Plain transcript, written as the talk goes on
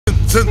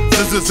Wake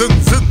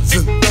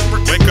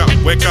up,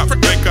 wake up,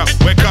 wake up,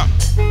 wake up.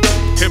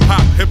 Hip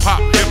hop, hip hop,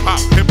 hip hop,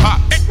 hip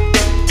hop.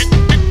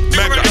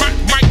 Mega.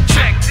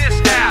 Check this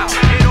out.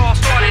 It all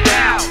started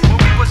out when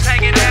we was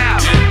hanging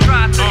out,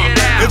 trying to get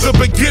out. In the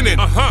beginning,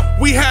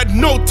 we had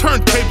no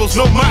turntables,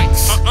 no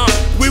mics.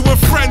 We were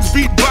friends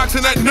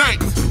beatboxing at night.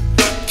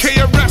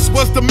 KRS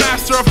was the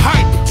master of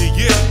hype.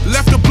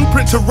 Left the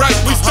blueprint to write.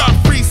 We stopped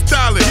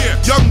freestyling.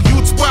 Young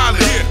youths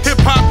wildin'. Hip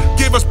hop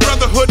gave us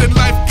brotherhood and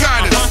life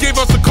guidance. Gave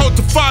us a code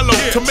to follow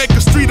to make a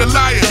street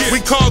alliance.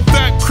 We called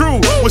that crew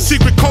with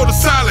secret code of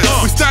silence.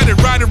 We started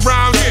writing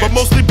rhymes, but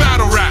mostly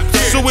battle raps.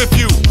 So if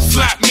you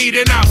slap me,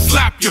 then I'll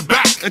slap you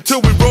back.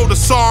 Until we wrote a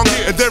song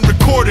and then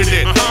recorded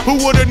it.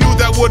 Who would've knew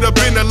that would've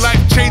been a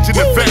life-changing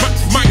event?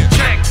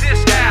 Check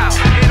this out.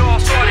 It all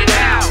started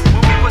out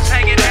when we was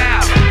hanging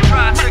out,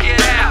 trying to get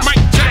out.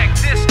 Check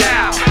this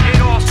out.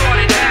 It all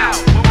started out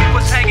when we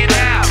was hanging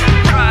out,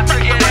 trying to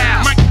get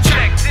out.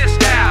 Check this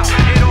out.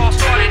 It all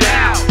started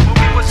out when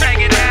we was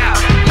hanging out,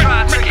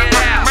 trying to get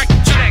out.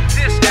 Check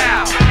this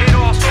out. It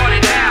all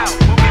started out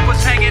when we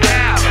was hanging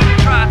out,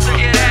 trying to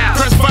get out.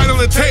 Press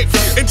vinyl and tape,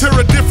 enter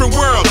a different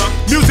world.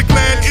 Music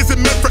land isn't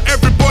meant for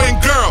every boy and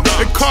girl.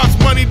 It costs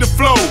money to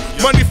flow,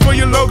 money for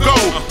your logo,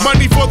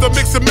 money for the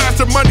mix and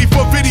master, money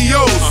for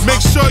videos.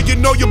 Make sure you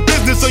know your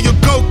business or you'll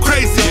go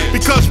crazy,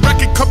 because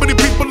record company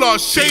people are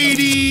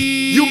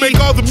shady. You make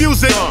all the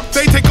music,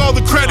 they take all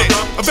the credit.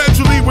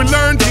 Eventually we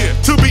learned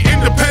to be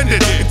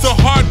independent. It's a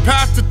hard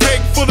path to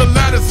take, full of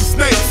ladders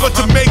and snakes. But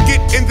to make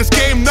it in this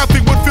game,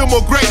 nothing would feel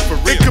more great.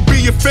 It could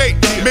be your fate,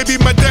 maybe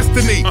my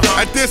destiny.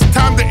 At this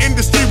time the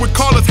industry would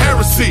call us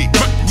heresy.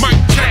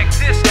 Check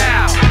this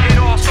out. It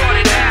all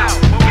started out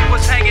when we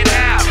was hanging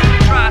out,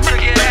 trying to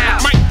get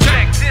out.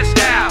 Check this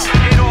out.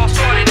 It all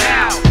started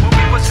out when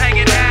we was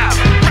hanging out,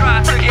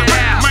 trying to get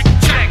out.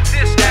 Check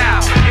this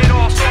out. It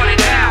all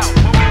started out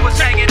when we was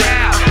hanging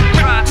out,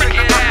 trying to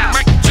get out.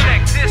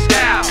 Check this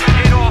out.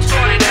 It all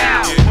started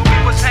out when we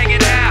was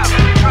hanging out,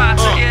 trying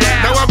to get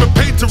out. Now I've been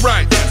paid to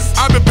write,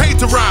 I've been paid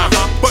to rhyme,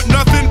 but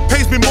nothing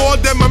pays me more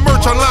than my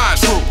merch online.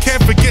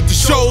 Can't forget the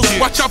shows,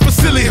 watch out for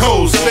silly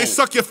hoes. They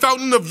suck your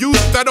fountain of youth,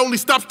 that only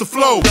stops the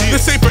flow.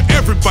 This ain't for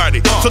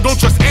everybody, so don't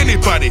trust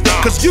anybody,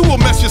 cause you will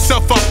mess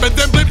yourself up and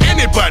then blame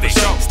anybody.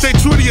 Stay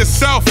true to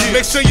yourself,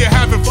 make sure you're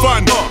having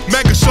fun.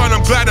 Mega Sean,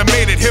 I'm glad I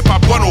made it, Hip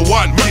Hop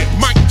 101.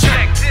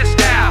 Check this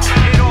out.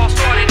 It all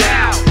started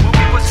out when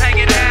we was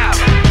hanging out,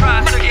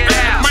 trying to get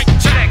out.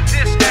 Check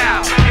this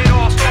out. It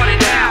all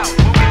started out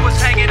when we was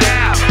hanging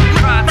out,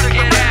 trying to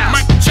get out.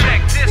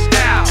 Check this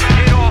out.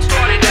 It all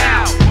started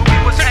out when we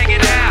was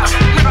hanging out,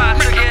 trying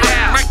to get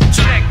out.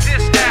 Check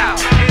this out.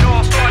 It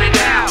all started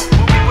out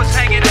when we was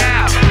hanging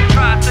out,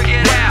 trying to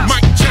get out.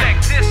 Check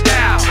this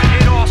out.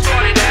 It all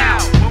started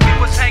out when we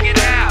was hanging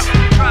out,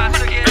 trying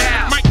to get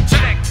out.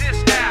 Check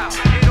this out.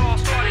 It all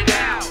started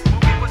out when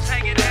we was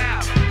hanging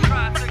out,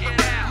 trying to get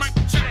out.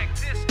 Check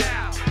this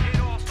out. It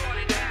all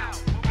started out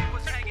when we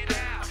was hanging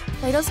out.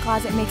 Plato's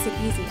Closet makes it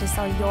easy to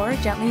sell your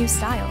gently used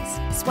styles,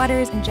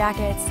 sweaters and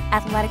jackets,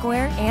 athletic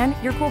wear, and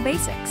your cool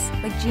basics,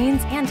 like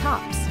jeans and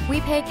tops.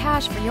 We pay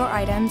cash for your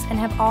items and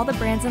have all the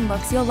brands and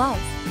looks you'll love.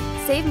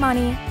 Save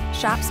money,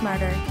 shop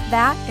smarter.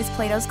 That is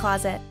Plato's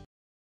Closet.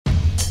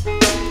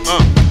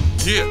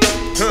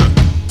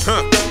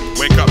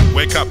 Wake up,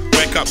 wake up,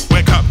 wake up,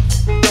 wake up.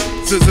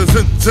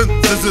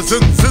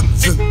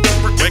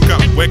 Wake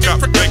up, wake up,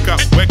 wake up,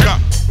 wake up.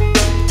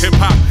 Hip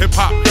hop, hip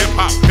hop, hip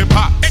hop, hip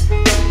hop.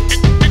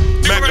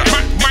 Mega.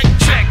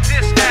 Check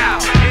this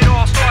out. It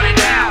all started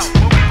out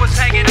when we was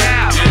hanging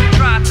out,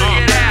 trying to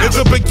get out. In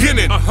the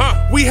beginning,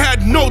 we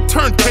had no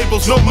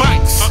turntables, no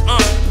mics.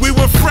 We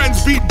were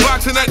friends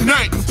beatboxing at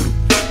night.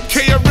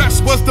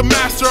 KRS was the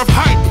master of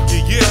hype.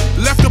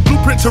 Left the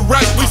blueprint to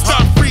write. We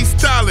stopped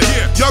freestyling.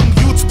 Young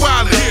youths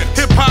wildin'.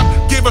 Hip hop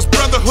gave us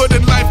brotherhood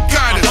and life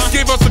guidance.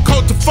 Gave us a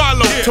code to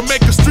follow to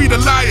make a street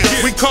alliance.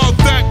 We called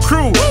that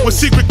crew with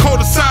secret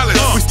code of silence.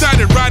 We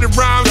started writing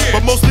rhymes,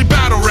 but mostly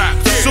battle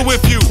raps. So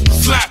if you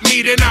slap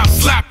me, then I'll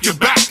slap you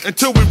back.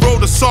 Until we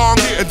wrote a song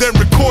and then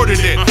recorded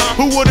it.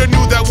 Who would've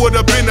knew that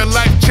would've been a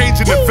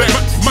life-changing event?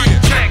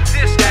 Check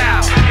this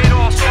out. It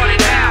all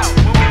started out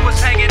when we was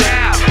hanging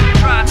out,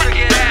 trying to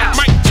get out.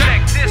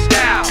 Check this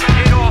out.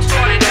 It all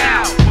started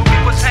out when we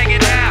was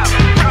hanging out,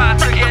 trying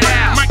to get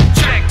out.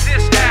 Check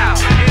this out.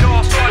 It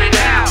all started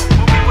out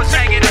when we was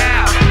hanging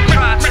out,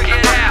 trying to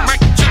get out.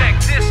 Check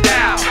this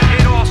out.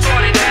 It all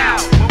started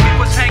out when we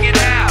was hanging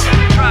out,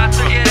 trying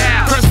to get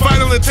out. Press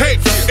vinyl and tape,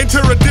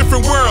 enter a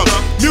different world.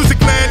 Music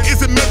land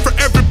isn't meant for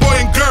every boy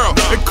and girl.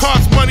 It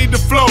costs money to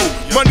flow,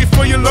 money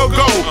for your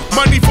logo,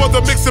 money for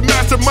the mix and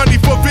master, money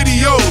for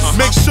videos.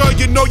 Make sure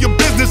you know your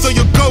business or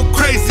you'll go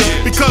crazy,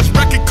 because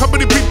record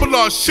company people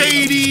are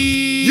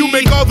shady. You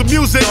make all the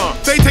music,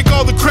 they take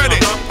all the credit.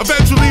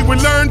 Eventually we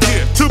learned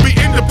to be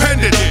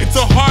independent. It's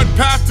a hard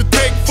path to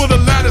take, full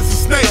of ladders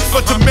and snakes.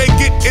 But to make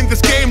it in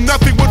this game,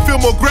 nothing would feel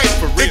more great.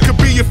 It could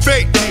be your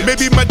fate,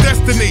 maybe my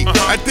destiny.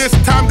 At this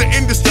time the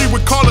industry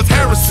would call us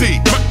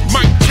heresy.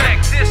 Check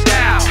this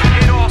out.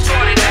 It all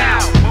started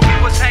out when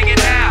we was hanging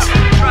out,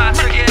 trying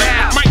to get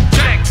out.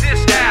 Check this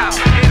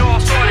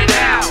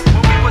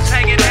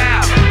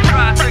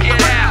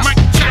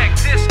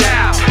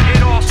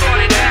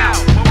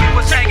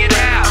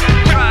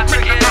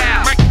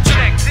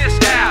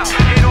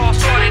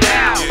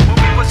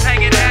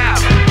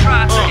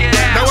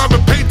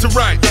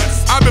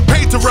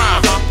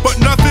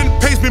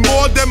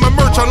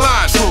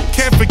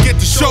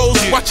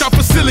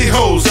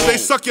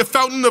suck your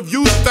fountain of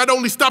youth that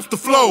only stops the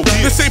flow.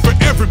 This ain't for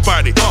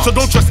everybody, so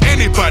don't trust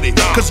anybody,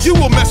 cause you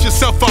will mess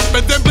yourself up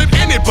and then blame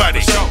anybody.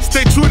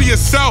 Stay true to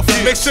yourself,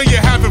 make sure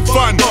you're having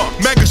fun.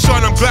 Mega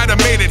Sean, I'm glad I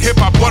made it. Hip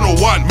Hop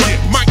 101.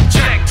 Mic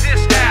check. Check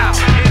this out.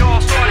 It all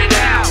started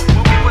out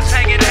when we was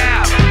hanging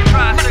out,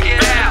 trying to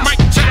get out.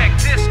 Check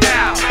this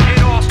out.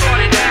 It all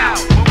started out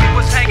when we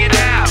was hanging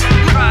out,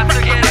 trying to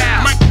get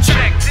out.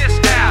 Check this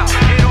out.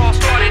 It all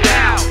started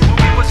out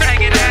when we was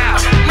hanging out,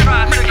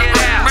 trying to get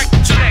out.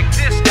 Check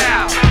this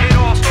out. It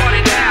all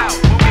started out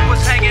when we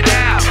was hanging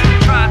out,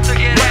 trying to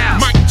get out.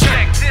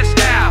 Check this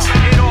out.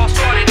 It all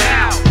started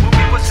out when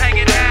we was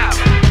hanging out,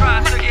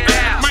 trying to get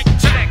out.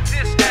 Check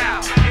this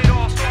out. It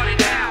all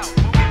started out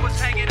when we was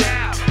hanging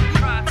out,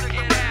 trying to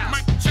get out.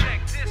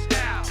 Check this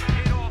out.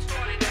 It all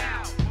started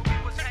out when we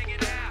was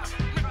hanging out,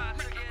 trying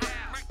to get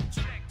out.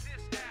 Check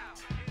this out.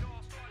 It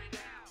all started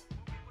out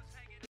when we was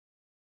hanging out.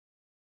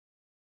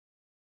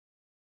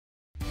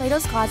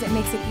 Plato's Closet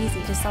makes it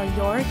easy to sell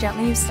your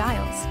gently used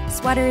styles,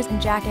 sweaters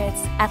and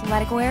jackets,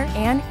 athletic wear,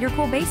 and your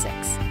cool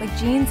basics, like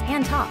jeans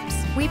and tops.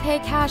 We pay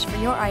cash for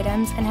your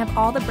items and have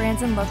all the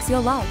brands and looks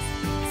you'll love.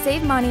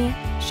 Save money,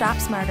 shop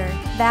smarter.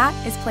 That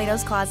is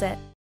Plato's Closet.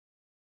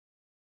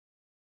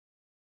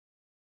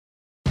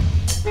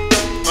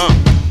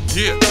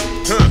 Yeah,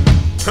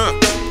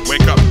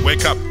 wake up,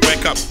 wake up,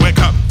 wake up, wake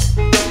up.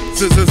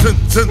 Zin, zin, zin,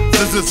 zin,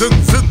 zin,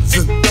 zin, zin,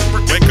 zin.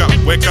 Wake up,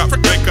 wake up,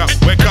 wake up,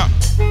 wake up.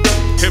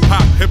 Hip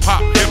hop, hip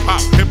hop, hip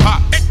hop, hip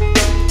hop.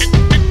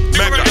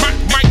 Mega.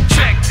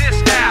 Check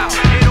this out.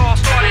 It all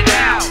started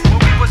out when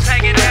we was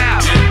hanging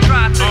out,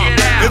 trying to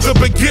get out. In the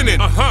beginning,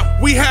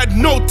 we had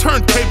no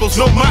turntables,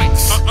 no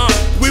mics.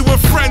 We were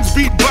friends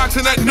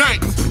beatboxing at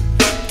night.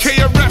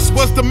 KRS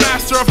was the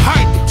master of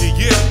hype.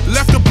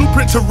 Left the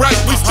blueprint to write.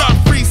 We started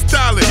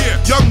freestyling.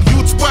 Young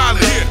youths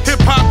wildin'. Hip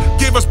hop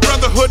gave us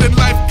brotherhood and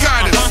life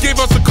guidance. Gave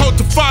us a code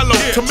to follow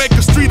to make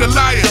a street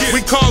alliance.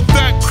 We called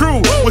that crew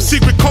with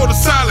secret code of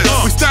silence.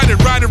 We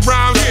started writing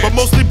rhymes, but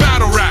mostly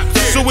battle rap.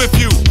 So if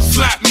you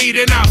slap me,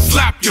 then I'll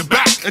slap you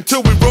back.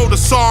 Until we wrote a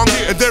song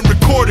and then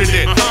recorded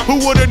it.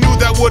 Who would've knew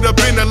that would've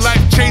been a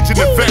life-changing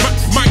event?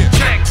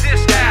 Check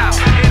this out.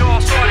 It all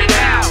started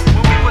out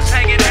when we was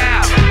hanging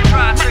out,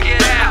 trying to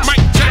get out.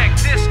 Check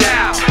this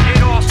out.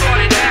 It all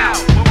started out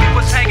when we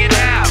was hanging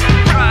out,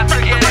 trying to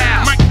get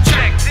out.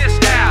 Check this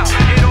out.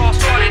 It all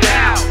started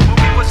out when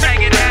we was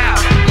hanging out,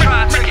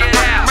 trying to get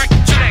out.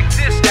 Check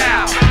this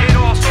out. It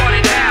all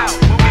started out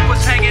when we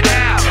was hanging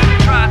out,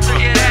 trying to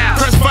get out.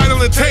 Press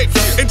vinyl and tape,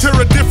 enter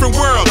a different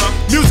world.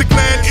 Music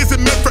land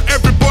isn't meant for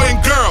every boy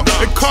and girl.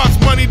 It costs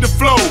money to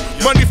flow,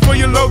 money for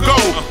your logo,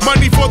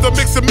 money for the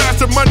mix and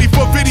master, money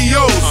for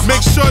videos.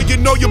 Make sure you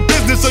know your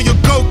business or you'll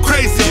go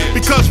crazy,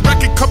 because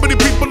record company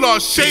people are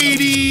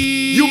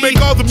shady. You make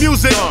all the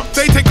music,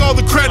 they take all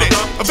the credit.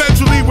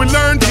 Eventually we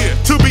learned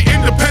to be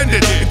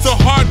independent. It's a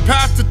hard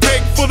path to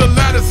take, full of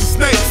ladders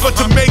and snakes, but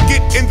to make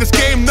it in this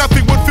game,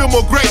 nothing would feel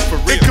more great.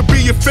 It could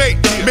be your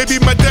fate, maybe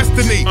my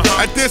destiny.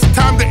 At this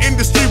time the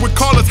industry would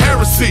call us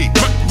heresy.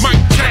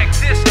 Check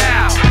this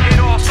out. It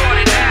all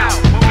started out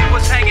when we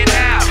was hanging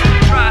out,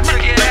 trying to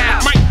get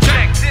out.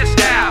 Check this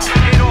out.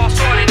 It all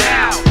started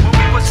out when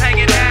we was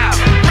hanging out,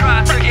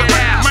 trying to get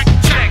out.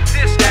 Check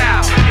this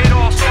out. It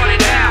all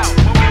started out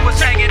when we was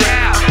hanging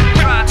out,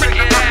 trying to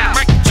get out.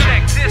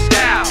 Check this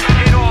out.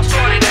 It all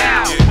started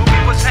out when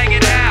we was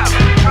hanging out,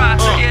 trying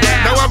to get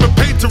out. Now I've been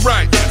paid to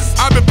write,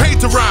 I've been paid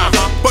to rhyme,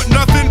 but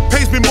nothing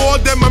pays me more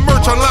than my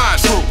merch online.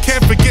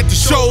 Can't forget the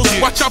shows,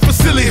 watch out for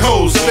silly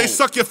hoes. They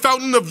suck your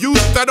fountain of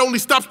youth that only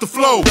stops the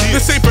flow.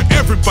 This ain't for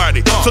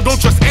everybody, so don't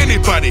trust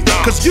anybody,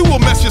 cause you will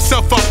mess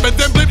yourself up and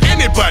then blame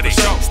anybody.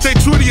 Stay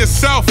true to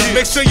yourself,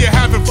 make sure you're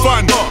having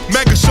fun.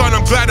 Mega Sean,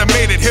 I'm glad I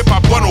made it. Hip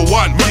Hop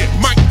 101.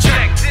 Mic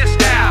check. Check this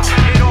out.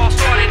 It all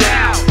started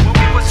out when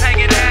we was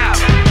hanging out,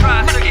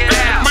 trying to get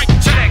out.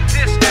 Check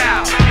this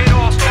out. It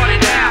all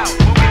started out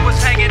when we was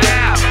hanging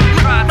out,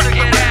 trying to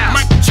get out.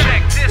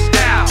 Check this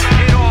out.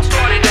 It all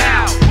started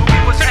out when we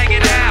was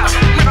hanging out,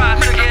 trying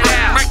to get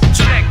out.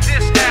 Check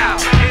this out.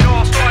 It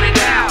all started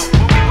out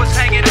when we was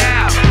hanging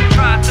out,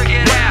 trying to get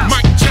out.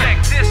 Check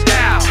this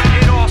out.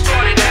 It all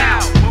started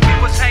out when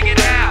we was hanging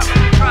out,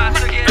 trying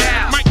to get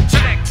out.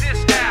 Check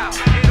this out.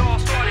 It all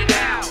started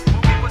out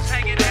when we was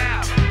hanging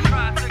out,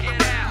 trying to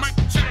get out.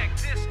 Check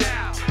this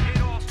out.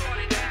 It all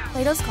started out.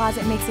 Plato's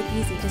Closet makes it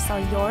easy to sell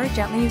your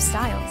gently used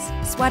styles,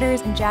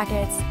 sweaters and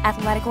jackets,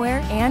 athletic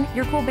wear, and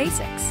your cool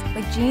basics,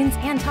 like jeans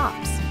and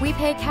tops. We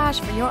pay cash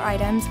for your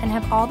items and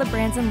have all the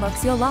brands and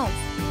looks you'll love.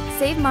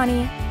 Save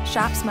money,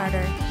 shop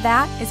smarter.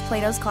 That is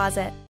Plato's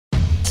Closet.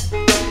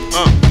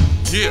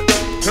 Yeah,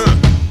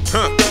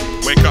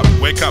 wake up,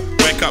 wake up,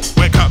 wake up,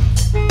 wake up.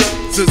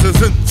 Zin, zin,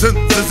 zin, zin,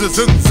 zin,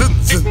 zin, zin,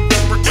 zin.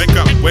 Wake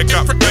up, wake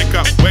up, wake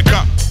up, wake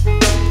up.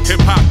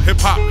 Hip hop, hip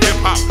hop, hip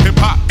hop, hip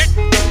hop.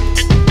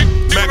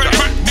 Mega.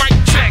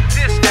 Check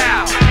this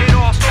out. It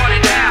all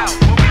started out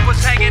when we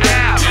was hanging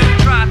out,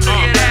 trying to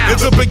get out. In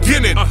the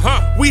beginning,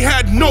 we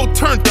had no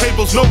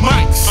turntables, no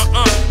mics.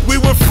 We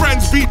were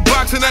friends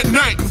beatboxing at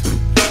night.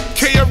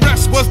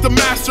 KRS was the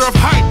master of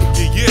hype.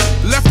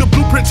 Left the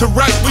blueprint to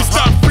write. We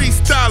start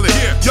freestyling.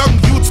 Young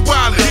youths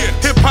wildin'.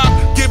 Hip-hop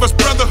gave us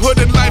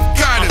brotherhood and life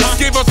guidance.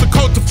 Gave us a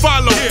code to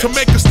follow to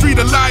make a street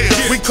alliance.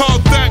 We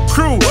called that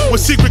crew with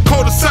secret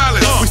code of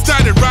silence. We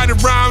started writing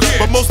rhymes,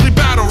 but mostly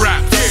battle rap.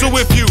 So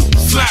if you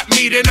slap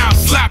me, then I'll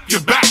slap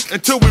your back.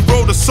 Until we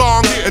wrote a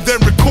song and then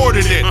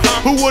recorded it.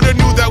 Who would've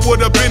knew that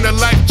would've been a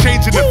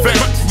life-changing event?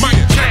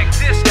 Check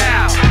this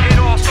out, it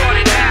all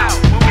started out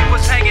when we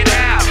was hanging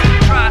out,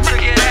 trying to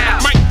get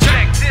out.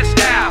 Check this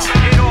out,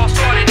 it all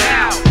started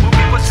out when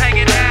we was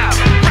hanging out,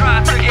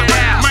 trying to get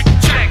out.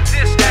 Check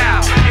this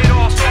out, it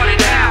all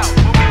started out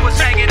when we was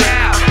hanging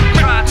out,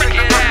 trying to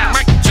get out.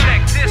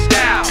 Check this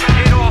out,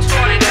 it all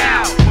started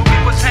out when we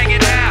was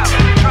hanging out,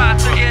 trying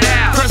to get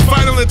out. Press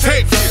vinyl and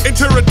tape,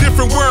 enter a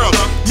different world.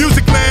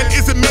 Music land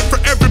isn't meant for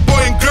every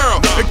boy and girl.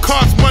 It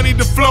costs money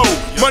to flow,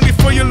 money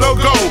for your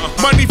logo,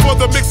 money for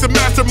the mix and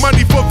master,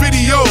 money for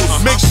videos.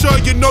 Make sure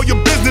you know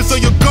your business or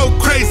you'll go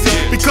crazy,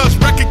 because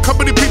record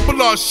company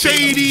people are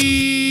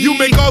shady. You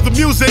make all the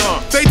music,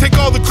 they take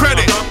all the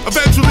credit.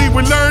 Eventually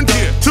we learned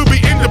to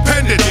be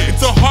independent.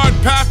 It's a hard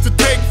path to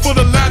take, full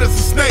of ladders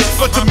and snakes,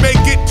 but to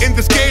make it in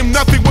this game,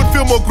 nothing would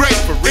feel more great.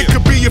 It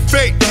could be your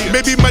fate,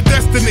 maybe my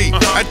destiny.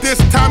 At this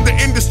time the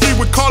industry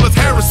would call us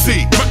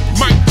heresy.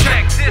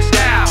 Check this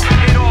out,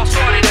 it all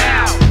started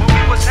out when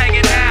we was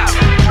hanging out,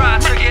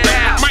 trying to get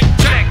out.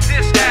 Check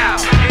this out,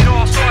 it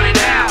all started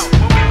out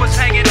when we was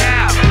hanging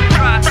out,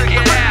 trying to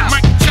get out.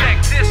 Check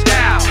this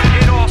out,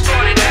 it all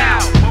started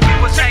out when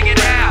we was hanging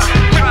out,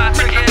 trying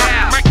to get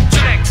out.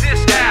 Check this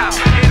out,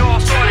 it all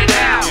started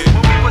out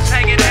when we was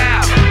hanging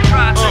out,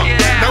 trying to get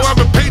out. Now I've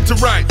been paid to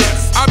write,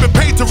 I've been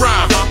paid to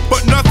rhyme,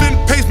 but nothing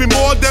pays me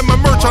more than my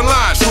merch online.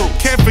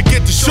 Can't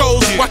forget the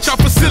shows, watch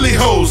out for silly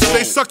hoes.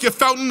 They suck your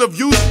fountain of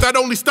youth, that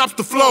only stops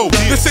the flow.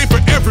 This ain't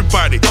for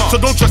everybody, so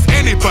don't trust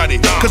anybody,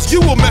 cause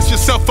you will mess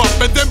yourself up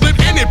and then blame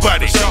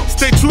anybody.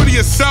 Stay true to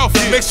yourself,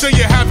 make sure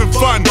you're having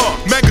fun.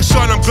 Mega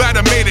Sean, I'm glad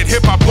I made it,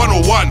 Hip Hop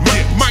 101.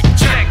 Mike,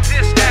 check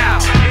this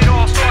out, it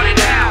all started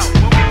out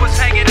when we was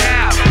hanging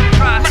out,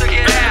 trying to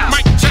get out.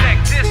 Check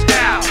this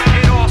out,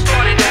 it all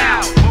started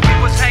out when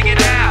we was hanging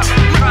out,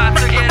 trying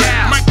to get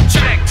out.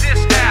 Check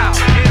this out,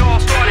 it all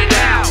started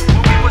out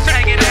when we was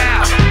hanging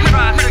out,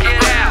 trying to get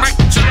out.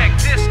 Check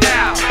this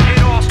out,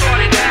 it all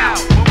started out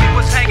when we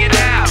was hanging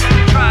out,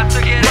 trying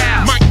to get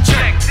out.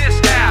 Check this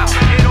out,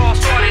 it all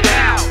started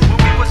out when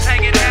we was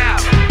hanging out,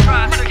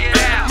 trying to get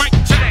out.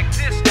 Check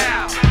this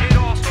out, it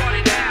all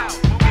started out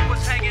when we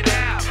was hanging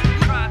out,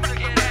 trying to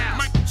get out.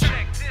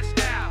 Check this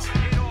out,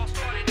 it all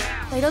started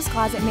out. Plato's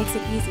Closet makes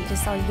it easy to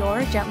sell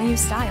your gently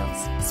used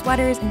styles.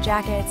 Sweaters and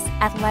jackets,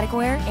 athletic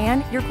wear,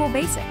 and your cool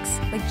basics,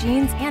 like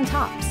jeans and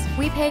tops.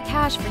 We pay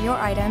cash for your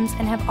items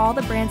and have all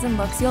the brands and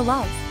looks you'll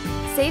love.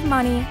 Save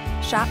money,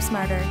 shop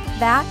smarter.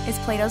 That is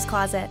Plato's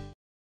Closet.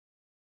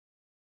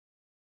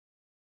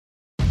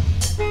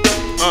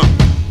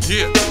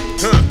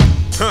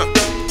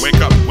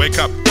 Wake up, wake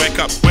up, wake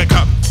up, wake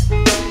up.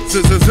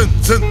 Zin, zin, zin,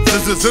 zin,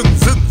 zin, zin,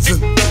 zin,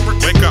 zin.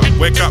 Wake up,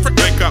 wake up,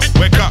 wake up,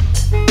 wake up.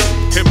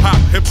 Hip hop,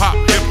 hip hop,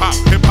 hip hop,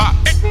 hip hop.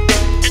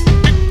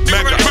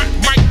 Mega.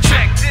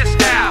 Check this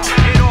out,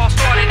 it all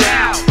started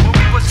out when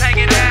we was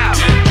hanging out,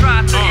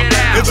 trying to get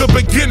out. In the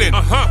beginning,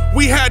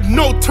 we had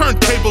no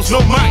turntables,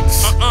 no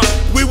mics.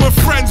 We were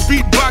friends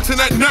beatboxing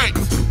at night.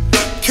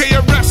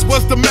 KRS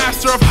was the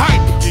master of hype.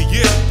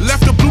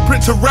 Left the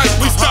blueprint to write.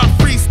 We start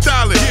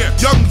freestyling.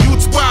 Young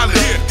youths wildin'.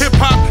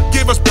 Hip-hop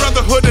gave us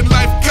brotherhood and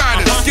life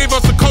guidance. Gave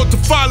us a code to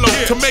follow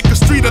to make a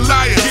street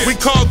alliance. We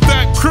called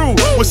that crew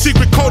with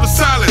secret code of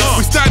silence.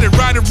 We started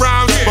writing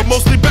rhymes, but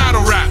mostly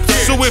battle rap.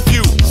 So if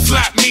you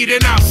slap me,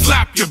 then I'll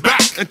slap your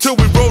back. Until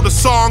we wrote a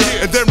song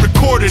and then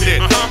recorded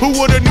it. Who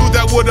would've knew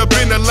that would've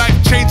been a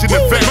life-changing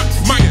event?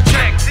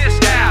 Check this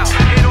out,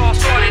 it all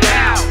started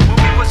out when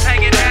we was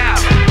hanging out,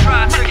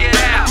 trying to get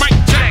out.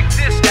 Check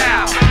this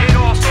out, it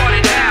all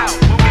started out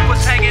when we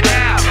was hanging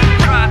out,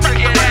 trying to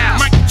get out.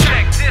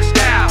 Check this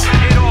out,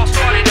 it all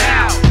started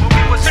out when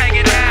we was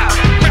hanging out,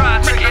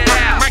 trying to get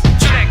out.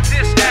 Check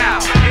this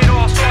out, it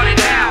all started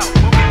out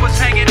when we was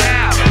hanging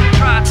out,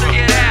 trying to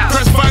get out.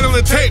 Press vinyl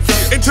and tape,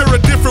 enter a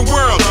different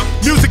world.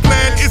 Music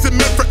land isn't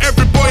meant for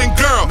every boy and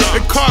girl.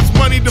 It costs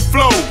money to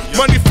flow,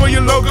 money for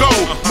your logo,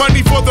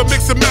 money for the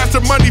mix and master,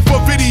 money for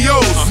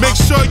videos. Make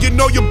sure you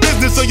know your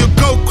business or you'll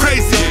go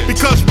crazy,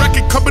 because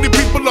record company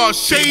people are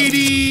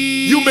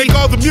shady. You make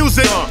all the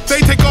music, they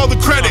take all the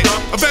credit.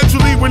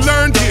 Eventually we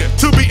learned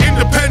to be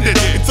independent.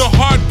 It's a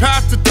hard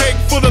path to take,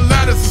 full of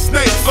ladders and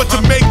snakes, but to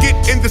make it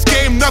in this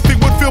game, nothing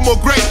would feel more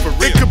great.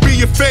 It could be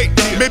your fate,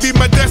 maybe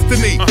my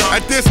destiny.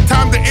 At this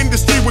time the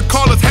industry would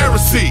call us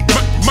heresy.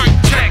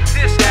 Check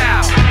this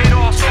out, it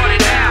all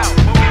started out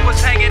when we was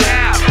hanging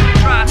out,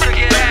 trying to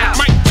get out.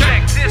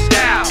 Check this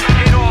out,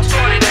 it all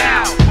started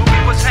out when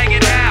we was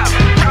hanging out,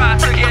 trying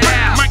to get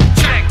out.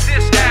 Check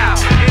this out,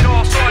 it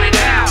all started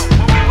out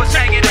when we was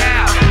hanging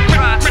out,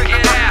 trying to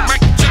get out.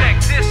 Check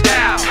this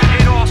out,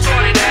 it all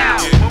started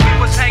out when we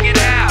was hanging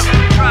out,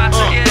 trying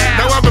to get out.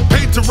 Now I've been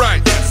paid to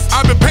write,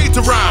 I've been paid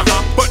to rhyme,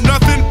 but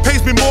nothing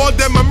pays me more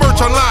than my merch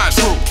online.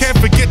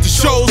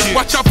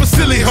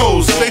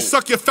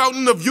 suck your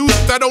fountain of youth,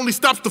 that only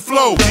stops the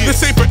flow.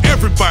 This ain't for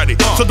everybody,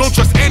 so don't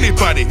trust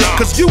anybody,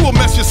 cause you will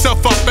mess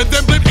yourself up and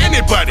then blame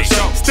anybody.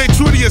 Stay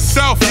true to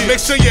yourself, make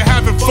sure you're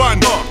having fun.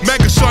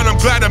 Mega Sean, I'm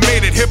glad I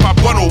made it. Hip Hop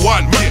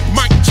 101.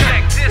 Mic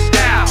check. Check this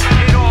out.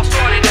 It all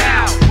started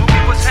out when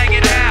we was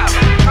hanging out,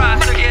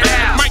 trying to get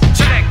out.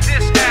 Check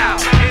this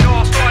out. It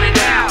all started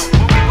out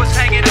when we was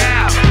hanging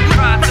out,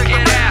 trying to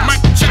get out.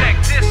 Check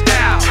this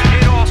out.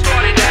 It all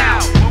started out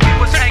when we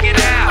was hanging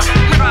out,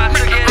 trying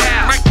to get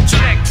out.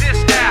 Check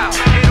this out.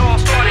 It all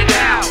started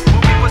out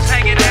when we was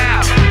hanging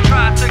out,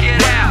 trying to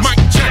get out.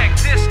 Check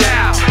this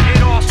out.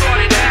 It all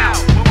started out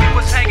when we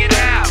was hanging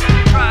out,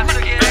 trying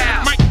to get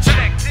out.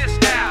 Check this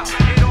out.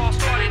 It all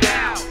started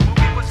out when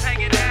we was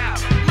hanging out,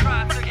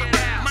 trying to get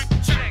out.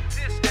 Check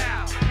this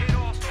out. It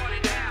all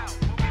started out.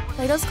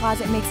 Plato's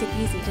Closet makes it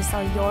easy to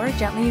sell your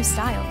gently used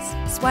styles,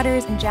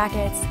 sweaters and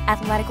jackets,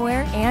 athletic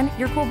wear, and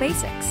your cool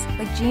basics,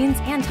 like jeans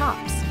and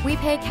tops. We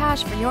pay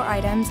cash for your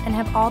items and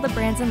have all the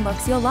brands and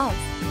looks you'll love.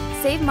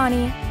 Save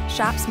money,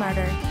 shop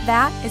smarter.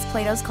 That is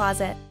Plato's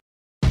Closet.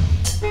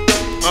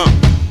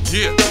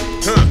 Yeah,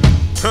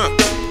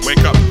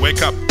 wake up,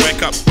 wake up,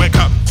 wake up, wake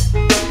up.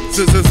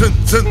 Zin, zin, zin,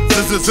 zin,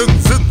 zin, zin,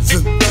 zin,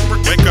 zin.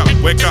 Wake up,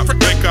 wake up,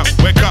 wake up,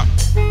 wake up.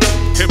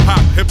 Hip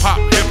hop, hip hop,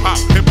 hip hop,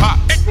 hip hop.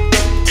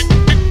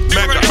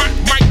 Mega.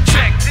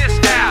 Check this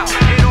out.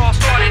 It all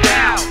started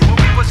out when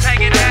we was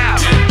hanging out,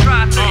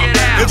 trying to get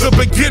out. In the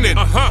beginning,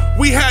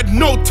 we had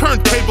no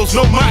turntables,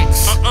 no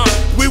mics.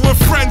 We were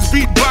friends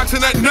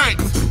beatboxing at night.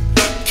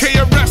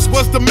 KRS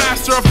was the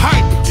master of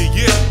hype.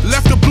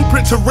 Left the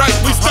blueprint to write.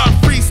 We started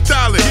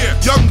freestyling.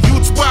 Young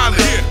youths wildin'.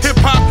 Hip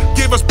hop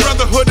gave us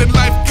brotherhood and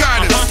life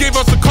guidance. Gave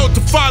us a code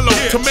to follow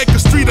to make a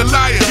street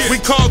alliance. We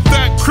called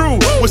that crew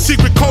with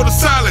secret code of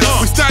silence.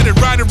 We started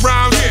writing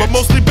rhymes, but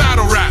mostly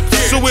battle rap.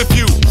 So if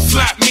you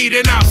slap me,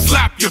 then I'll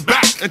slap you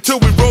back. Until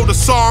we wrote a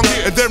song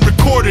and then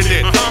recorded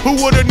it. Who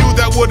would've knew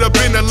that would've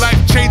been a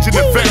life-changing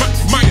event?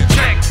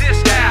 Check this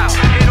out.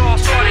 It all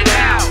started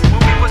out when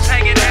we was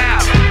hanging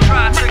out,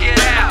 trying to get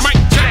out.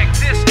 Check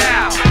this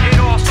out. It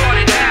all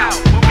started out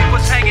when we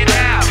was hanging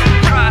out,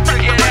 trying to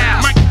get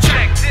out.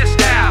 Check this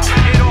out.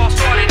 It all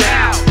started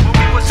out when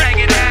we was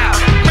hanging out,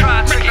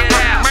 trying to get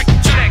out.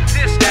 Check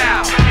this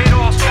out. It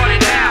all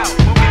started out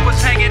when we was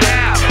hanging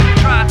out,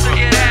 trying to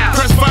get out.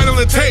 Press vinyl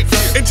and tape,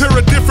 enter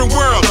a different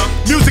world.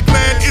 Music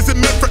land isn't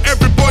meant for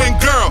every boy and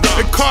girl.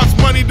 It costs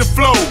money to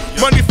flow,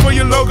 money for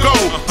your logo,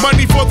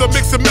 money for the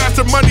mix and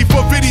master, money for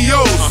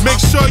videos. Make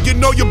sure you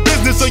know your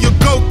business or you'll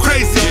go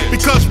crazy,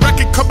 because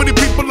record company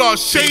people are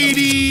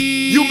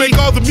shady. You make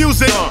all the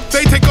music,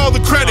 they take all the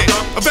credit.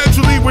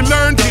 Eventually we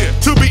learned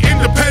to be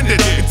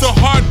independent. It's a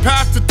hard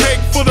path to take,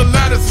 full of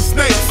ladders and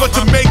snakes, but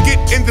to make it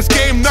in this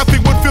game,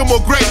 nothing would feel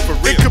more great.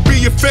 It could be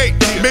your fate,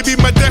 maybe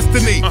my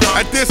destiny.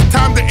 At this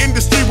time the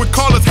industry would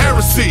call us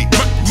heresy.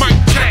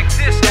 Check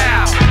this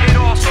out. It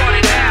all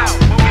started out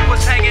when we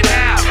was hanging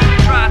out,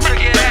 trying to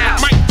get out.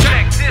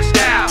 Check this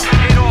out.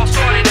 It all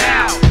started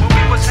out when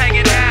we was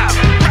hanging out,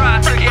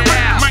 trying to get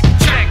out.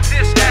 Check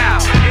this out.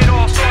 It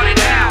all started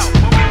out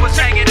when we was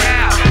hanging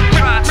out,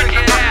 trying to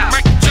get out.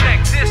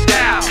 Check this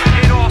out.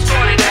 It all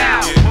started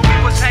out when we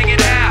was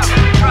hanging out,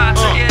 trying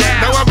to get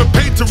out. Now I've been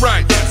paid to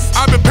write,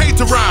 I've been paid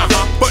to rhyme,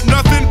 but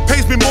nothing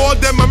pays me more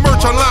than my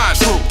merch online.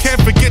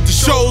 Can't forget the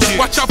shows,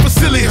 watch out for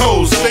silly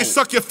hoes. They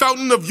suck your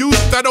fountain of youth,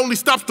 that only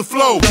stops the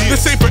flow.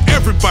 This ain't for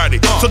everybody,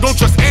 so don't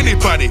trust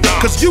anybody,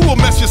 cause you will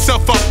mess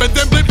yourself up and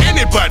then blame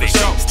anybody.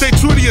 Stay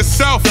true to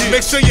yourself,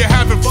 make sure you're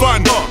having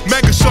fun.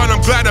 Mega Sean,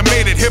 I'm glad I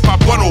made it. Hip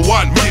Hop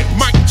 101.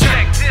 Mic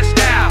check. Check this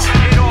out.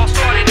 It all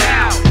started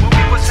out when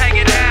we was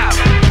hanging out,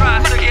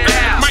 trying to get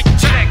out.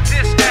 Check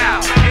this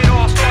out. It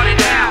all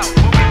started out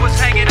when we was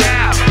hanging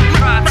out,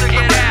 trying to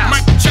get out.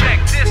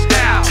 Check this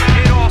out.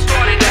 It all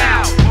started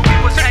out when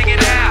we was hanging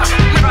out,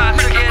 trying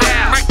to get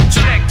out.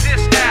 Check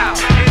this out.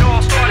 It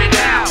all started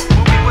out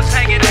when we was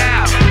hanging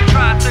out,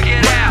 trying to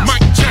get out.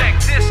 Check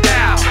this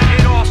out.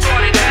 It all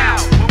started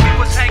out when we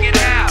was hanging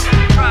out,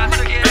 trying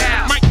to get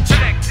out.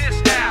 Check this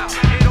out.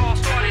 It all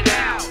started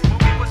out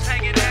when we was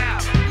hanging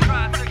out,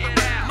 trying to get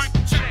out.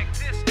 Check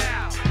this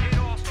out. It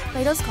all started.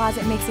 Plato's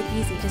Closet makes it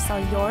easy to sell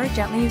your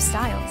gently used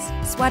styles,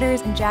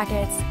 sweaters and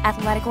jackets,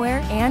 athletic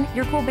wear, and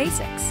your cool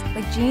basics,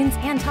 like jeans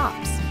and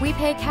tops. We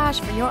pay cash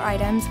for your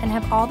items and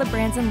have all the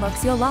brands and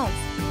looks you'll love.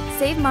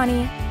 Save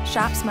money,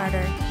 shop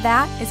smarter.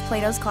 That is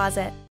Plato's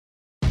Closet.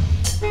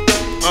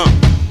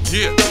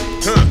 Yeah,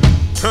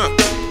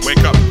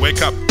 wake up,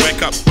 wake up,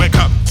 wake up, wake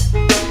up.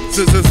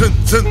 Zin, zin, zin,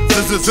 zin,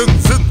 zin, zin,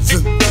 zin,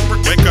 zin.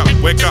 Wake up,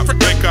 wake up,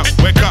 wake up,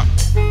 wake up.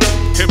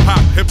 Hip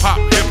hop, hip hop,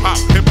 hip hop,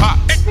 hip hop.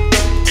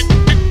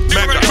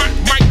 Mega.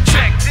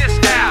 Check this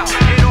out.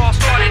 It all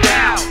started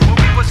out when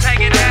we was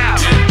hanging out,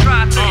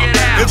 trying to get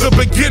out. In the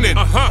beginning,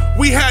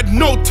 we had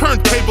no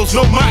turntables,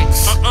 no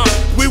mics.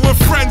 We were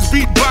friends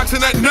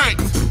beatboxing at night.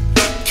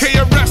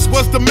 KRS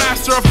was the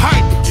master of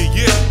hype.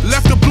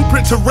 Left the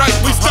blueprint to write.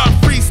 We started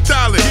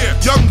freestyling.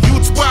 Young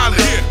youths wildin'.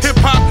 Hip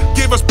hop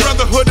gave us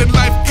brotherhood and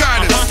life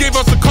guidance. Gave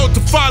us a code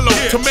to follow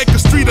to make a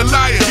street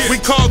alliance. We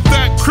called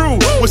that crew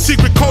with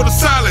secret code of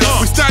silence.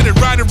 We started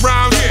writing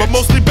rhymes, but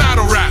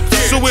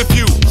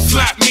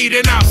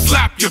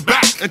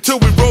until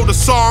we wrote a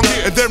song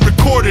and then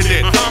recorded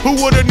it. Who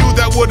would've knew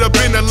that would've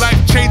been a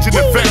life-changing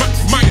event?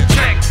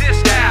 Check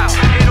this out,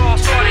 it all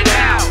started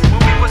out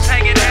when we was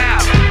hanging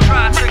out,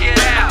 trying to get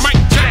out.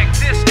 Check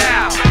this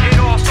out, it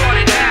all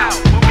started out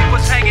when we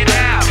was hanging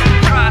out,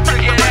 trying to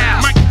get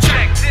out.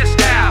 Check this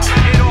out,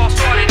 it all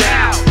started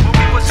out when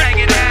we was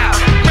hanging out,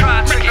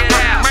 trying to get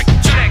out.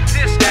 Check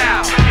this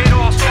out, it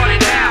all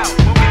started out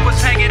when we was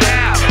hanging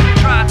out,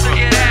 trying to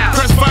get out.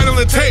 Press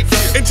vinyl and tape,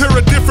 enter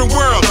a different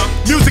world.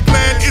 Music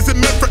land isn't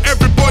meant for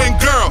every boy and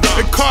girl.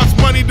 It costs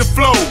money to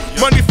flow,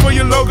 money for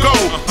your logo,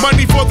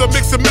 money for the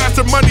mix and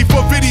master, money for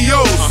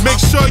videos. Make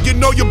sure you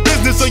know your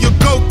business or you'll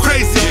go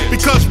crazy,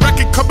 because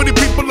record company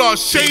people are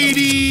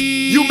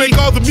shady. You make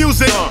all the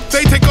music,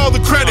 they take all the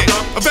credit.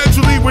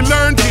 Eventually we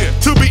learned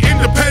to be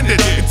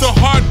independent. It's a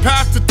hard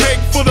path to take,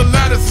 full of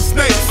ladders and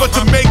snakes, but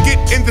to make it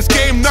in this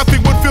game,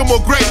 nothing would feel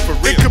more great.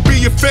 It could be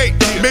your fate,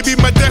 maybe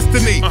my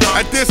destiny.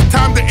 At this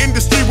time the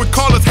industry would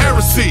call us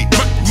heresy.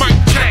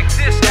 Check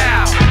this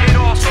out, it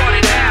all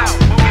started out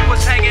when we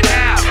was hanging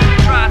out,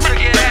 trying to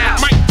get out.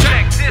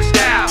 Check this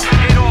out,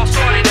 it all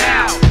started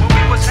out when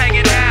we was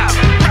hanging out,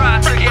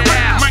 trying to get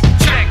out.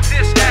 Check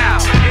this out,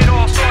 it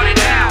all started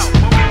out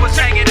when we was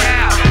hanging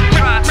out,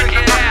 trying to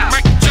get out.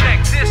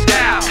 Check this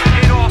out,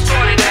 it all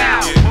started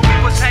out when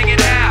we was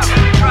hanging out,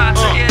 trying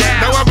to get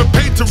out. Now I've been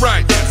paid to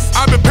write,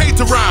 I've been paid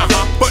to rhyme,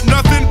 but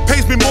nothing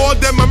pays me more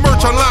than my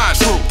merch online.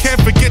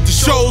 Can't forget the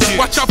shows,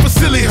 watch out for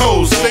silly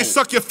hoes. They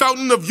suck your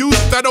fountain of youth,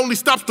 that only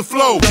stops the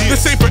flow.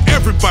 This ain't for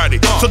everybody,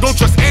 so don't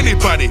trust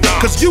anybody,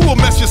 cause you will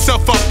mess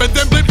yourself up and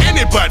then blame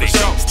anybody.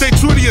 Stay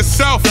true to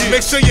yourself,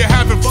 make sure you're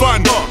having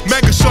fun.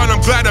 Mega Sean,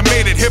 I'm glad I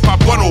made it, Hip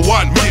Hop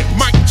 101.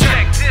 Mike,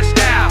 check this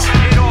out,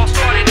 it all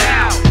started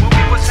out when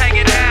we was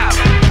hanging out,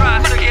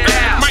 trying to get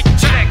out.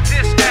 Check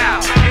this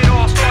out, it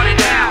all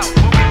started out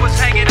when we was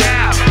hanging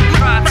out,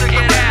 trying to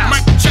get out.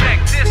 Check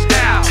this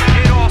out,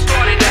 it all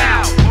started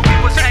out when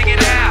we was hanging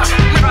out,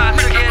 trying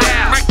to get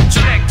out.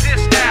 Check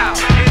this out,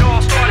 it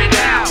all started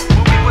out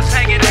when we was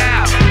hanging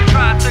out,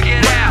 trying to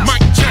get out.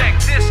 Check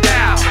this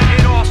out,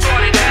 it all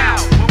started out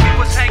when we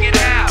was hanging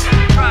out,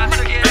 trying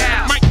to get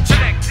out.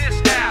 Check this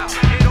out,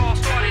 it all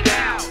started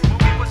out when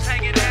we was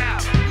hanging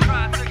out,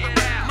 trying to get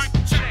out.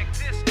 Check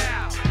this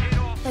out, it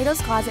all.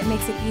 Plato's Closet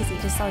makes it easy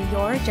to sell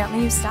your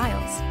gently used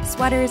styles,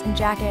 sweaters and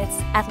jackets,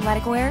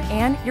 athletic wear,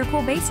 and your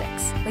cool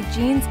basics, like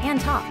jeans and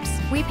tops.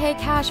 We pay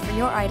cash for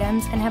your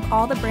items and have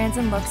all the brands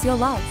and looks you'll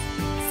love.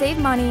 Save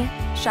money,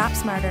 shop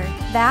smarter.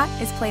 That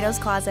is Plato's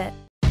Closet.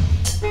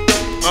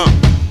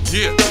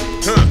 yeah,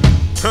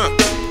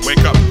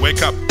 wake up,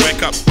 wake up,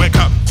 wake up, wake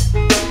up.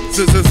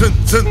 Zin, zin, zin,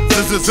 zin,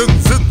 zin, zin,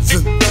 zin,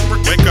 zin.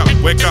 Wake up,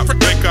 wake up,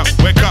 wake up,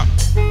 wake up.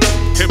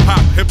 Hip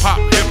hop, hip hop,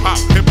 hip hop,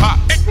 hip hop.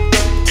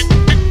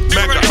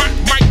 Mega.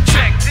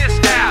 Check this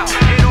out,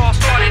 it all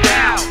started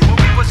out when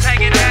we was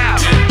hanging out,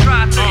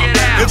 trying to get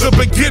out. In the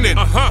beginning,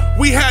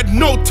 we had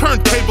no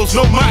turntables,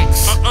 no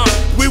mics.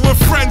 We were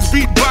friends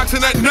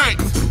beatboxing at night.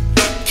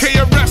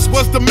 KRS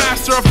was the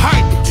master of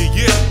hype.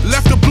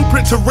 Left the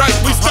blueprint to write.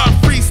 We started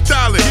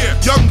freestyling.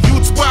 Young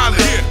youths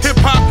wildin'. Hip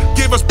hop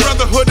gave us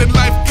brotherhood and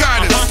life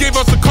guidance. Gave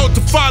us a code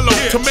to follow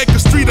to make a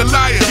street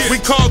alliance. We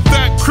called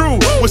that crew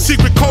with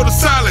secret code of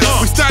silence.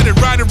 We started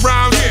writing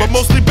rhymes, but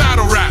mostly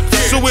battle rap.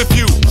 So if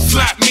you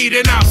slap me,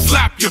 then I'll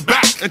slap you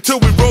back. Until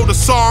we wrote a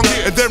song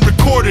and then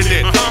recorded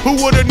it. Who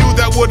would've knew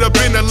that would've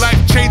been a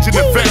life-changing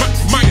event?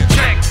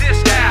 Check this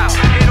out,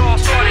 it all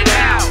started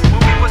out when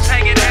we was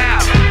hanging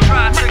out,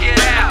 trying to get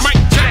out.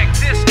 Check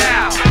this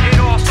out, it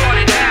all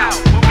started out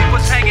when we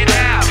was hanging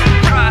out,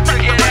 trying to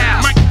get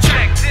out.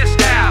 Check this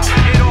out,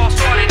 it all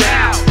started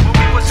out when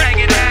we was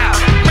hanging out,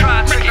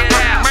 trying to get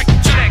out.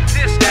 Check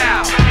this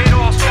out, it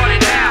all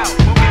started out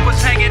when we was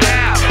hanging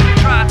out,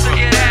 trying to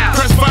get out.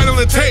 Press vinyl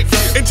and tape,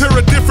 enter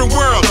a different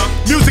world.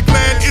 Music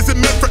land isn't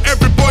meant for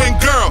every boy and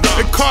girl.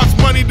 It costs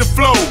money to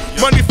flow,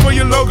 money for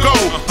your logo,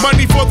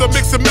 money for the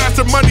mix and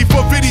master, money for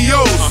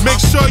videos. Make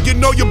sure you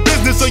know your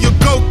business or you'll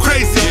go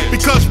crazy,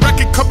 because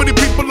record company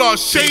people are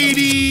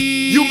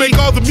shady. You make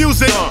all the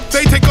music,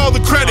 they take all the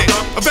credit.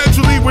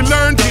 Eventually we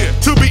learned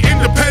to be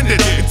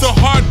independent. It's a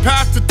hard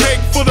path to take,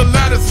 full of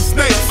ladders and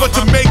snakes, but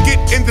to make it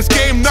in this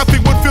game,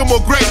 nothing would feel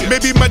more great.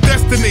 Maybe my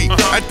destiny.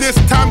 At this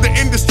time the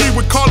industry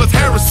would call us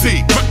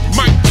heresy.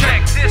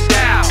 Check this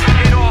out,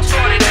 it all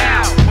started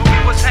out when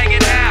we was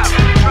hanging out,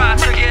 trying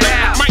to get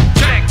out.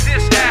 Check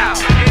this out,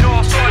 it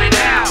all started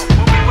out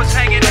when we was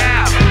hanging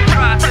out,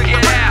 trying to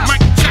get out.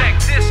 Check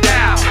this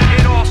out,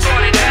 it all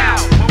started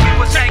out when we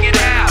was hanging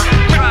out,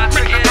 trying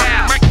to get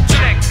out.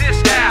 Check this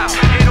out,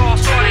 it all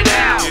started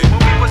out when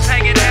we was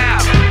hanging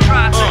out,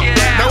 trying to get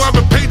out. Now I've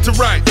been paid to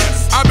write,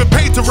 I've been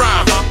paid to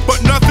rhyme,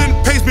 but nothing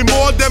pays me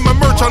more than my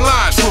merch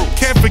online.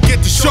 Can't forget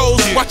the shows,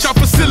 watch out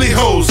for silly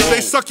hoes. They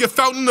suck your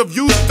fountain of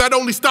youth, that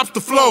only stops the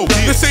flow.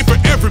 This ain't for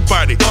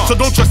everybody, so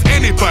don't trust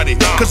anybody,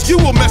 cause you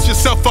will mess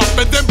yourself up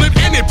and then blame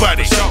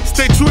anybody.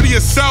 Stay true to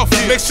yourself,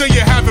 make sure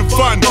you're having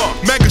fun.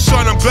 Mega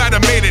Sean, I'm glad I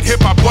made it, Hip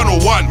Hop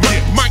 101.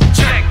 Mike,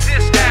 check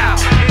this out,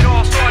 it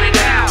all started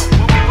out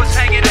when we was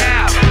hanging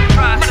out,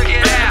 trying to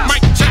get out.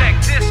 Check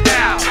this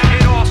out,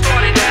 it all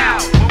started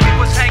out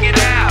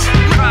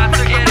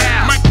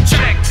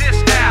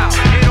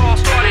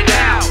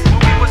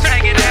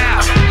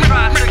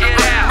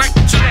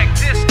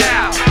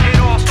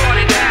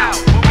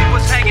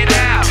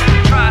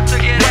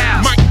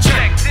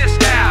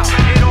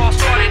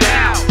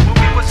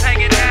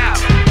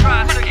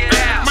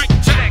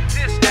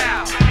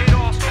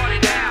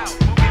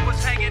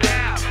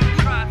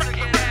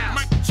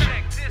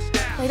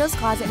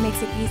Closet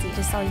makes it easy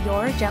to sell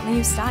your gently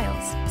used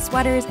styles,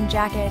 sweaters and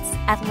jackets,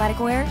 athletic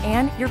wear,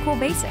 and your cool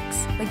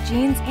basics, like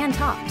jeans and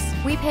tops.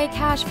 We pay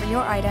cash for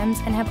your items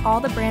and have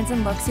all the brands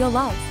and looks you'll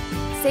love.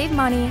 Save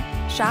money,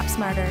 shop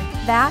smarter.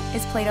 That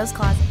is Plato's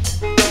Closet.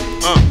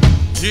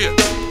 Yeah,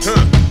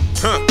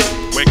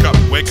 Wake up,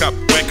 wake up,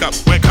 wake up,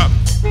 wake up.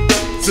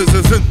 Zin,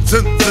 zin, zin,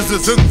 zin, zin,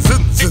 zin,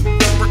 zin, zin.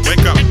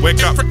 Wake up,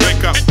 wake up,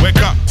 wake up,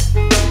 wake up.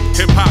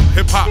 Hip hop,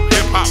 hip hop,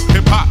 hip hop,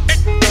 hip hop.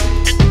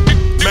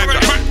 Mega.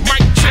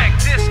 Check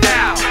this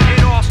out.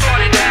 It all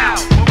started out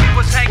when we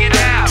was hanging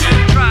out,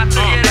 trying to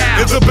get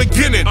out. In the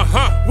beginning,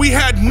 we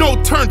had no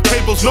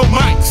turntables, no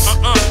mics.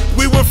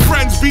 We were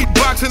friends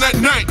beatboxing at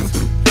night.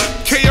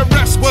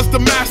 KRS was the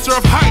master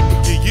of hype.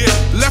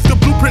 Left the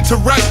blueprint to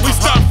write. We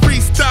started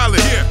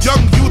freestyling.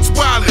 Young youths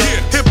wildin'.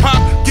 Hip hop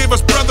gave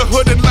us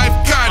brotherhood and life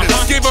guidance.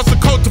 Gave us a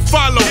code to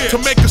follow to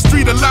make a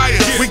street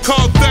alliance. We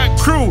called that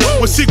crew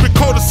with secret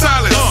code of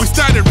silence. We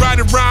started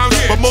writing rhymes,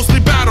 but mostly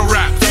battle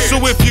rap.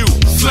 So if you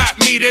slap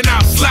me, then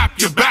I'll slap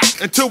you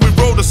back. Until we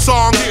wrote a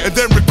song and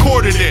then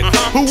recorded it.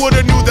 Who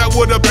would've knew that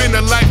would've been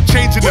a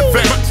life-changing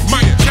event?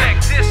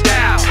 Check this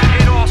out.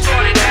 It all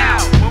started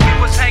out when we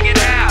was hanging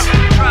out,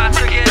 trying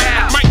to get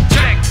out.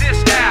 Check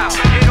this out.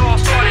 It all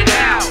started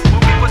out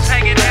when we was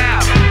hanging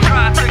out,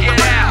 trying to get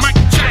out.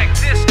 Check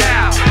this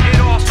out. It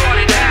all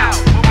started out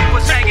when we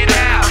was hanging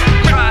out,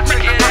 trying to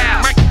get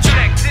out.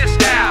 Check this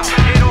out.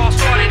 It all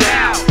started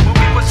out when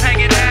we was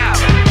hanging out,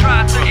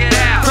 trying to get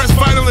out. Press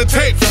vinyl and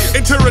tape,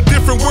 enter a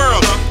different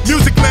world.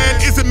 Music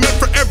land isn't meant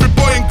for every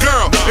boy and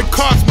girl. It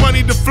costs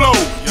money to flow,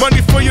 money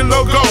for your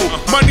logo,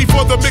 money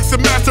for the mix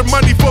and master,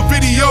 money for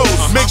videos.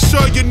 Make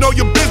sure you know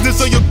your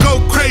business or you'll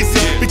go crazy,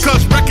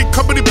 because record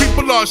company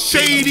people are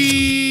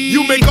shady.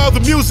 You make all the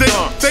music,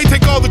 they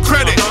take all the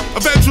credit.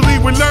 Eventually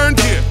we learned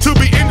to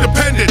be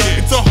independent.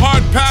 It's a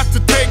hard path to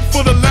take,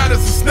 full of ladders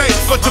and snakes,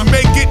 but to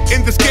make it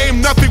in this game,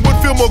 nothing would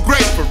feel more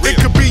great.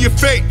 It could be your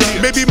fate,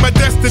 maybe my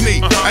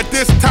destiny. At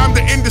this time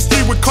the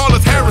industry would call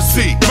us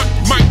heresy.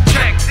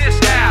 Check this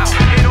out.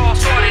 It all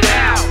started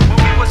out when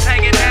we was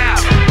hanging out,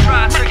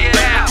 trying to get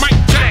out.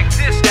 Check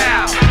this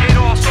out. It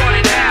all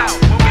started out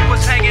when we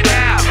was hanging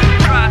out,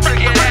 trying to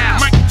get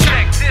out.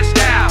 Check this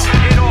out.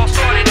 It all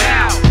started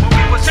out when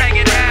we was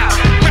hanging out,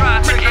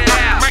 trying to get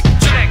out.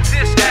 Check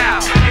this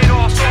out. It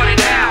all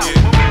started out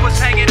when we was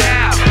hanging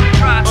out,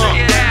 trying to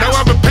get out. Now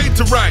I've been paid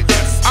to write,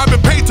 I've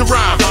been paid to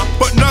rhyme,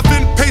 but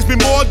nothing pays me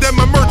more than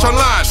my merch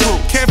online.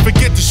 Can't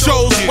forget the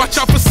shows, watch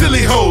out for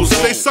silly hoes.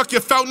 They suck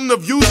your fountain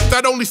of youth,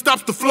 that only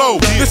stops the flow.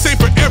 This ain't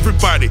for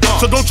everybody,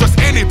 so don't trust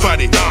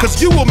anybody,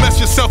 cause you will mess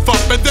yourself up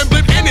and then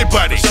blame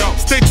anybody.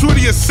 Stay true to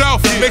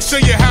yourself, make sure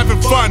you're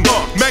having fun.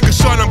 Mega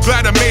Sean, I'm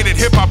glad I made it,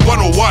 Hip Hop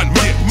 101.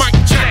 Mike,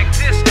 Check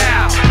this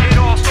out. It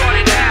all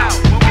started out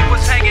when we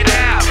was hanging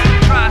out,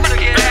 trying to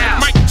get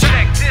out.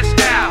 Check this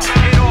out.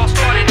 It all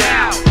started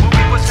out when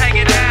we was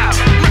hanging out,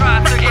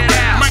 trying to get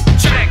out.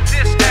 Check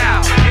this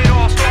out. It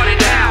all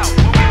started out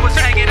when we was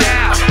hanging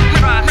out,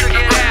 trying to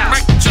get out.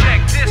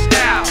 Check this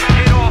out.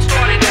 It all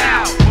started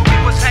out when we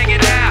was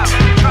hanging out,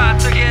 trying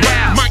to get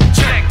out.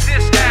 Check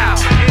this out.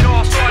 It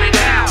all started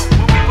out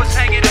when we was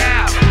hanging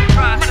out,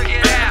 trying to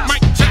get out.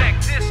 Check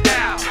this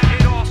out.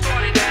 It all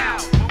started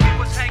out when we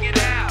was hanging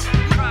out,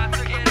 trying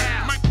to get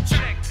out.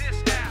 Check this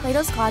out.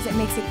 Plato's Closet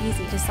makes it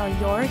easy to sell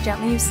your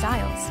gently used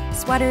styles,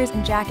 sweaters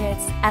and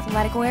jackets,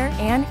 athletic wear,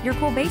 and your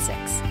cool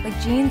basics, like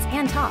jeans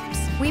and tops.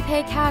 We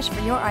pay cash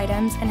for your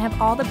items and have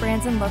all the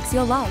brands and looks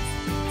you'll love.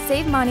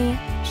 Save money,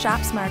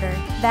 shop smarter.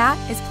 That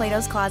is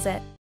Plato's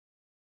Closet.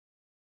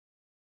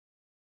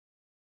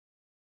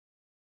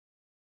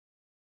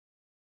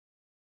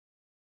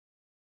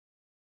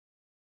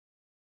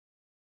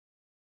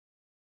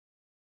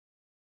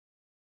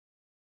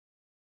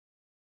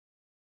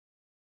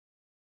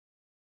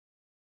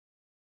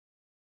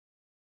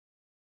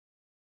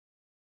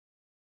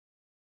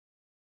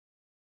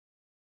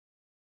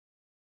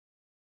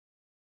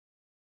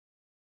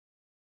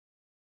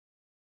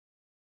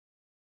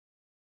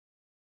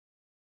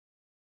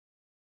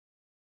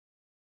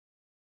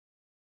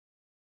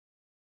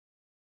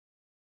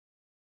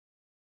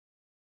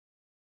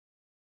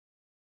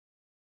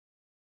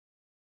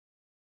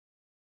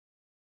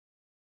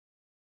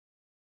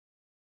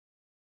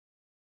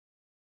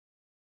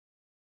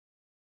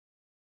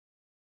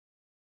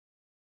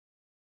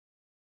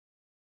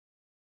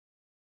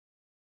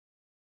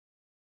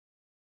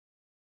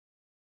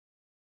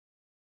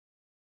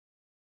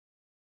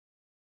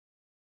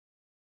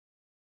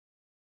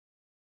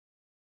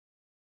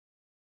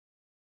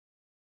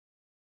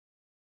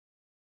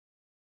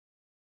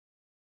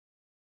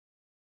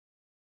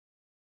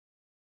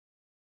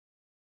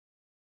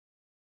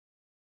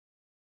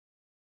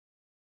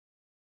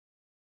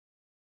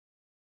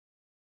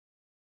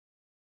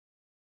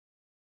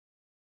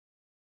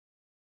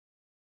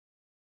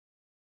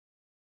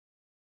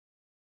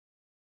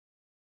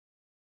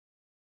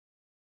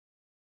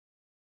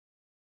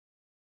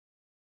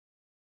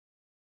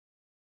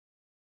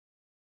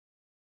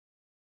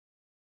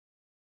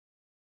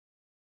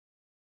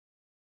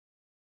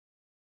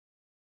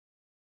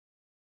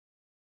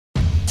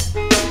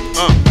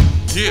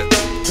 Yeah,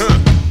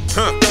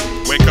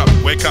 wake up,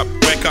 wake up,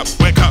 wake up,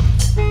 wake up.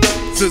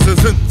 Zin, zin,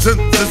 zin, zin,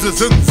 zin,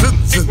 zin, zin,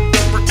 zin.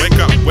 Wake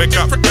up, wake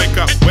up, wake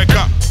up, wake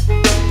up.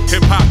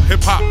 Hip hop,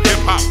 hip hop, hip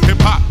hop,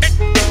 hip hop.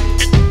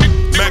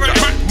 Mega.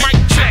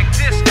 Check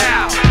this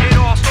out. It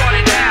all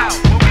started out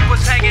when we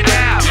was hanging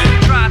out,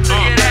 trying to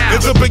get out.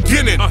 In the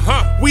beginning,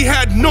 we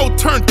had no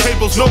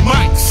turntables, no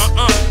mics.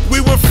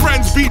 We were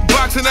friends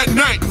beatboxing at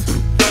night.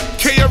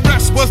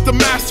 KRS was the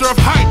master of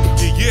hype.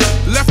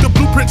 Left the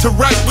blueprint to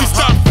write. We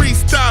started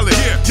freestyling.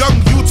 Young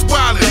youths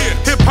wildin'.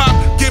 Hip hop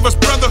gave us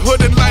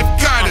brotherhood and life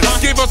guidance.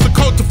 Gave us a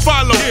code to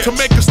follow to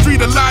make a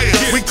street alliance.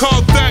 We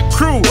called that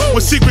crew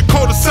with secret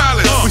code of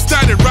silence. We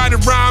started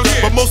writing rhymes,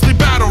 but mostly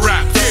battle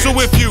rap. So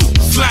if you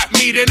slap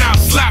me, then I'll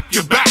slap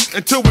your back.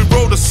 Until we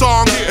wrote a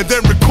song and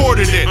then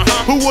recorded it.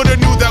 Who would've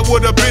knew that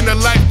would've been a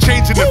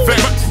life-changing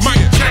event?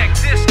 Check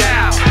this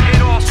out.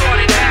 It all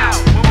started out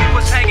when we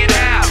was hanging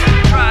out,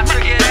 trying to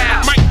get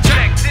out.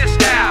 Check this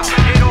out.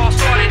 It all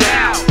started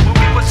out when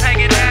we was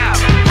hanging out,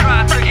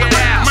 trying to get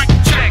out.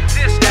 Check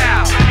this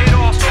out. It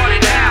all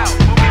started out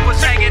when we was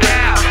hanging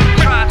out,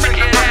 trying to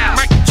get out.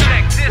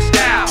 Check this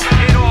out.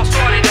 It all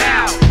started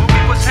out when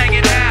we was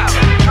hanging out,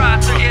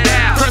 trying to get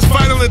out. Press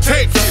vinyl and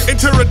tape,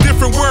 enter a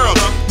different world.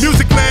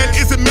 Music land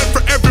isn't meant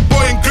for every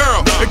boy and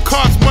girl. It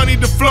costs money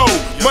to flow,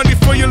 money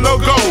for your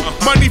logo,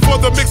 money for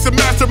the mix and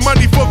master,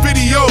 money for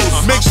videos.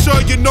 Make sure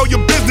you know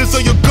your business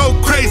or you'll go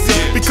crazy,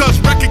 because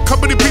record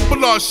company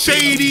people are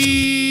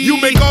shady.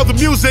 You make all the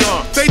music,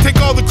 they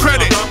take all the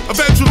credit.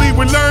 Eventually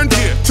we learned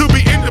to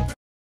be independent.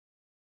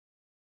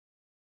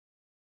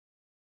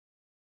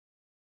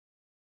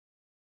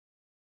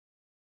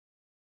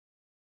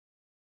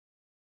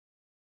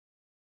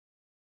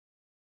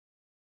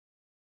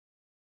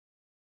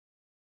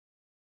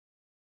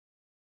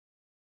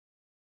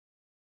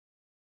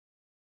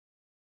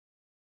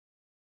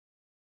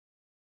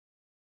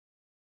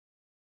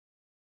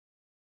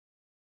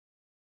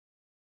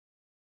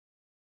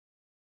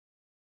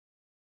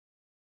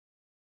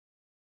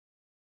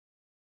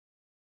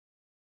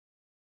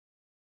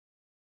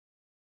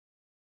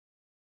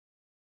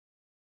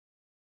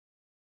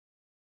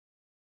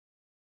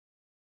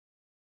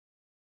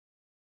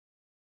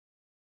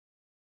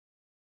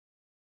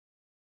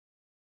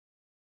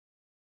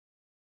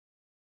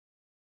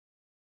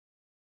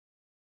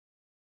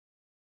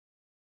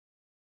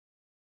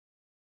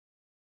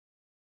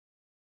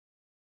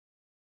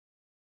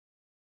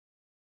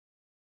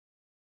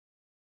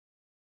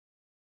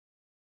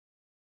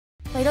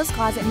 Plato's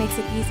Closet makes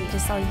it easy to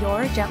sell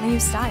your gently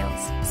used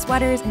styles,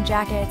 sweaters and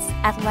jackets,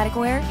 athletic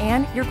wear,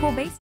 and your cool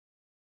basics.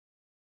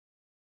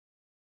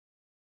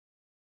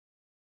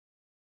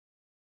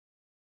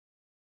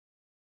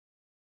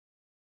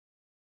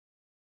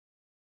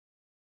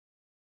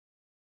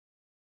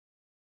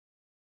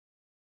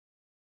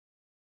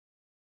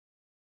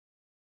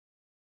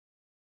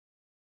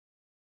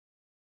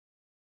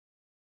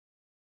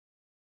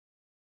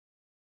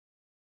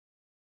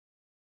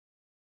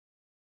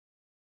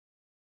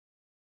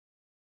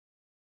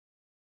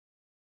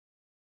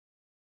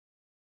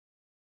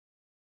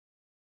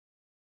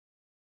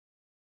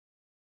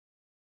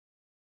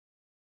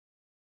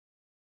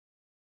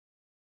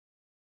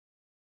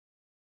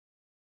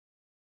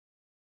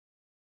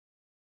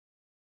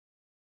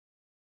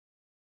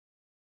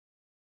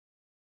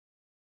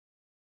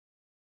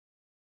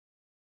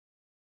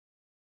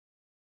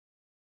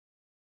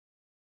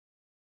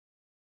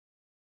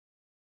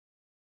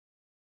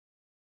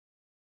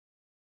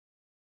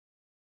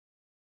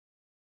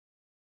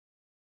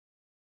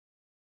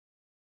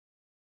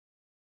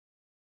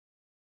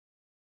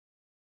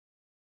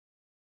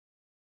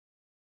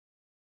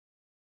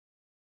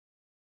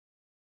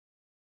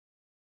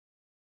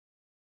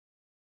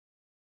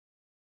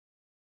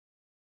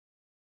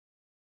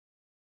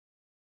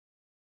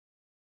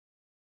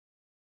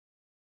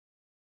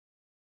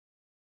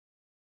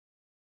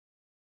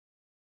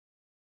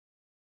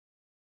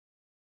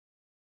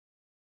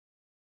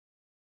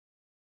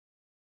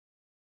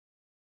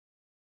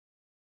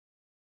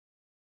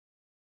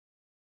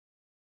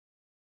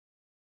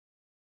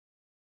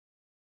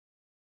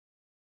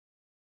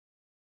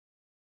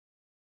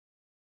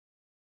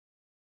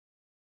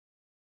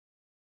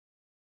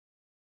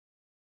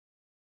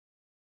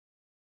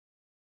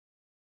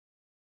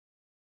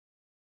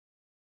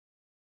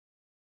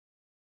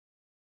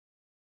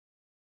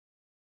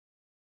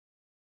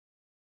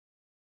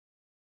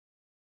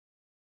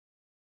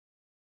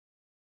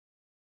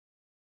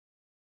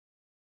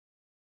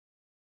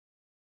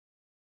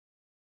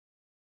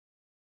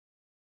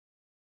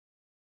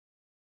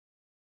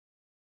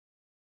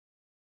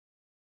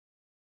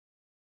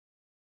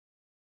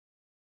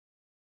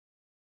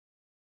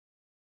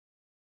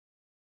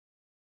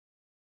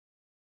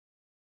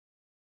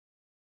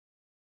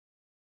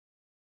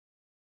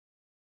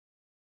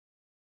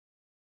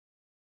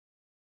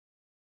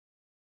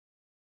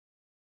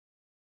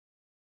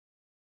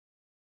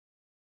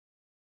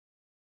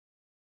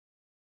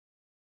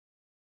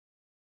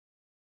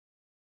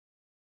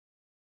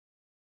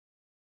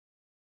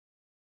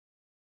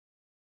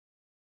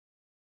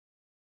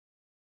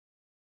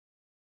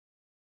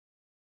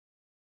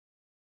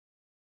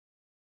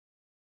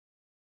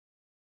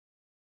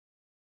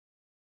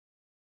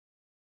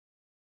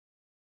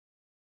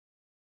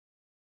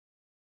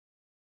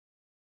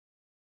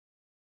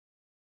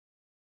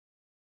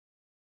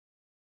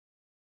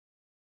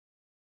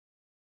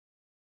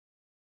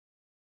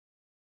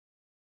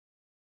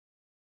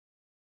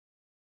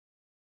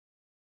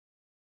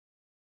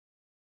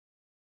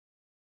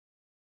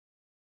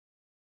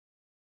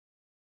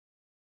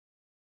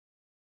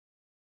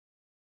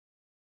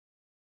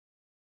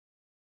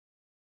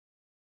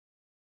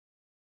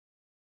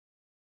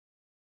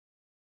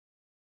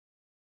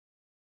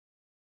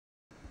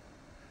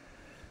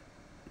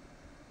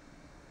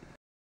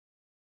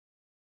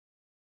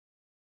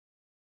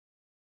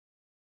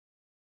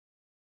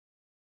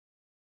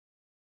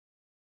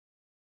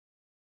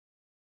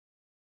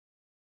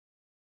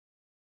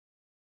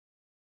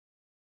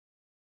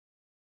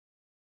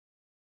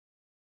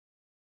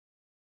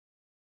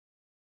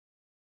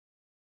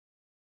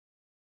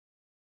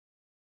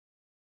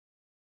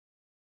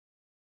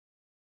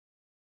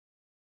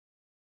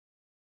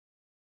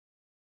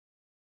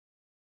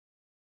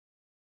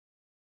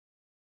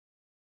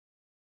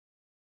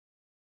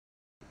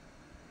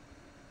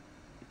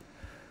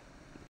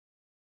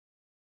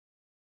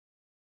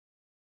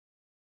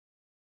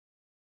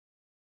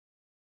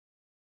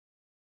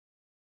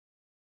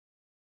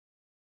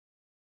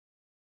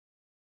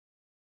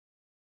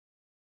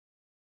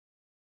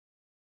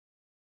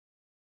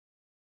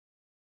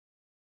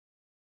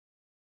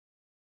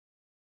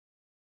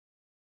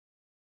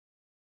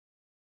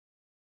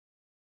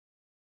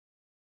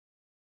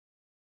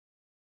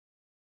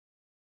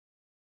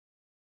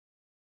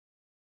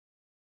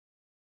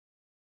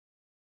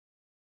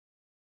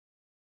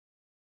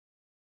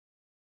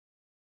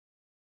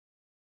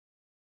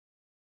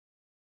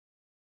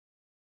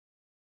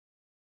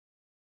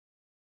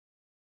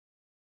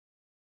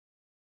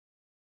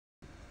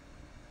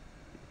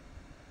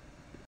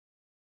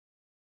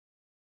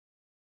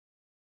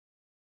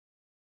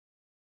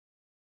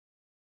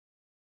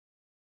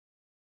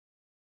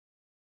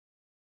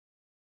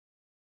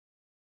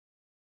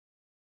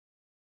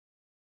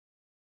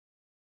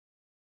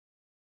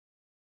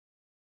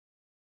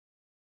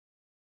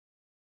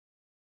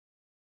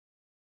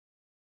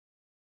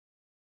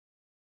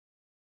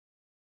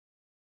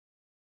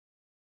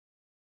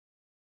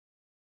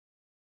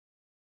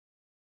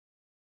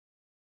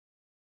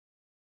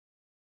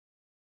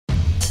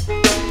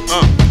 Yeah,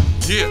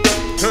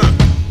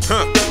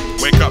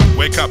 wake up,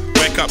 wake up,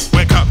 wake up,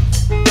 wake up.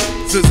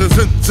 Zin, zin,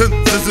 zin,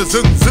 zin, zin,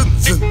 zin, zin,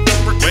 zin.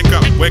 Wake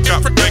up, wake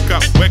up, wake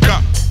up, wake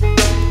up.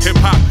 Hip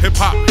hop, hip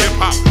hop, hip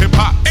hop, hip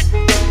hop.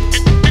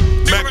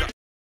 Mega.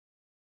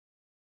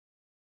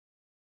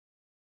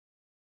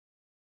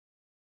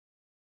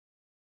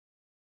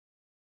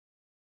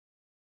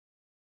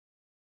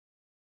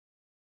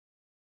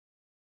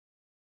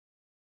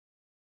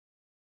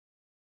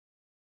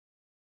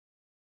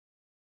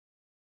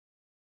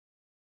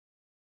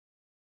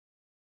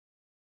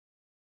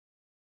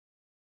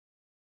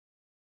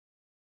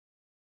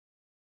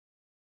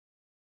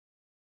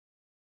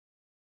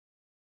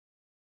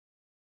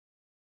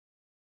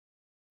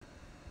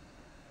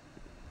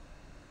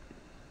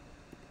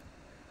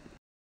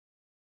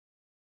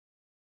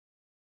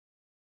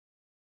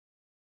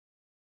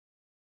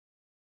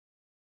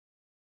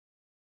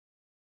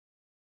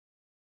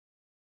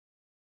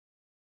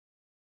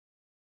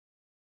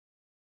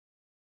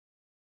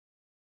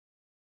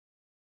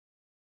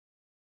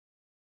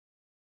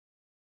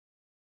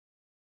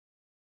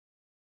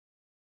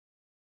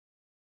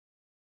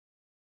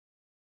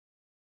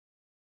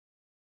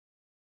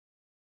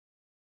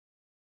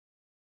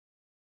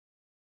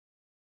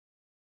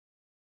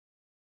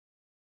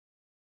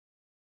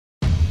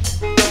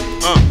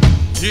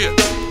 Yeah,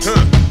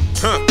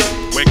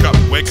 wake up,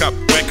 wake up,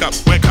 wake up,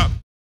 wake up.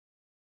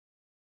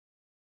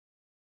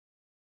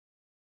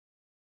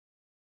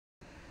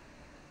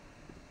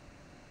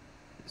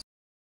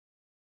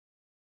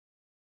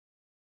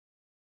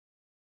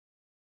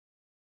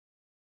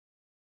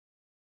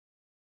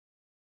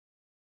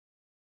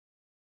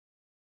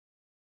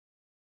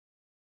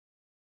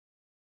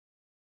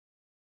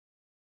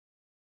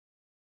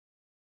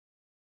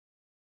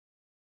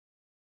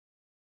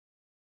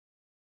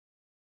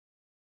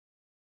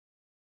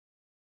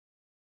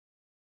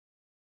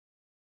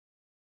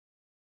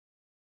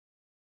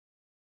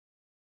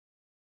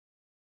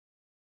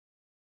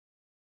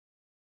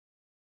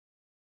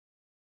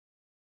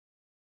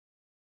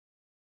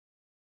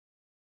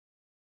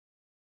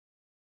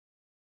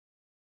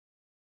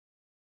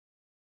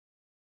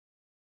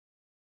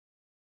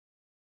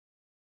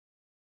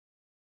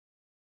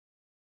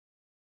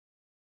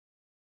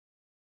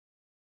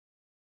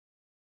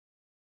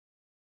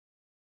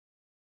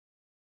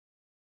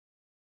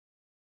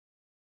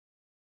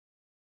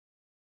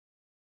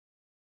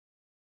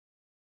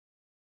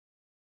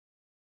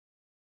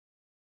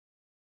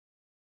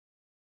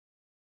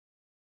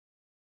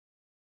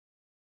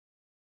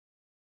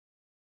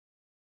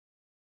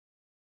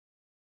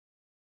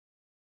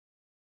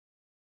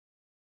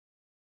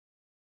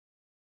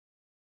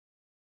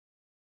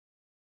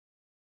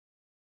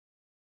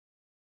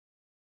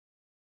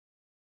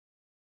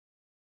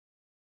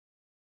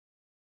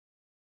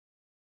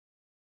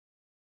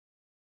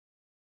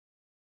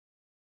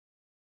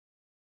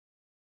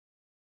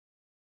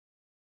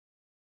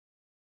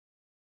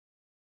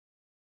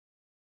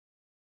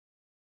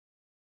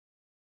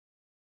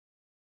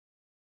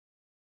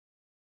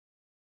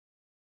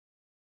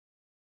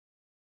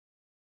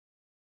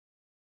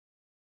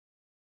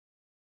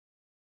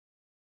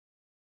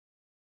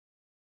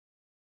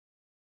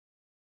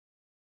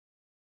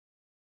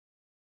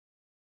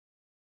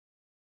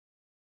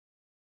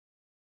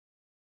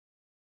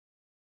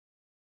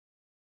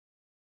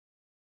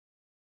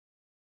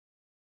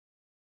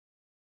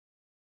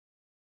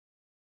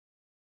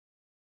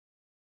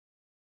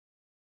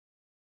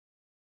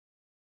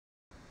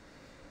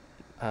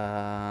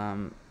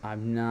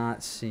 I'm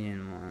not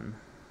seeing one.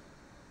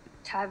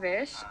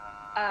 Tavish.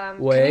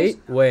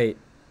 Wait.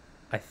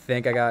 I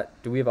think I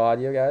got. Do we have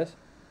audio, guys?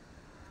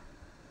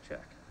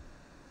 Check.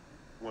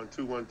 1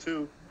 2 1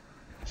 2.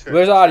 Check.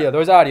 There's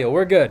audio.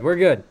 We're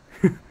good.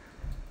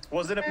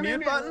 Was it a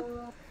mute button?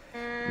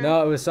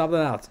 No, it was something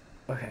else.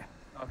 Okay.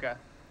 Okay.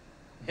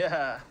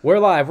 Yeah. We're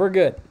live. We're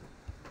good.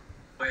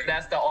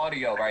 That's the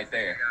audio right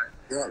there.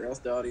 Yeah, that's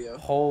the audio.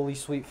 Holy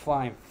sweet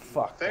flying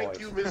fuck, Thank boys.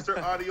 you, Mr.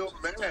 Audio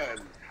Man.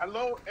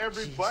 Hello,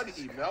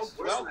 everybody.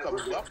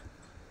 Welcome.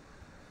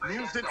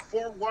 Music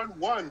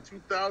 411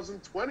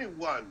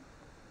 2021.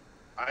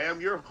 I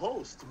am your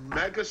host,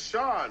 Mega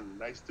Sean.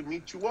 Nice to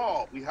meet you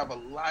all. We have a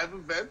live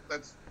event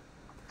that's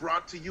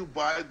brought to you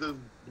by the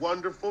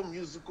wonderful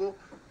musical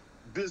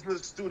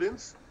business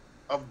students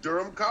of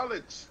Durham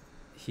College.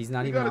 He's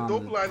not We even got a on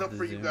dope lineup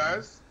for you Zoom.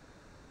 guys.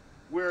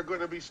 We're going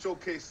to be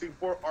showcasing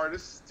 4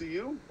 artists to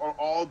you on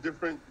all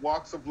different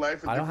walks of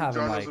life and I don't different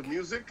have him, genres like, of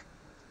music.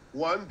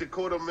 One,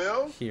 Dakota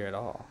Mills, Here at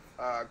all.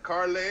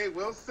 Carleigh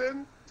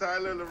Wilson,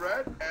 Tyler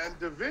Lorette, and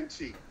Da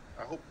Vinci.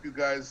 I hope you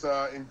guys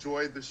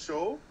enjoyed the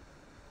show.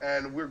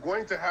 And we're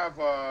going to have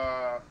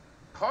a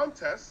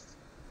contest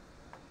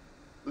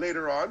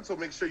later on, so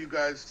make sure you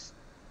guys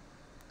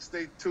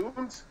stay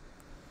tuned.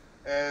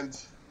 And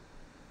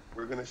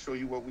we're going to show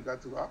you what we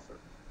got to offer.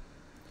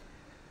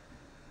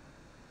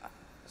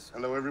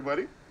 Hello,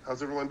 everybody.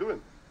 How's everyone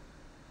doing?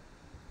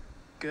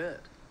 Good.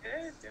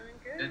 Good, doing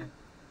good.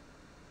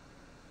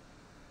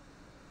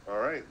 All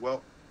right.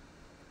 Well,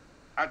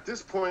 at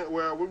this point,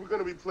 where we were going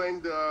to be playing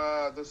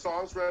the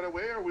songs right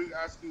away, or we're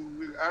asking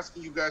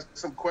you guys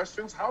some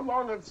questions. How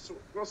long have?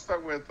 We'll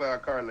start with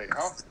Carly.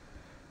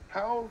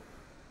 How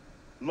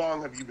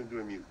long have you been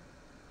doing music?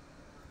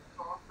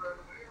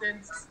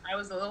 Since I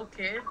was a little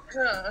kid.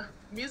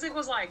 Music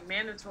was like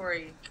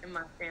mandatory in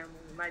my family.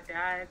 My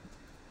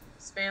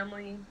dad's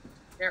family,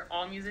 they're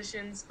all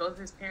musicians. Both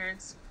his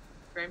parents,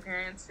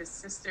 grandparents, his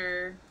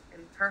sister,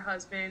 and her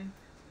husband.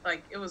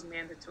 Like, it was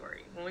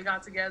mandatory. When we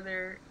got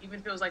together,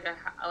 even if it was like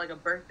a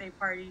birthday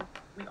party,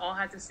 we all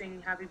had to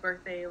sing happy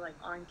birthday like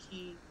on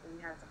key, and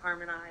we had to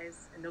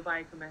harmonize, and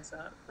nobody could mess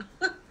up.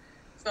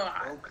 So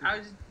I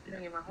was just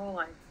doing it my whole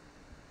life.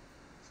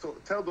 So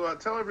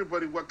tell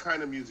everybody what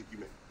kind of music you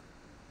make.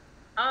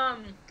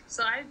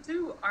 So I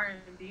do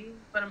R&B,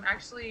 but I'm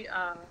actually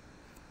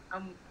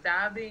I'm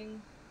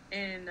dabbing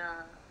in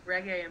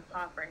reggae and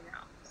pop right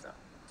now. So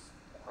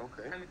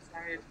okay, I'm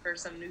excited for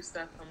some new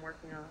stuff I'm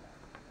working on.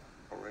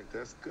 All right,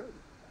 that's good.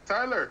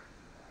 Tyler.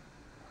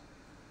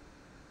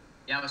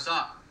 Yeah, what's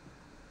up?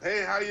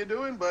 Hey, how you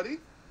doing, buddy?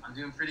 I'm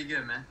doing pretty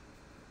good, man.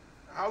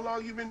 How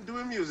long you been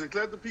doing music?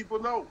 Let the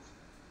people know.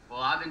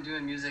 Well, I've been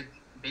doing music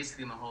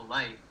basically my whole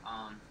life.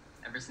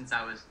 Ever since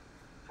I was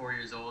 4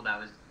 years old, I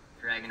was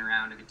dragging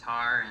around a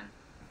guitar and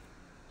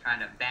trying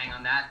to bang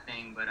on that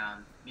thing. But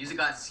music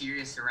got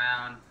serious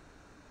around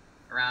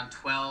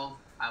 12.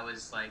 I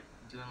was like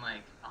doing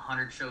like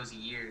 100 shows a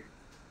year.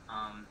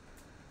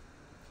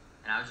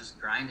 And I was just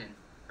grinding.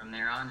 From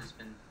there on, just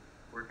been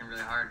working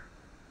really hard.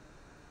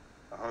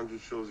 100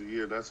 shows a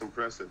year, that's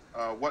impressive.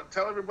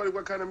 Tell everybody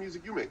what kind of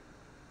music you make.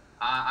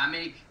 I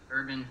make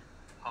urban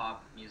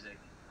pop music.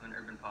 I'm an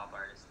urban pop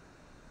artist.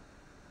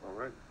 All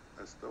right,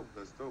 that's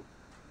dope.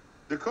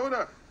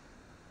 Dakota.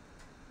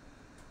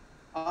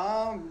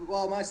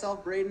 Well,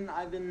 myself, Braden,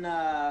 I've been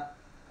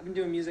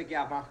doing music,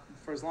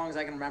 for as long as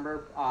I can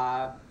remember.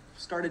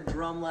 Started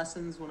drum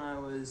lessons when I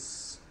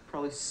was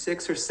probably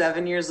 6 or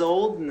 7 years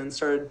old, and then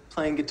started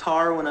playing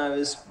guitar when I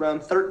was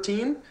around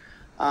 13.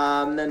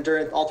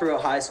 Then all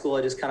throughout high school,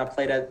 I just kind of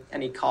played at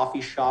any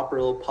coffee shop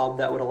or little pub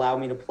that would allow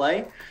me to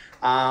play.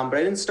 But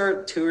I didn't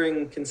start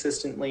touring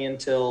consistently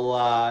until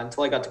I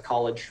got to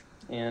college.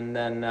 And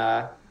then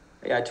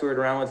I toured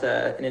around with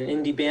in an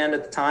indie band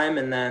at the time,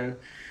 and then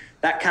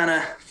that kind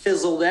of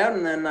fizzled out,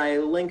 and then I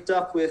linked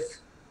up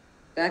with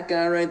that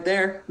guy right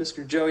there,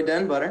 Mr. Joey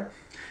Denbutter.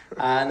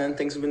 And then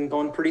things have been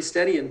going pretty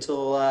steady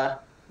until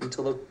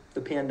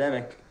the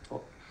pandemic.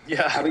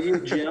 Yeah. How about you,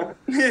 Joe?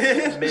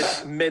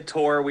 Mid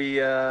tour, we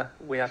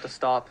have to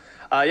stop.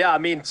 Yeah, I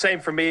mean, same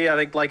for me. I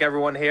think like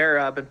everyone here,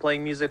 I've been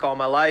playing music all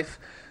my life.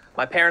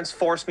 My parents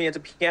forced me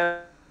into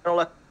piano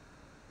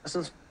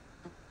lessons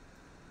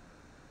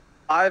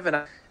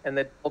and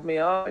they told me,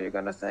 "Oh, you're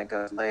gonna thank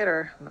us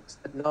later." And I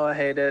said, "No, I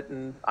hate it,"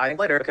 and I think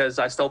later because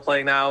I still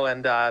play now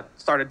and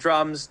started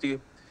drums,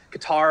 do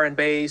guitar and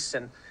bass,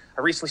 and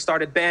I recently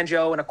started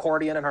banjo and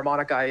accordion and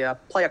harmonica. I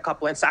play a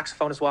couple, and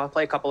saxophone as well. I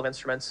play a couple of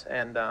instruments,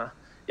 and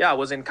I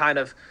was in kind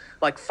of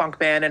like funk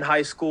band in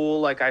high school.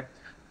 Like I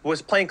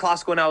was playing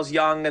classical when I was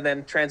young, and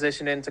then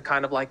transitioned into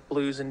kind of like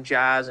blues and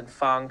jazz and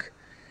funk.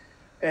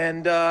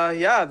 And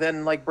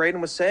then like Braden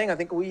was saying, I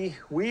think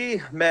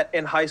we met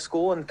in high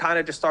school and kind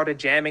of just started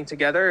jamming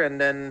together.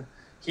 And then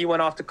he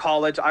went off to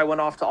college, I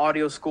went off to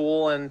audio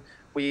school, and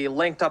we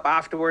linked up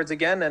afterwards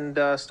again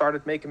and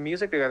started making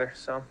music together.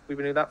 So we've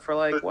been doing that for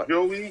like,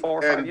 Joey 4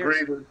 or 5 and years.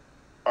 Braden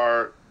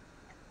are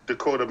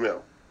Dakota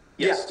Mill.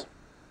 Yes.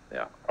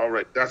 Yeah. All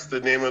right, that's the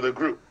name of the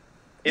group.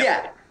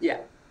 Yeah.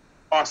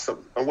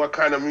 Awesome. And what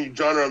kind of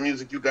genre of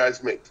music you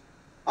guys make?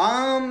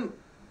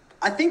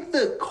 I think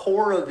the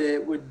core of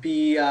it would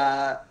be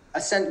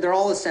they're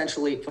all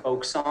essentially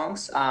folk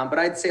songs, but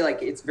I'd say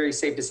like it's very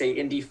safe to say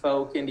indie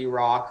folk, indie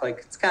rock, like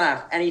it's kind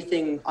of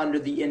anything under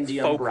the indie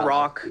folk umbrella.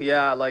 rock.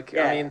 Yeah, like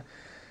I mean,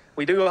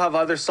 we do have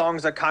other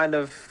songs that kind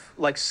of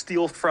like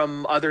steal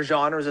from other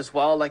genres as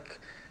well.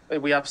 Like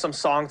we have some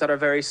songs that are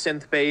very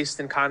synth based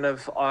and kind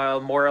of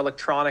more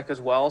electronic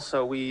as well.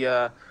 So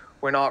we're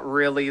not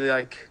really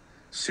like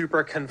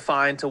super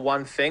confined to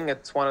one thing.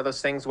 It's one of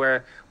those things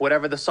where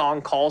whatever the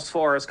song calls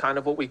for is kind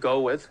of what we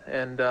go with,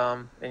 and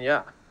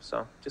yeah,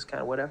 so just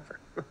kind of whatever.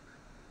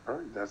 All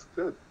right, that's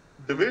good.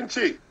 Da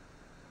Vinci.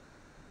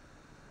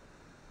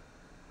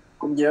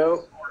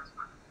 Yo.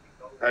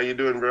 How you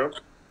doing, bro?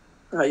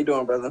 How you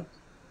doing, brother?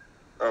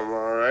 I'm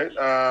all right.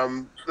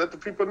 Let the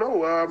people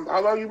know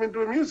how long you been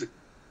doing music.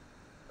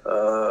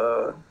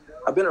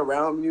 I've been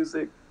around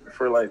music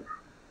for like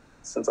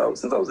since I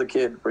was a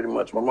kid, pretty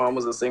much. My mom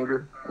was a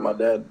singer. And my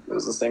dad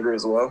was a singer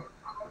as well.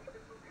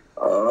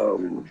 I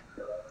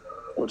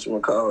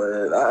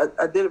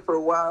did it for a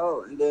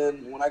while, and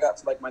then when I got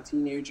to like my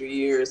teenager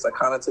years, I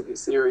kind of took it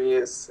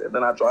serious, and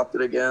then I dropped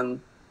it again.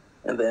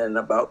 And then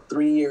about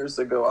 3 years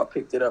ago, I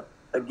picked it up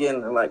again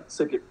and like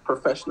took it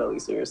professionally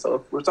serious. So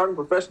if we're talking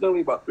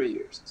professionally, about 3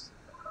 years.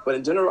 But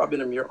in general, I've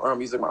been in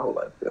music my whole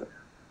life. Yeah.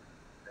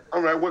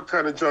 All right, what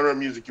kind of genre of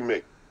music you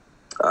make?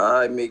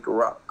 I make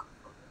rock.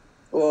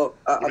 Well,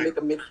 I make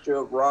a mixture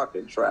of rock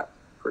and trap,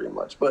 pretty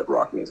much, but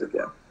rock music,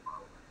 yeah.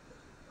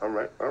 All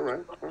right.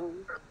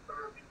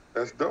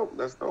 That's dope.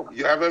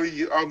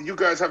 You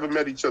guys haven't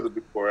met each other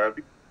before, have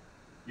you?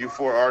 You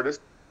four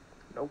artists?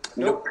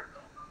 Nope.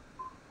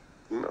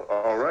 No,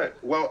 all right.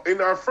 Well,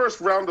 in our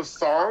first round of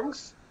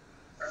songs,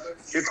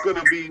 it's going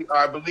to be,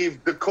 I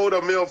believe,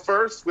 Dakota Mill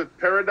first with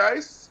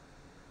Paradise.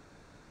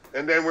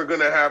 And then we're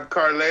going to have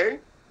Carle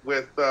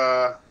with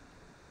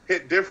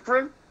Hit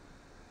Different.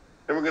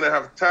 Then we're going to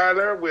have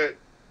Tyler with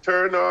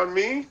Turn On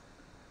Me.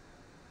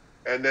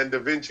 And then Da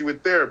Vinci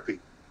with Therapy.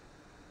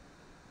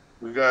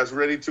 You guys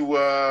ready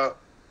to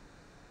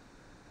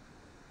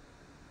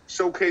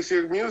showcase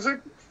your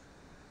music?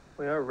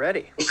 We are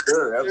ready.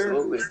 Sure,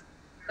 absolutely.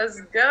 Let's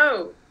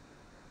go.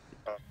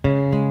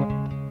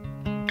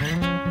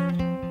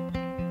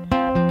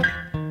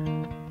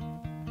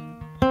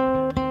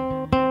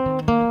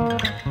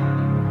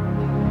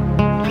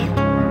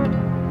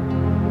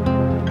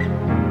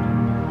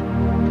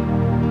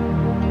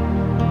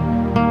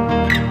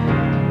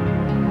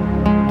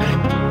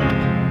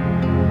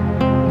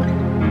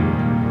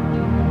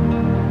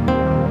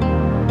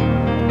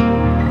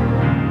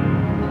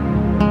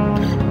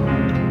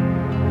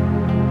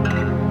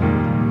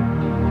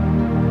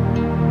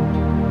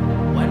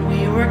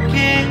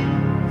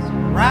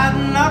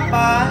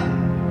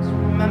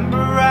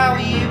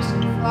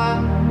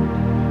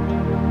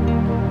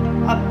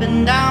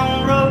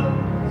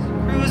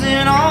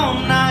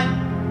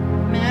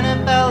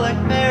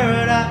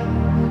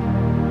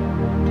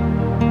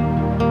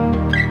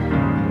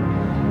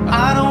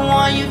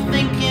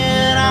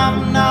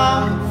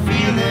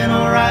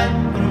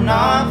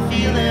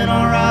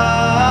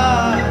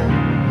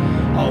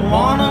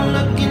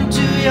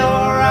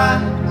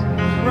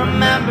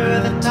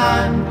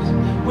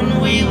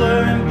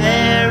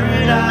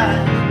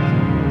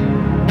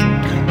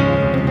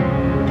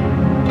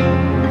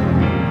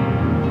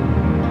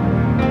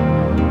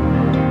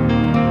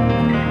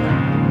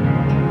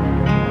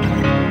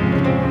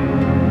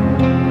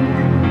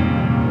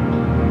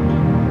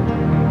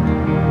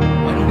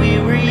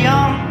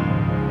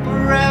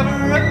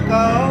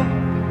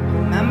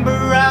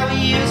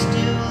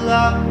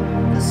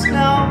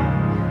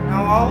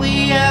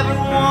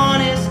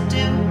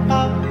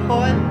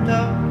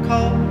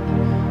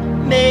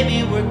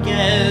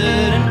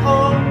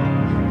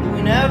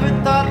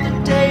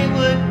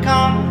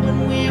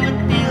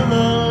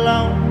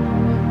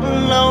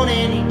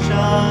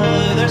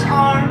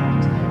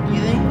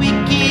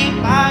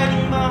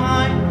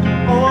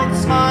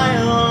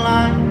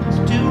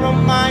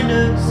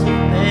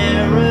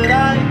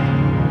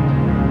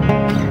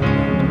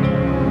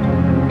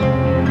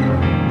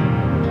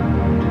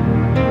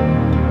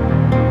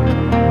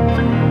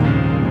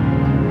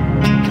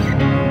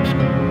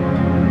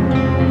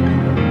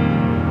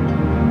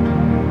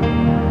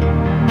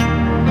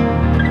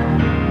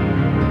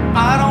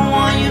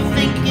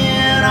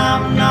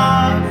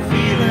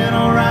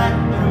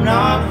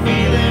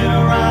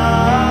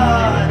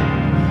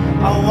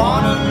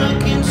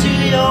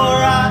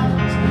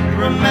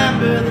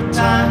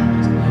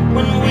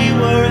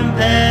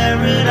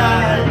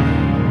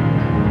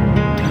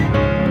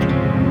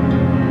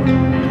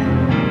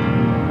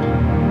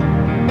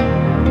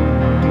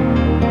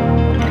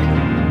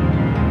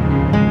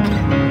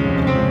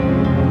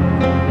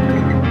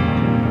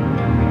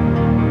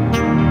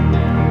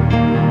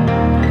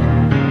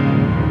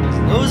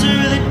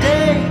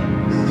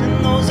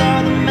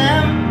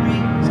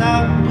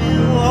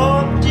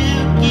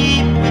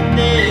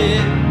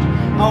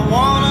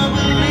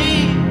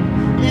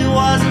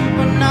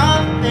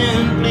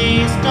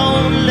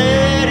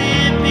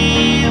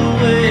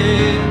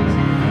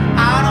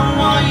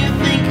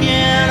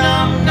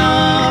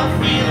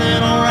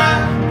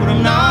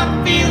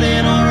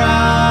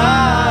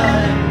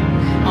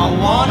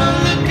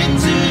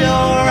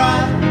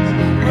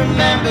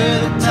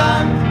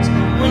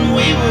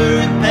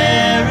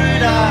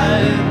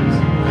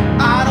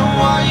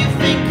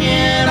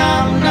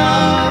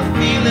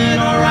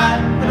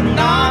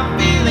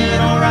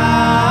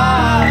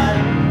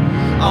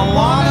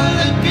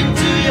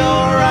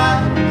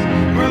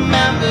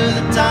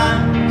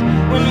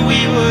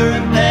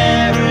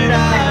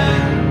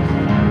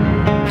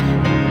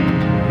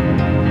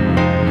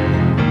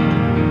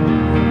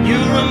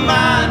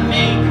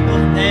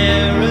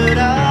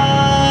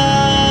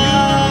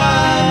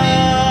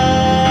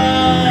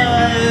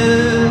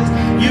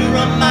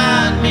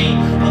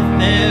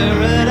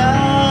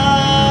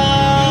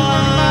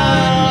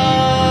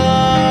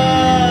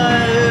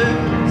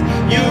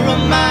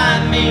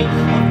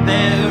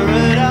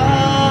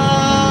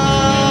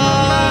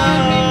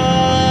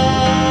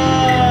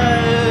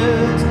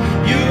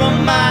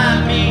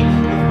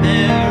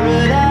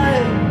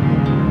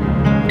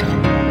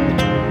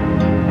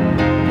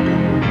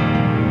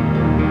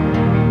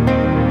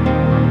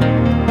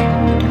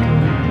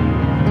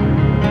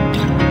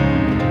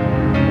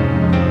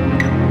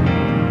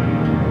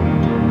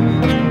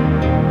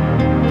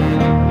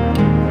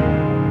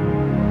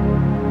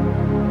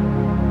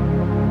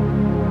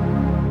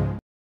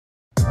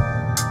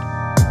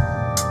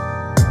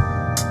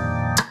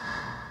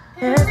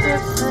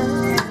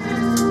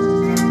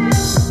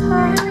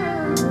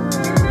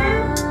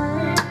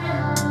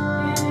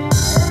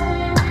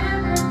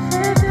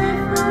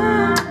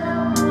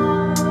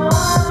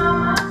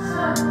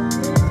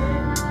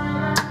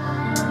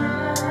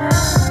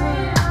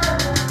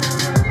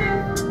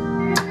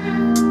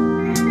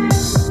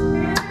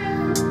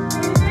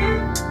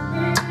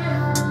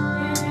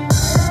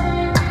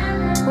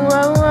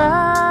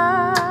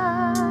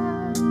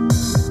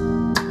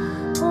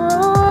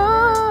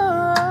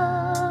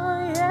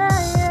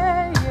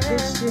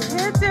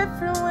 it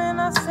different when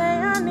I say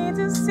I need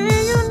to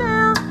see you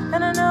now,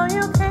 and I know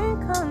you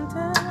can't come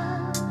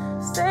down.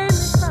 Save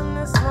me from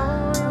this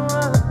lonely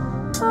world.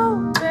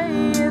 Oh,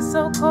 baby, it's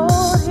so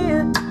cold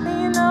here,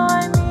 and you know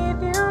I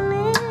need you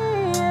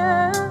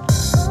near.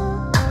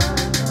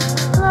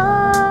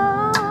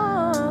 Lord,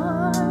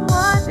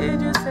 why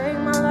did you take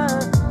my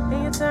love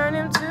and you turn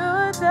him to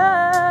a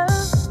dove?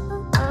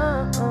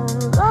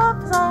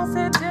 Love songs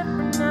hit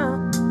different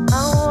now. I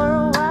wore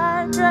a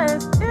white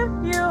dress. If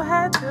you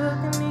had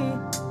taken me,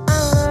 I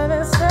would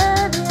have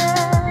said yeah.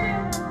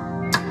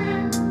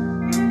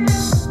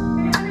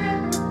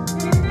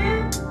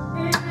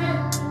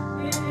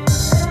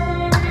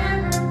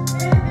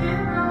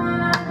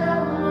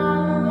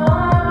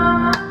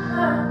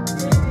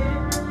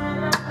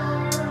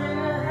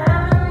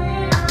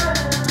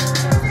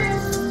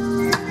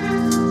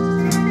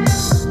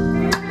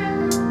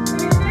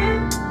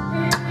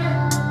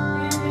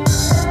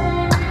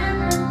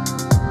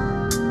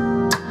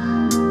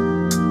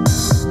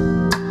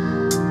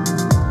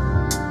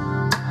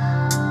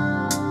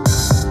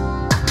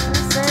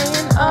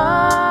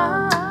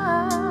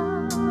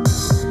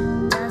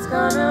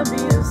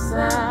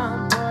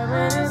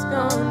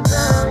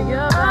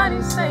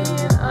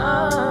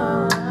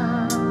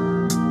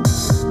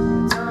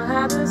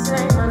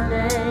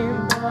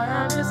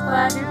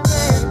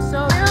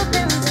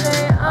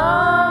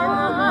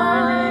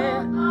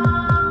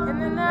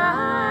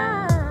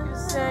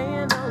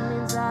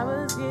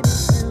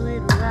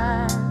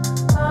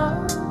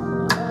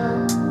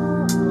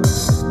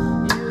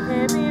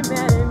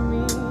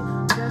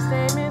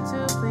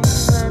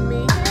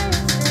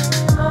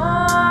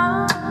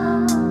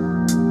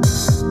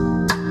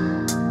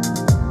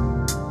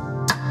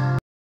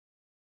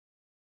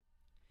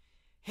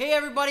 Hey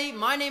everybody,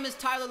 my name is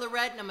Tyler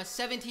Lorette and I'm a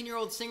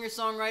 17-year-old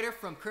singer-songwriter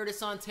from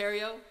Curtis,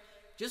 Ontario.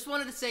 Just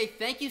wanted to say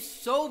thank you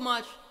so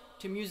much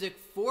to Music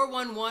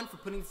 411 for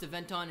putting this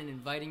event on and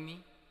inviting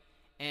me.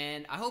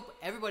 And I hope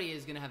everybody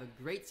is going to have a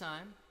great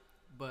time.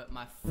 But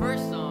my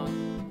first song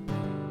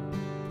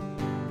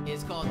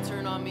is called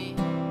Turn On Me.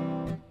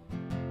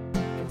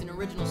 It's an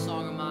original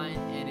song of mine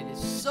and it is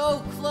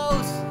so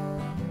close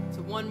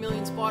to 1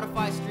 million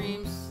Spotify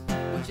streams,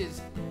 which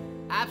is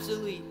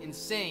absolutely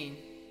insane.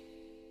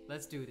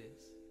 Let's do this.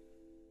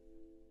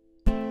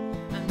 I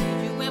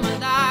need you in my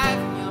life,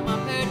 you're my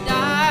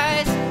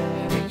paradise.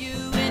 Bury you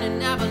in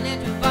an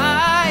avalanche of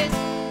ice.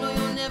 No,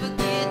 you'll never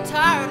get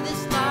tired of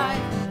this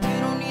life. You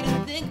don't need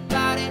to think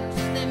about it,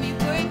 just let me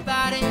worry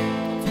about it.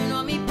 Don't turn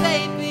on me,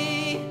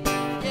 baby.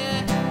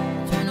 Yeah,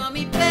 turn on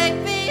me,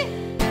 baby.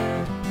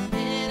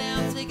 And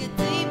I'll take a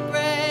deep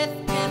breath.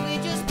 Can we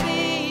just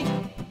be?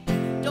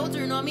 Don't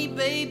turn on me,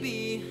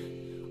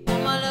 baby. All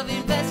my love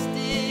invested.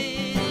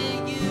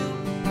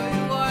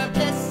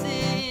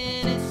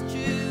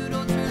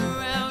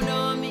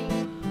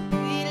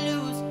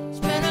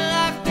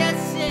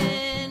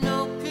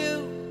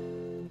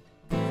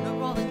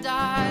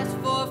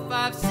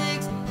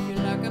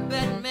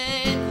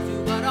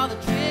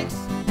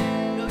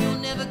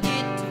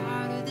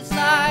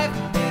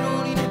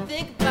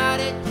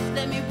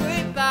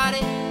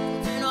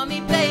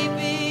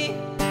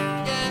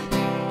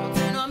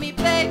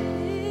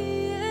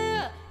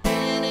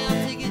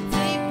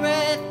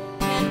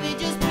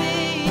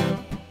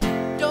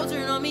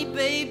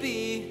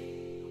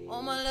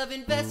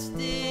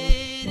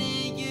 Invested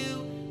in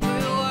you, you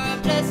are a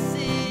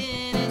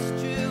blessing, it's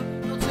true.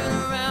 Don't turn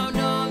around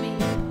on me,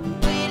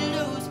 we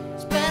lose.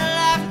 Spend a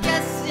life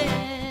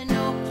guessing,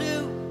 no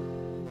clue.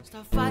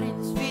 Stop fighting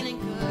this feeling,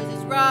 cause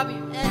it's robbing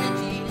your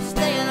energy. To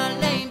stay in our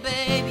lane,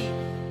 baby.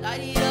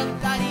 Light it up,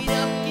 get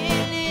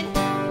lit.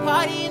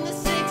 Party in the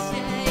 6,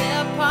 yeah,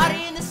 yeah.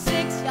 Party in the 6,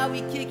 yeah,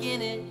 we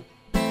kicking it.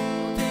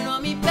 Don't turn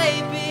on me,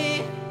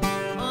 baby.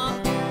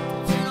 Don't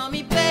turn on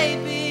me, baby.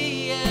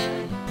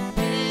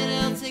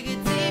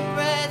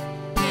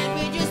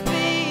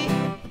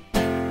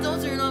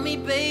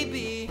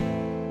 Baby,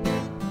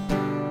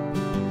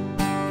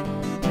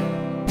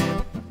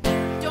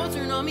 don't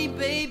turn on me,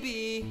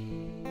 baby.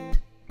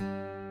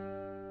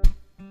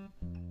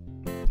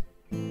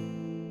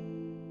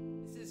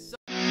 This is so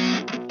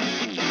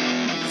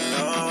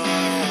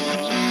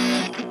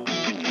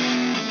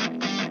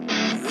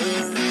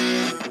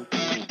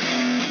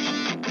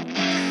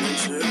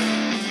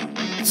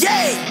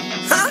yay,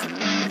 huh?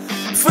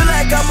 Feel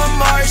like I'm a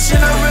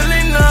Martian, I'm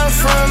really not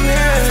from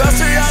here. Fell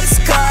straight out the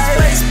sky,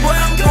 space boy,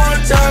 I'm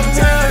going dumb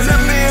here.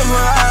 Look me in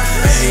my eyes,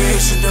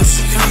 radiation, don't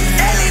you come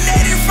here.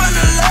 Alienated from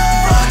the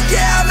love,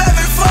 yeah, I'm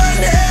having fun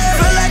here.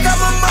 Feel like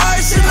I'm a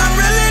Martian, I'm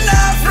really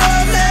not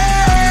from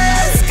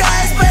here.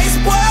 Sky, space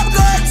boy, I'm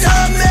going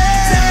dumb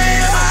here. Look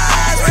me in my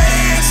eyes,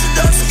 radiation,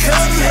 don't you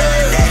come here.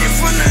 Alienated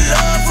from the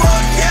love,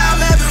 yeah, I'm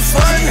having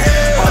fun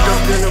here. Caught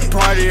up in a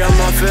party, I'm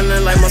not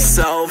feeling like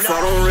myself. I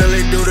don't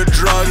really do the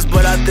drugs,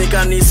 but I think I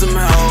I need some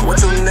help.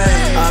 What's your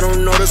name? I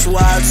don't know, that's why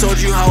I told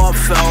you how I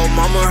felt.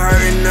 Mama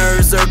hurting,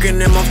 nerves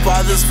irking, and my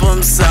father's for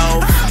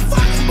himself.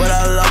 But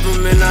I love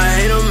him and I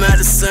hate him at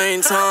the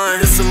same time.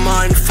 It's a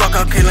mind fuck,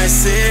 how can I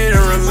sit and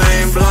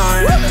remain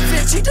blind? Well,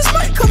 bitch, he just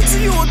might come to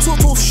you a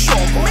total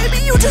shock. Maybe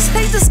you just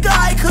hate this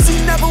guy cause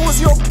he never was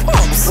your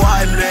punk.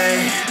 Why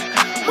me?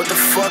 What the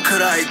fuck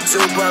could I do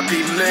but be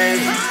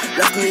me?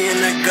 Left me in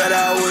the gut,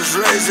 I was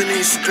raised in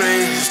these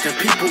streets. And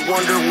people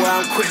wonder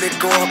why I'm quick to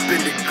go up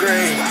in the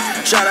grave.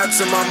 Shout out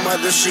to my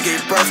mother, she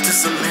gave birth to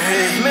some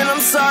hate. Man, I'm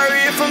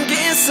sorry if I'm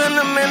getting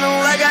sentimental.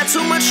 I got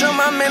too much on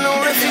my mental.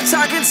 If you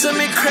talking to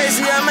me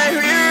crazy, I might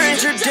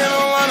rearrange your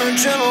dental on a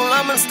journal.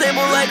 I'm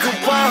unstable like a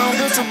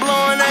bomb, built to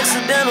blow an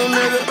accidental,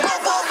 nigga.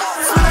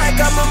 Feel like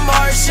I'm a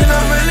Martian,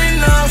 I'm really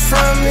not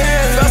from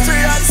here. Fell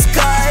straight out the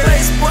sky,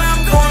 lace boy,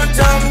 I'm going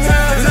dumb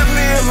here. Look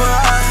me in my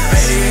eyes,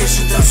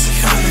 radiation don't she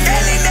coming.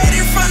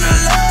 Alienated from the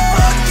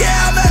love,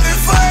 yeah, I'm having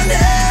fun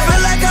here.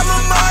 Feel like I'm a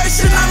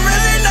Martian, I'm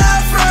really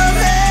not from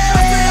here.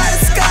 Fell straight out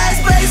the sky,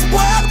 space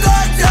boy, I'm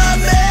going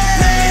dumb here. Look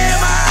me in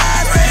my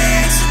eyes,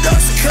 radiation don't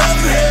she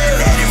coming.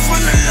 Alienated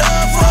from the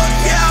love,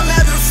 yeah, I'm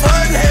having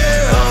fun here.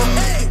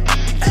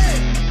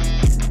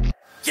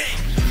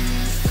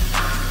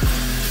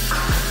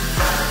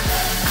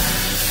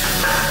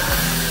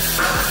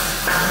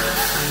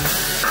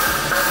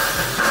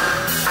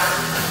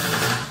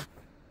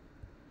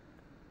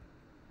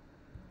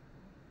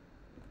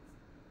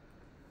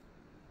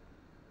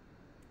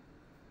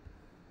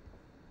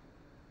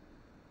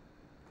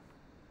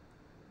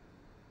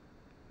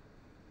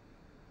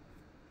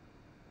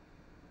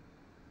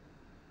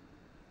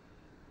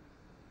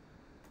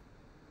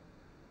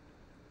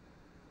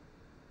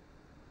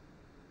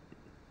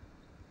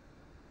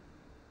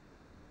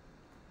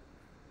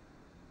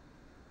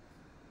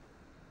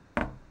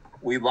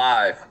 We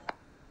live.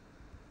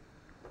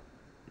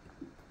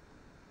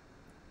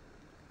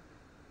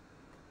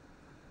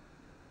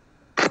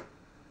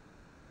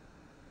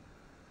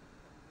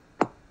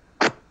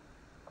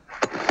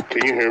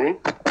 Can you hear me?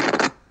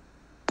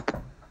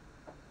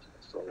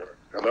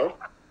 Hello?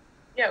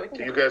 Yeah, we can.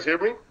 Can you guys hear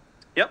me?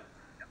 Yep.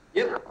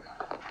 Yep.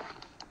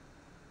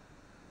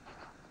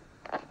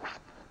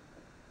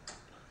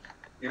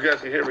 You guys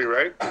can hear me,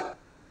 right?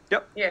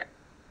 Yep. Yeah.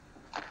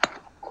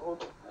 Oh,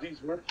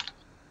 these work.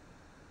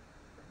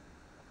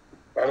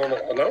 I don't know.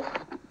 Hello?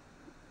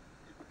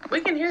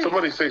 We can hear you.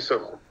 Somebody say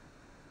something.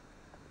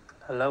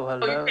 Hello, Oh,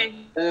 hello. you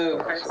can.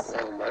 Oh, something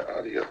wrong with my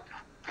audio.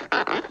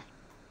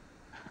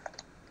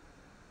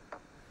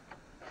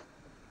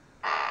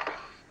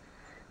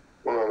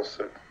 Hold on a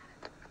sec.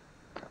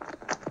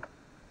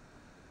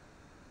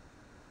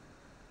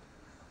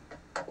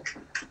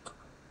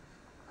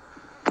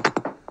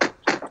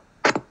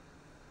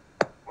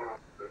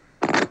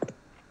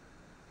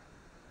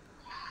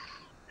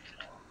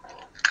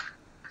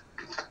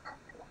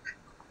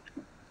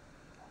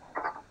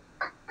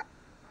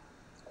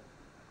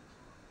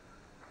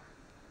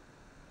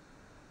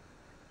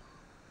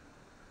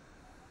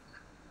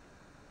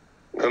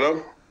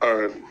 Hello? All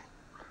right.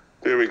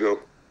 There we go.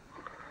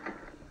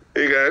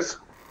 Hey, guys.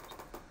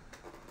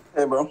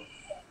 Hey, bro.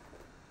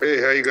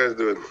 Hey, how you guys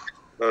doing?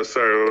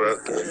 Sorry.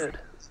 Good.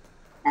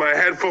 My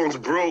headphones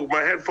broke.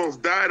 My headphones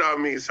died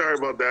on me. Sorry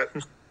about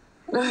that.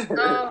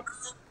 No.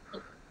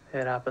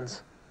 It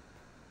happens.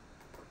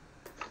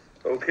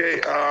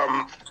 Okay.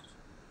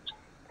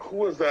 Who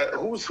was that?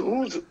 Who's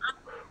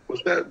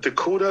was that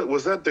Dakota?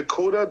 Was that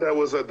Dakota? That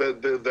was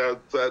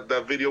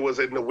that video was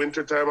in the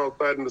wintertime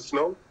outside in the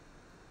snow?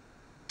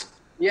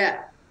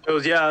 Yeah. It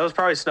was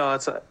probably snow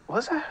outside.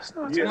 Was that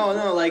snow outside? Yeah.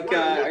 No, like,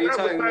 are you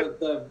talking that- about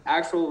the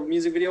actual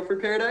music video for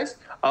Paradise?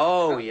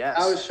 Oh, yes.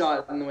 That was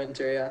shot in the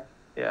winter, yeah.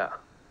 Yeah.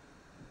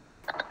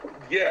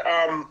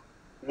 Yeah.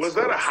 Was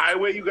that a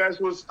highway you guys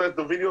that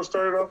the video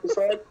started off the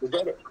side? Was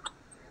that it?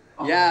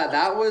 Yeah,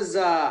 that was,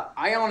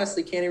 I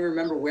honestly can't even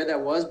remember where that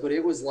was, but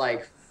it was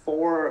like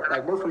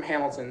we're from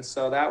Hamilton,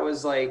 so that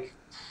was like,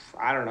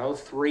 I don't know,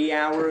 3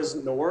 hours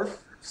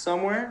north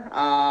somewhere.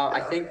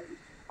 I think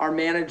our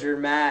manager,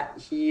 Matt,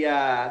 he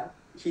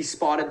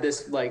spotted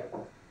this like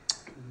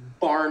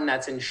barn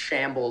that's in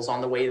shambles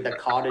on the way to the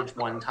cottage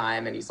one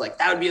time, and he's like,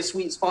 that would be a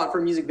sweet spot for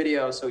a music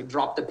video. So he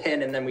dropped the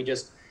pin, and then we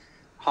just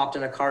hopped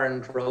in a car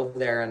and drove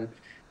there, and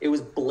it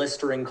was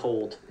blistering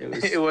cold.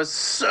 It was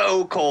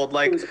so cold.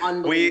 Like, it was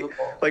unbelievable.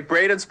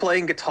 Braden's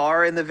playing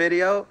guitar in the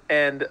video,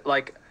 and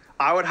like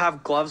I would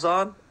have gloves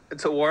on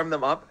to warm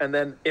them up, and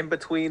then in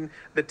between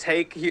the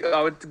take,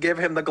 I would give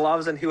him the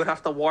gloves, and he would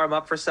have to warm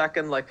up for a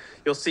second. Like,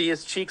 you'll see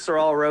his cheeks are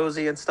all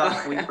rosy and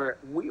stuff.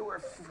 We were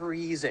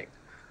freezing.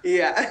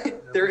 Yeah,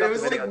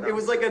 it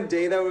was like a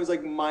day that was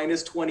like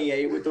minus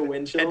 28 with the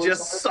wind chill. And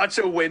just such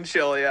a wind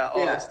chill. Yeah.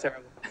 Oh, Yeah. it's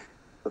terrible.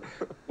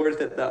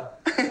 Worth it though.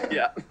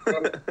 Yeah.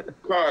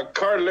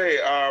 Carly,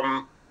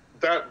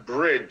 that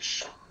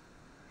bridge.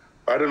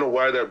 I don't know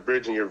why that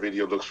bridge in your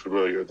video looks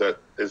familiar. That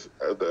is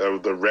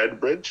the red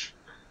bridge.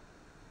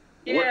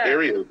 Yeah. What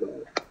area is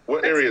that?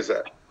 What area is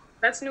that?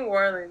 That's New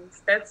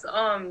Orleans. That's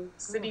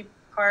city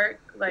park?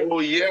 Like, oh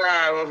yeah,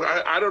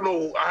 I don't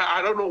know.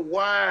 I don't know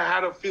why I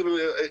had a feeling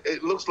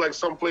it looks like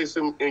someplace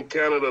in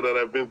Canada that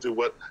I've been to,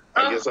 but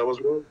I guess I was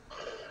wrong.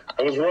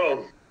 I was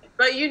wrong.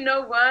 But you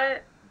know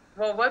what?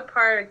 Well, what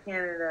part of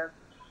Canada?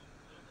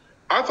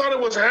 I thought it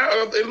was.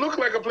 It looked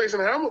like a place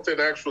in Hamilton,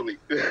 actually.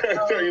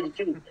 To tell you the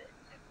truth.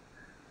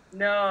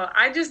 No,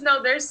 I just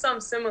know there's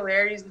some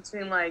similarities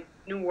between like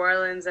New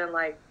Orleans and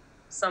like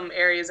some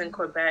areas in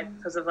Quebec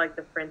because of like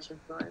the French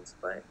influence.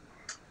 But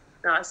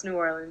no, it's New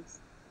Orleans.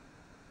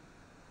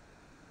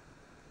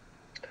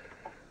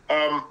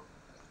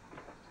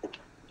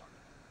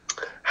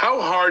 How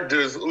hard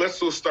does? Let's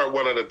just start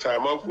one at a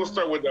time. We'll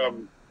start with Da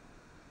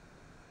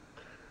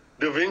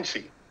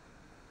Vinci.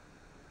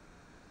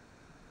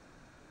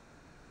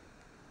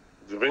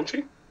 Da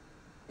Vinci?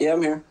 Yeah,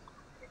 I'm here.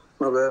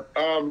 My bad.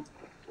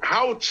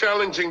 How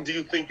challenging do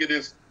you think it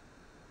is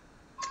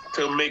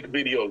to make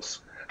videos?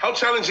 How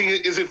challenging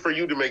is it for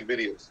you to make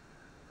videos?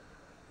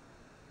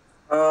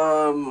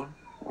 Not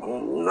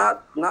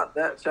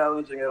that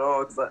challenging at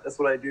all, because that's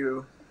what I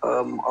do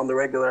on the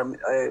regular. I'm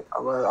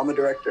a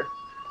director,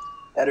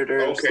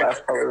 editor,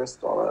 /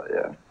 colorist, all that.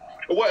 Yeah.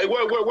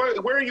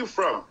 Where are you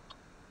from?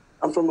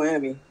 I'm from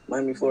Miami,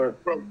 Florida.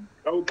 From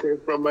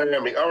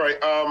Miami. All right.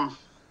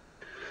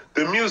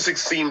 The music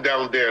scene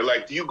down there,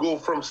 like, do you go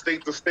from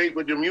state to state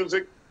with your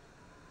music?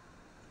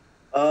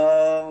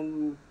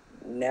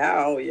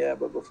 Now, yeah,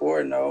 but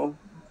before, no.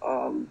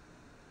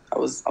 I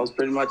was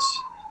pretty much.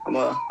 I'm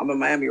a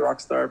Miami rock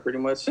star, pretty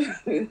much.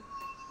 I'm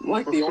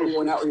like the only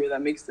one out here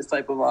that makes this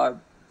type of vibe.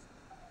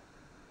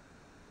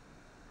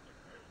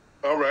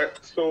 All right,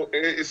 so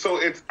it's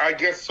I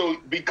guess so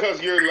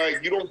because you're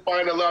like you don't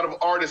find a lot of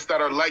artists that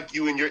are like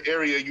you in your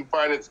area. You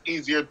find it's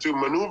easier to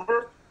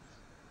maneuver.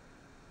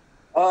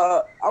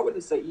 I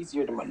wouldn't say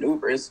easier to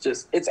maneuver.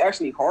 It's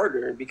actually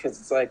harder because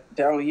it's like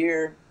down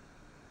here.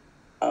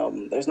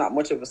 There's not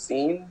much of a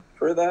scene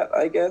for that,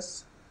 I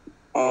guess.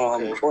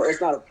 Or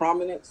it's not a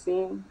prominent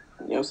scene.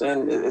 You know what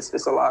I'm saying?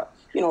 It's a lot.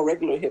 You know,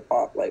 regular hip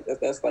hop, like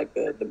that's like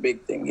the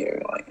big thing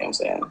here. Like, you know what I'm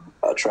saying?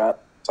 Trap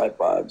type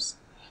vibes.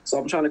 So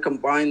I'm trying to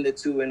combine the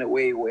two in a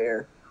way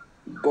where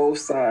both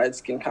sides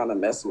can kind of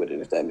mess with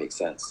it, if that makes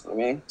sense. You know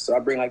what I mean? So I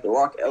bring like the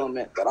rock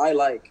element that I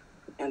like,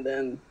 and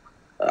then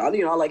I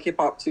like hip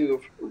hop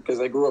too because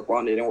I grew up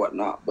on it and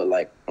whatnot. But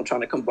like I'm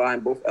trying to combine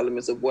both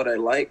elements of what I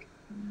like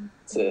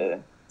to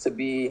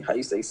be, how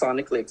you say,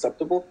 sonically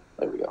acceptable.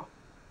 There we go.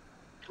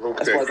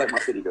 Okay. As far as like my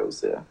city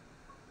goes, yeah.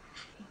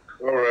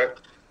 All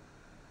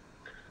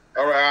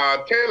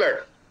right,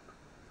 Taylor.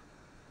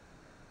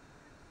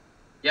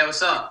 Yeah,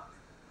 what's up?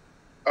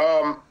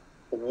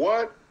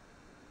 What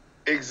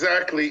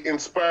exactly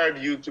inspired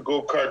you to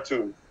go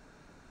cartoon?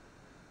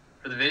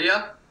 For the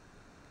video?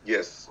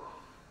 Yes.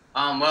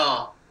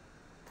 Well,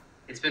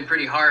 it's been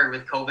pretty hard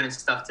with COVID and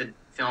stuff to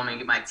film and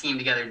get my team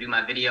together and do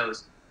my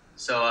videos.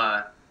 So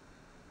I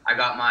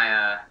got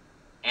my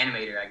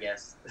animator, I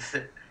guess,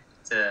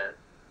 to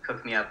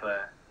cook me up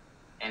a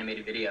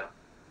animated video.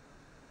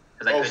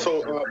 Because I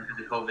couldn't because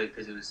of COVID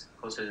because it was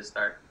closer to the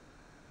start.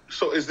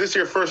 So is this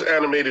your first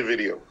animated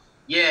video?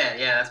 Yeah,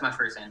 that's my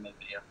first animated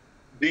video.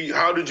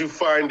 How did you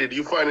find it?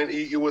 You find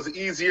it was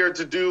easier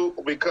to do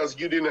because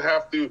you didn't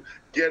have to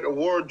get a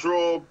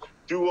wardrobe,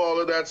 do all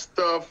of that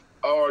stuff,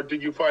 or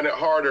did you find it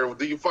harder?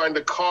 Do you find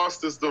the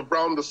cost is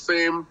around the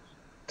same?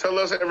 Tell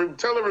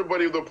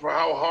everybody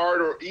how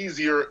hard or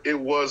easier it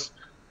was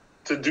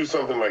to do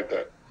something like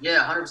that.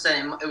 Yeah,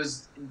 100%. It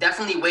was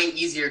definitely way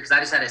easier because I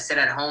just had to sit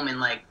at home and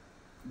like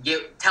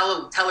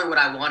tell her what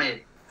I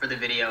wanted for the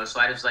video. So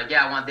I just like,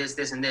 yeah, I want this,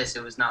 this, and this.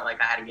 It was not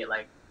like I had to get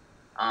like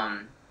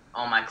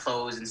all my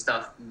clothes and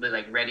stuff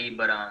like ready,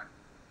 but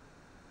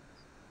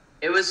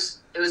it was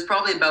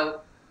probably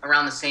about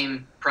around the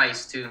same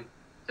price to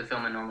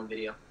film a normal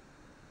video.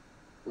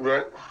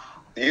 Right.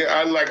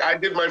 Yeah, I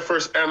did my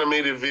first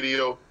animated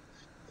video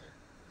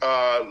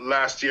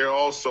last year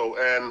also,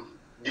 and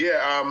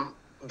yeah,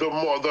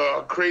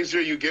 the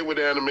crazier you get with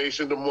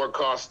animation, the more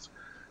cost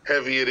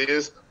heavy it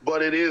is,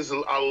 but it is a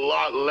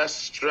lot less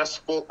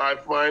stressful, I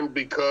find,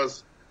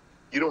 because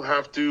you don't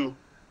have to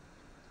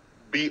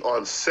be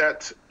on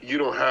set, you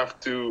don't have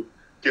to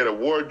get a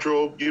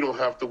wardrobe, you don't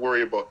have to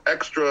worry about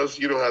extras,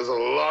 there's a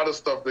lot of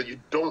stuff that you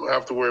don't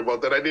have to worry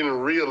about that I didn't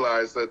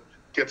realize that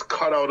gets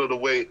cut out of the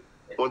way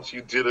once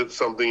you did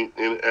something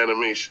in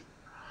animation.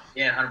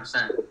 Yeah,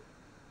 100%.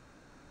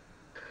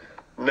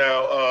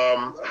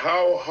 Now,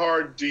 how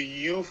hard do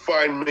you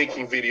find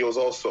making videos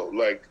also?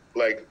 Like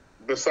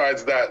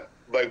besides that,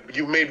 like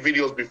you made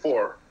videos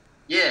before.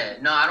 Yeah,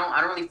 no,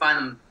 I don't really find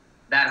them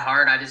that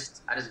hard. I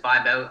just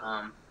vibe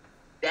out.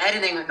 The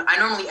editing, I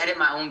normally edit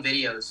my own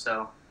videos,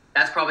 so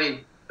that's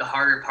probably the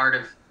harder part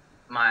of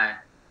my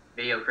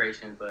video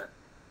creation, but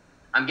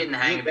I'm getting the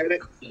hang of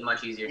it. It's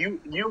much easier.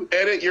 You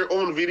edit your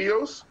own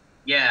videos?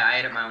 Yeah, I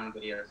edit my own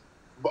videos.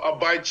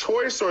 By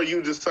choice, or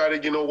you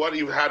decided, you know what,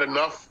 you've had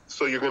enough,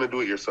 so you're going to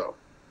do it yourself?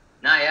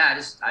 Nah, yeah,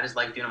 I just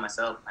like doing it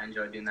myself. I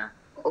enjoy doing that.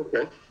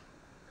 Okay.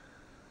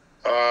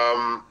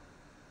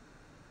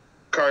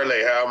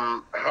 Carly,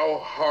 how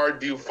hard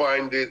do you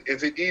find it?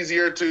 Is it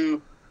easier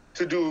to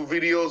do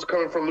videos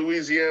coming from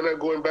Louisiana,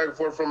 going back and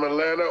forth from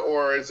Atlanta,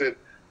 or is it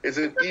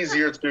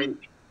easier to?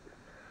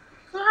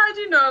 Well, how'd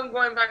you know I'm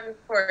going back and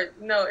forth?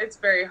 No, it's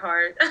very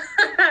hard.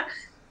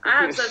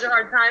 I have such a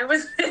hard time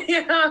with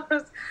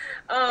videos.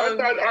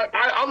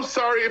 I'm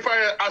sorry if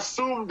I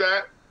assumed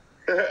that.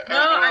 No,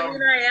 I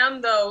mean I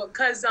am though,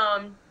 cause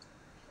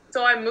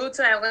so I moved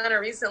to Atlanta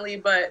recently,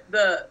 but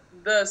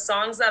the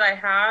songs that I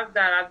have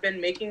that I've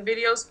been making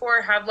videos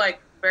for have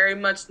like very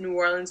much New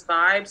Orleans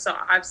vibe. So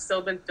I've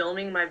still been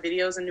filming my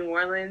videos in New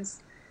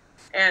Orleans,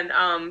 and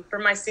for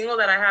my single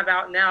that I have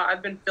out now,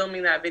 I've been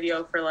filming that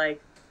video for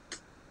like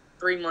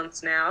 3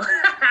 months now.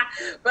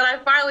 But I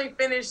finally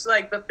finished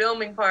like the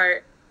filming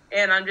part,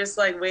 and I'm just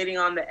like waiting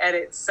on the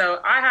edits. So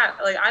I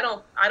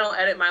don't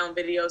edit my own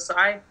videos, so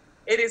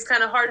it is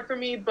kind of hard for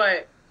me,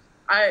 but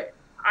I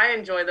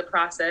enjoy the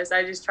process.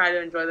 I just try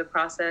to enjoy the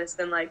process,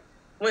 and like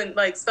when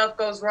like stuff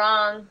goes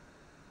wrong,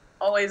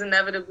 always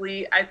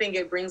inevitably, I think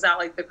it brings out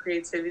like the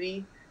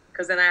creativity,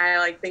 because then I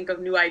like think of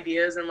new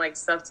ideas and like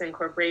stuff to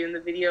incorporate in the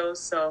videos.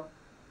 So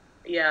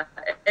yeah,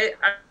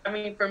 I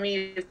mean for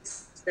me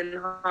it's been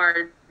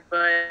hard,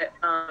 but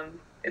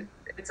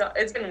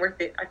it's been worth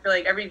it. I feel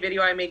like every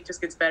video I make just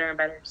gets better and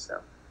better.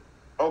 So.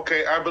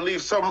 Okay, I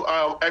believe some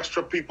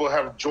extra people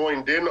have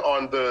joined in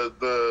on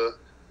the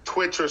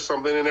Twitch or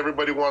something, and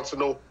everybody wants to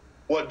know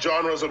what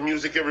genres of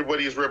music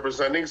everybody is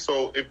representing.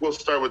 So if we'll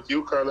start with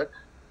you, Carla.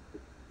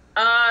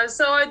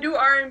 So I do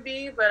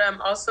R&B, but I'm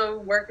also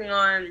working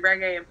on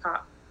reggae and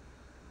pop.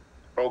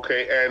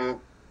 Okay, and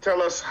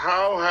tell us,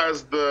 how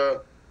has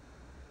the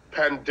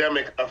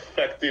pandemic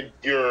affected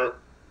your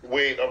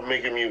way of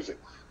making music?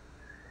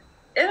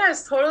 It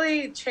has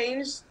totally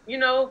changed, you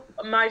know,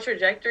 my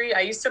trajectory.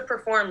 I used to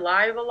perform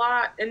live a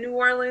lot in New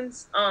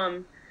Orleans.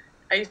 I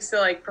used to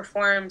like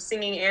perform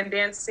singing and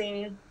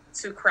dancing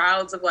to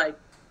crowds of like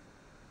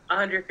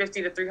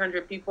 150 to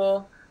 300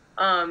 people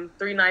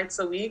 3 nights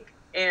a week.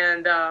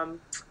 And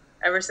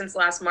ever since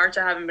last March,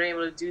 I haven't been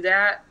able to do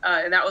that.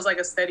 And that was like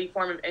a steady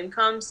form of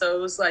income. So it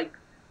was like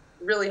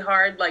really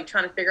hard, like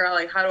trying to figure out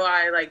like, how do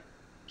I like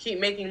keep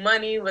making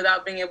money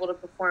without being able to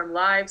perform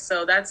live.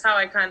 So that's how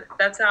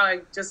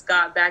I just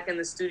got back in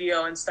the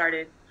studio and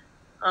started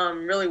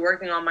really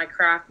working on my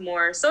craft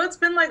more. So it's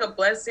been like a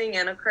blessing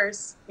and a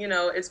curse. You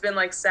know, it's been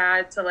like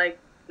sad to like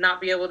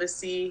not be able to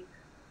see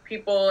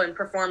people and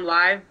perform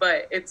live,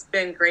 but it's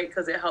been great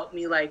because it helped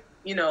me like,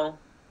 you know,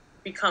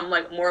 become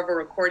like more of a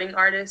recording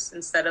artist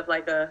instead of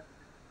like a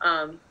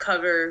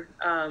cover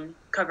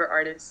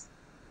artist.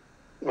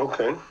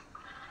 Okay.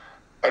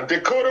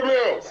 Dakota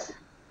Mills.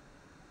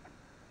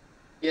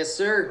 Yes,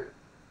 sir.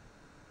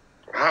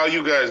 How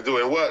you guys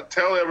doing? What?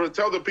 Tell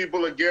the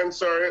people again.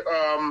 Sorry,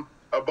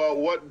 about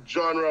what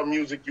genre of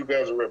music you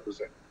guys are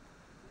representing.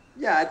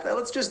 Yeah,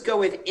 let's just go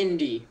with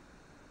indie.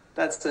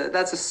 That's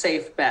a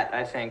safe bet,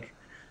 I think.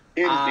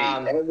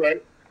 Indie, all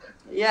right.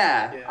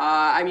 Yeah.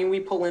 I mean, we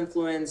pull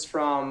influence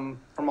from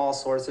all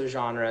sorts of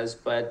genres,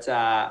 but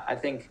I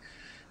think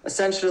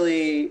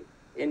essentially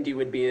indie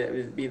would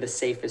be the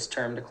safest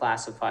term to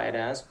classify it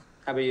as.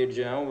 How about you,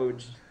 Joe?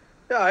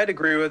 Yeah, I'd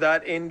agree with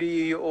that.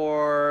 Indie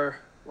or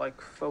like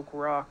folk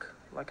rock,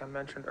 like I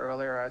mentioned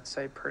earlier, I'd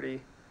say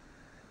pretty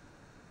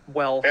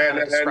well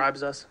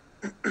describes us.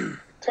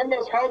 Tell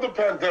us how the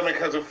pandemic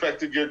has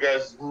affected your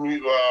guys'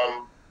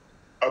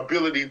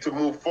 ability to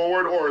move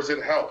forward, or has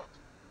it helped?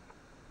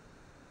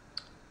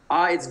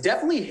 It's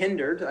definitely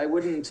hindered. I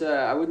wouldn't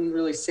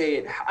really say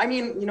it. I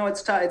mean, you know,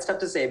 it's tough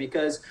to say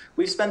because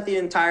we've spent the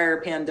entire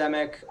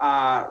pandemic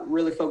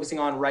really focusing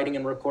on writing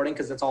and recording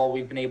because that's all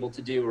we've been able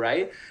to do,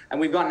 right? And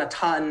we've gotten a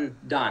ton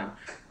done.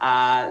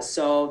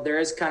 So there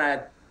is kind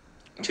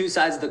of two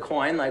sides of the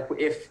coin. Like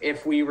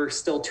if we were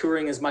still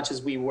touring as much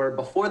as we were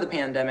before the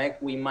pandemic,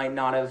 we might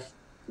not have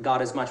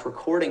got as much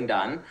recording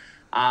done.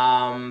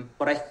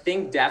 But I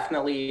think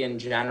definitely in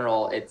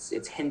general,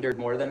 it's hindered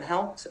more than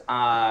helped.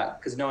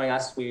 Because knowing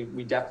us, we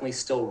definitely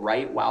still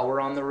write while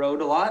we're on the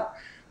road a lot.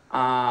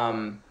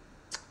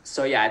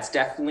 So yeah, it's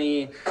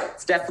definitely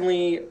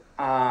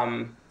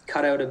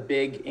cut out a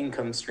big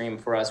income stream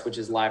for us, which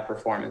is live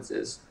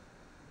performances.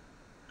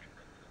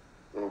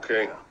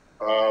 Okay,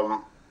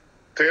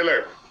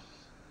 Taylor.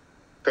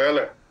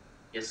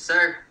 Yes,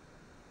 sir.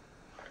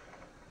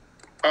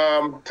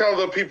 Tell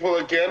the people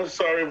again.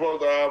 Sorry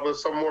about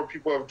some more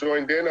people have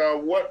joined in.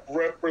 What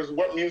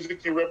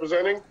music you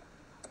representing?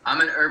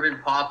 I'm an urban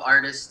pop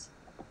artist,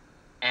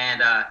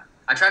 and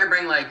I try to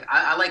bring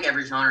I like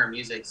every genre of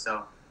music,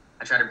 so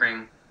I try to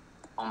bring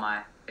all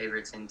my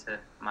favorites into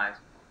my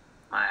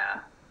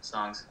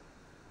songs.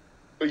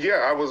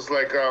 Yeah, I was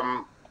like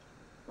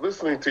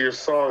listening to your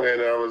song,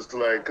 and I was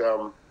like,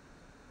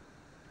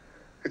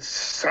 it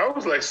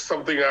sounds like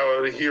something I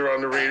would hear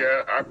on the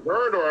radio. I've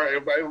heard,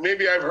 or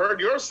maybe I've heard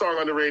your song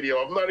on the radio.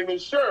 I'm not even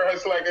sure.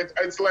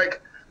 It's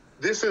like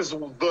this is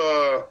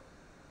the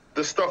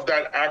stuff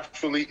that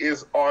actually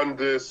is on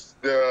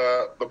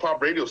the pop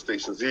radio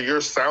stations.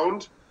 Your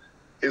sound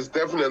is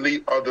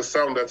definitely the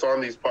sound that's on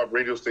these pop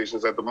radio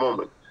stations at the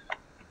moment.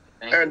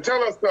 And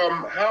tell us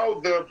how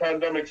the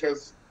pandemic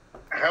has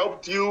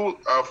helped you,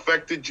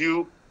 affected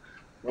you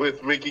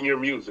with making your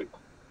music.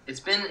 It's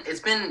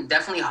been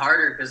definitely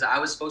harder because I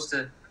was supposed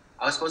to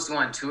go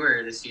on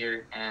tour this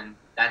year, and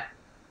that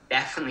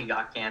definitely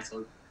got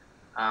canceled,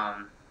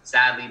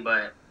 sadly.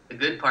 But the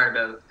good part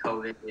about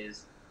COVID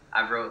is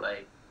I've wrote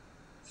like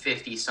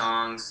 50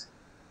 songs.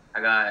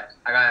 I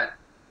got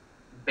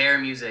bare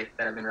music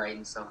that I've been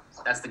writing, so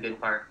that's the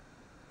good part.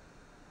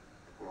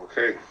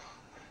 Okay.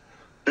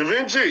 Da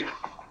Vinci.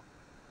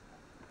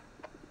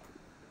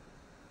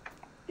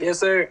 Yes,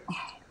 sir.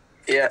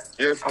 Yeah.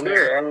 Yes,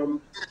 sir.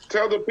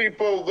 Tell the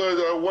people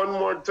one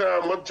more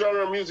time what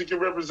genre of music you're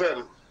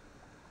representing.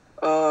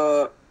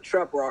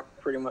 Trap rock,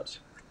 pretty much.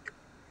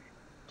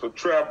 So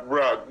trap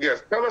rock,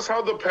 yes. Tell us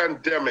how the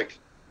pandemic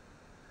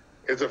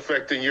is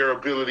affecting your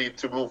ability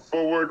to move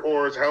forward,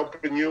 or is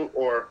helping you,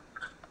 or.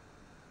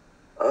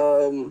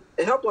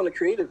 It helped on the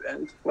creative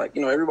end. Like,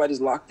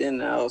 everybody's locked in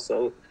now,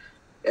 so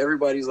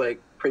everybody's like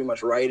pretty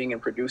much writing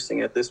and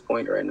producing at this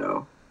point right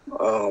now.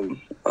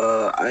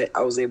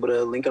 I was able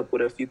to link up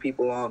with a few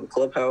people on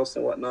Clubhouse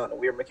and whatnot, and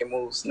we are making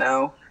moves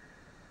now.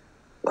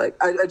 Like,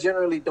 I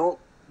generally don't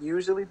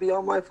usually be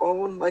on my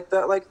phone like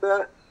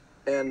that.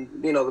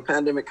 And, the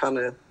pandemic kind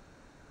of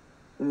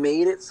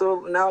made it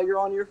so now you're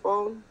on your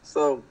phone.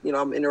 So,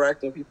 I'm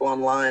interacting with people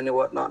online and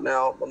whatnot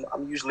now.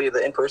 I'm usually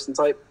the in-person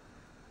type.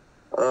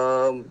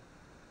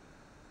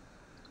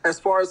 As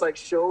far as like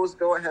shows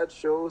go, I had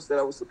shows that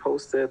I was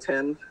supposed to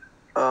attend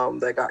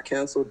that got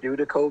canceled due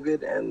to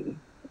COVID, and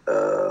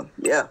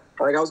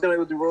like I was gonna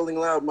go do Rolling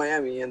Loud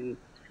Miami, and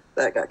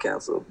that got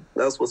canceled.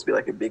 That was supposed to be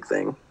like a big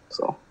thing.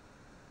 So,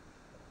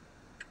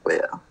 but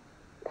yeah.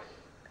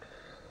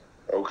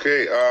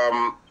 Okay.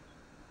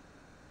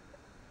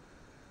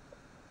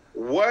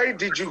 Why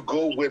did you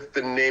go with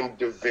the name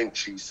Da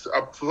Vinci?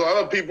 A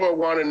lot of people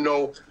want to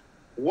know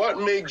what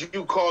made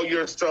you call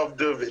yourself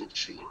Da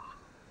Vinci.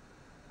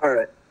 All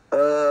right.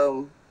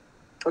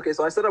 Okay,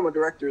 so I said I'm a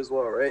director as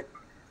well, right?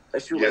 I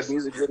shoot like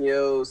music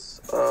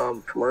videos,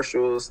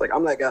 commercials. Like,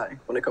 I'm that guy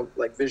when it comes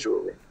like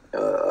visually.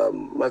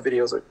 My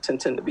videos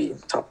tend to be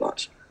top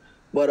notch.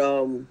 But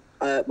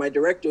my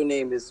director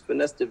name is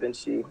Finesse Da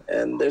Vinci,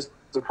 and there's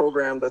a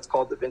program that's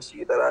called Da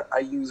Vinci that I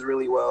use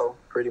really well,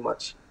 pretty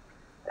much.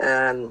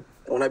 And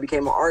when I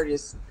became an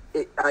artist,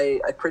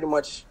 I pretty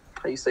much,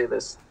 how you say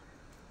this?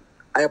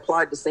 I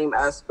applied the same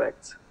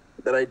aspect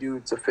that I do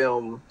to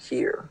film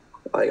here.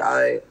 Like,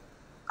 I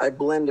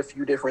blend a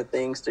few different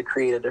things to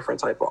create a different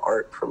type of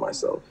art for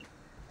myself.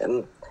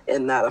 And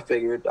in that, I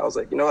figured, I was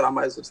like, you know what, I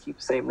might as well just keep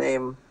the same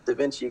name, Da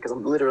Vinci, because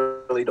I'm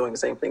literally doing the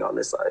same thing on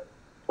this side.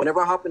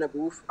 Whenever I hop in a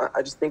booth,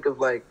 I just think of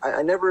like,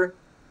 I never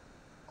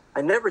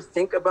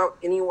think about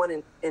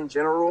anyone in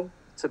general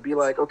to be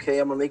like, okay,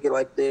 I'm gonna make it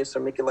like this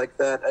or make it like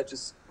that.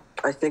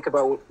 I think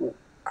about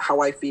how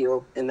I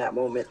feel in that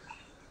moment,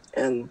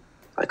 and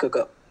I cook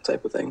up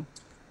type of thing.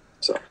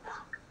 So.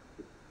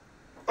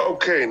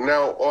 Okay,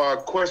 now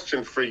a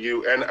question for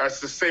you, and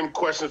it's the same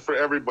question for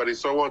everybody,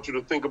 so I want you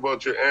to think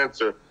about your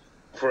answer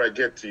before I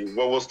get to you.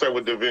 Well, we'll start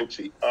with Da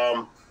Vinci.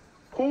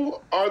 Who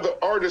are the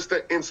artists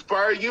that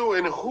inspire you,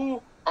 and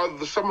who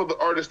are some of the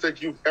artists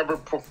that you've ever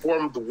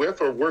performed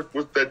with or worked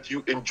with that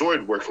you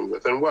enjoyed working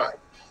with, and why?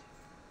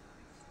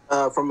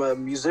 From a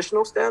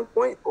musicianal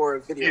standpoint or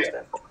a video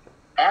standpoint?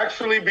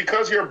 Actually,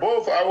 because you're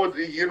both,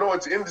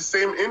 it's in the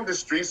same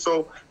industry,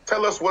 so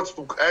tell us what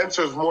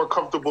answer is more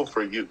comfortable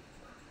for you.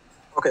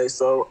 Okay,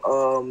 so,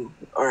 all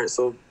right,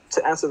 so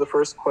to answer the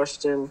first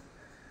question,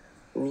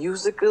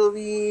 musically,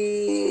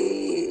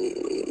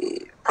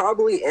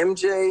 probably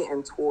MJ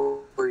and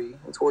Tory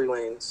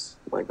Lanez.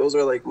 Like, those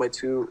are like my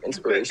two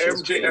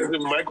inspirations. MJ as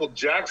in Michael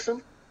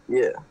Jackson?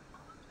 Yeah,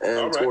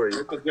 and right. Tory.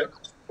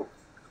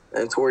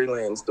 And Tory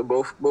Lanez,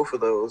 both of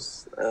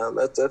those.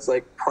 That's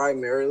like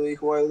primarily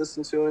who I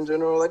listen to in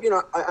general. Like,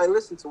 I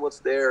listen to what's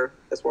there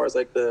as far as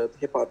like the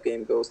hip hop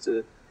game goes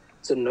to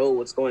know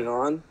what's going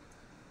on.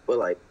 But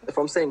like, if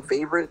I'm saying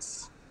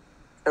favorites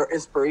or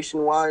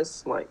inspiration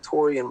wise, like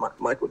Tory and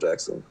Michael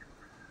Jackson.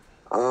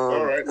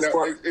 All right.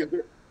 Now,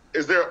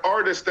 is there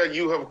artists that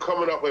you have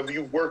coming up with,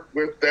 you worked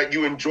with, that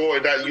you enjoy,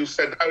 that you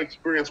said that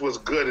experience was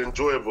good,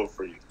 enjoyable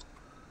for you?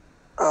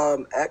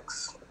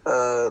 X.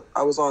 I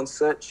was on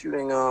set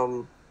shooting,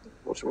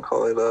 what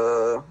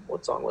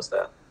song was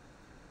that?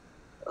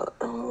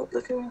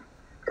 Look at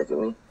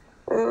me.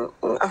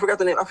 I forgot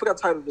the name. I forgot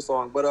the title of the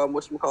song, but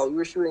we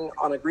were shooting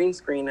on a green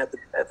screen at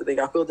the thing.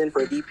 I filled in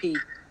for a DP,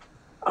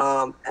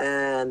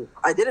 and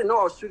I didn't know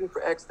I was shooting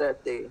for X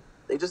that day.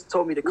 They just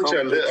told me to come.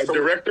 A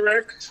Director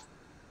X?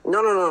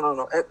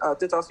 No.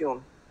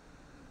 Tentacion.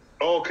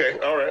 Oh, okay,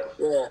 all right.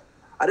 Yeah,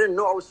 I didn't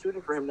know I was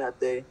shooting for him that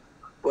day,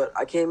 but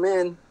I came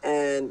in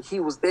and he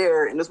was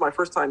there, and this was my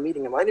first time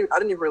meeting him. I didn't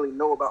even really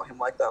know about him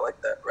like that,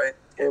 right?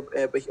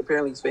 But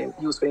apparently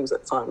he was famous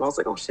at the time, and I was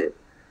like, oh shit.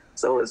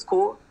 So it's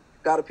cool.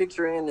 Got a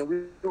picture in, and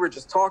we were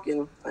just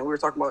talking, and we were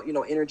talking about,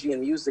 energy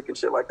and music and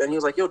shit like that. And he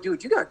was like, yo,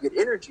 dude, you got good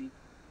energy.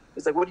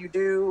 He's like, what do you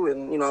do?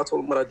 And, I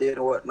told him what I did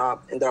and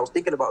whatnot, and that I was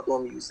thinking about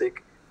doing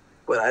music,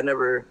 but I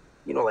never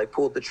like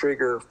pulled the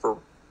trigger for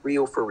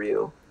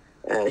real.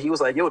 And he was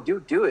like, yo,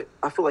 dude, do it.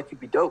 I feel like you'd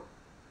be dope.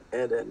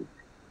 And then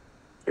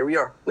here we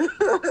are. All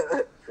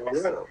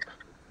right.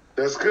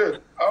 That's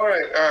good. All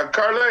right,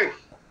 Carly.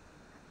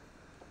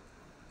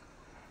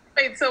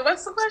 Wait, so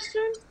what's the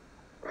question?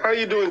 How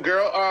you doing,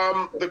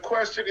 girl? The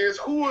question is,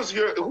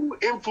 who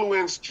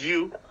influenced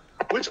you?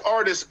 Which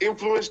artist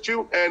influenced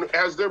you? And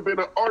has there been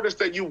an artist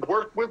that you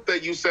worked with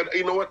that you said,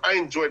 you know what, I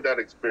enjoyed that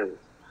experience?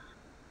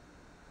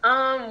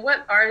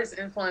 What artist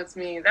influenced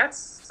me?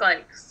 That's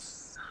like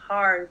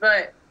hard,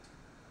 but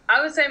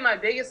I would say my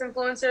biggest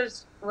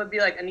influencers would be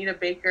like Anita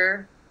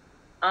Baker,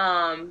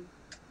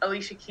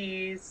 Alicia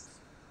Keys,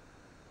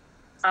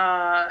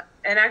 and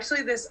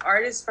actually this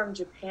artist from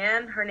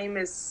Japan, her name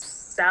is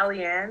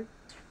Sally Ann,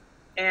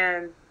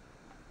 and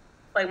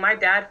like my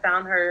dad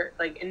found her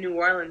like in New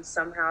Orleans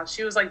somehow.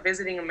 She was like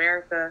visiting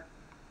America,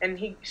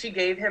 and she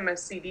gave him a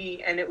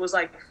CD, and it was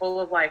like full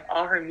of like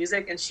all her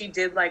music, and she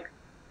did like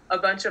a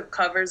bunch of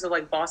covers of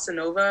like bossa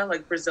nova,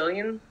 like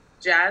Brazilian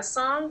jazz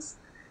songs.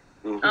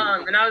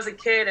 And I was a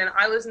kid, and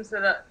I listened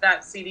to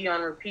that CD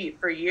on repeat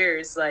for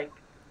years, like,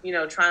 you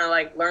know, trying to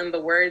like learn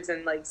the words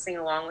and like sing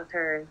along with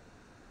her.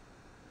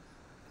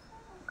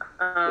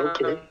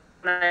 Okay.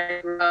 I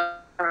grew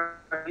up on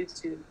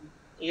YouTube.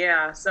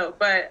 Yeah. So,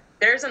 but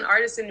there's an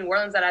artist in New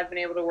Orleans that I've been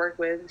able to work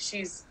with.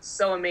 She's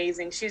so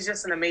amazing. She's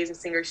just an amazing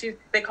singer.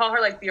 They call her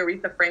like the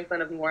Aretha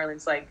Franklin of New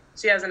Orleans. Like,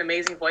 she has an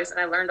amazing voice,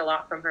 and I learned a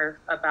lot from her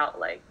about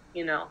like,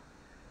 you know.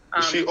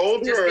 Is she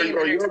older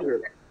or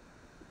younger?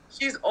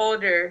 She's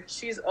older.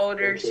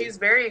 Okay. She's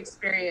very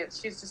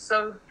experienced. She's just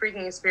so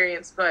freaking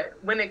experienced. But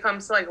when it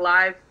comes to like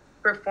live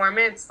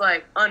performance,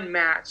 like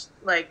unmatched.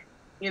 Like,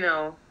 you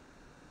know,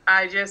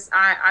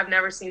 I've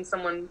never seen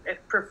someone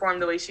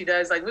perform the way she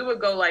does. Like, we would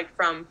go like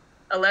from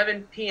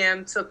 11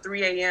 p.m. till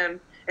 3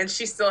 a.m. and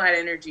she still had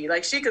energy.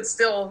 Like, she could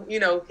still, you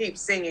know, keep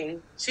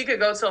singing. She could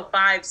go till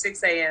 5,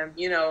 6 a.m.,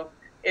 you know,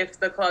 if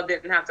the club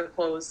didn't have to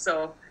close.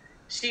 So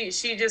she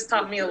just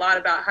taught me a lot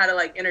about how to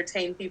like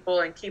entertain people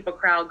and keep a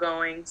crowd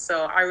going.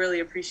 So I really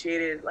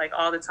appreciated like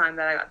all the time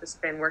that I got to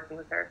spend working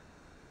with her.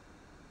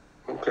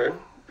 Okay,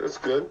 that's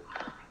good.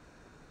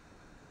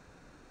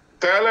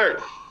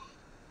 Tyler.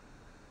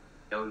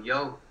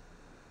 Yo.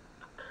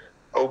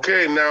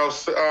 Okay, now,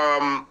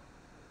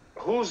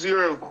 who's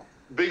your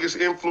biggest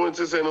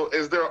influences, and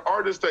is there an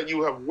artist that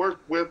you have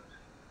worked with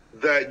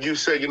that you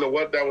say, you know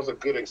what, that was a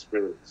good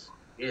experience?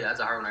 Yeah, that's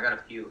a hard one. I got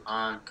a few.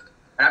 I'd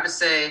have to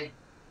say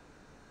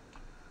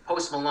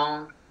Post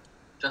Malone,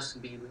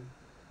 Justin Bieber,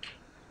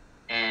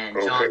 and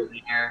John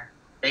Mayer.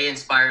 They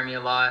inspire me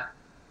a lot.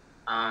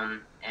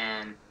 And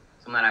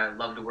someone that I would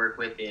love to work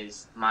with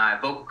is my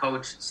vocal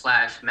coach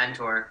 /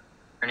 mentor.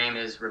 Her name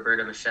is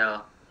Roberta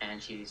Michelle, and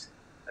she's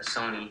a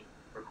Sony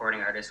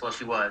recording artist. Well,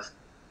 she was.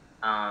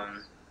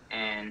 And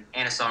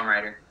a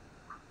songwriter.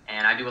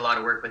 And I do a lot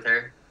of work with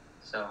her.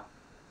 So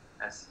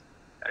that's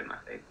gotta be my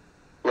favorite.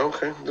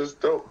 Okay, that's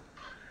dope.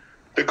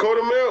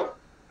 Dakota Mill.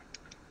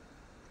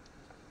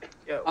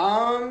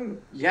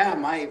 Yeah,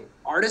 my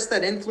artist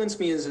that influenced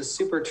me is a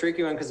super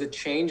tricky one because it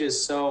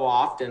changes so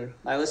often.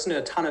 I listen to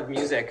a ton of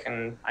music,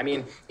 and I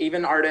mean,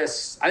 even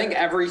artists, I think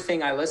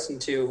everything I listen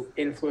to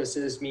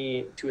influences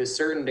me to a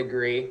certain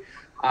degree,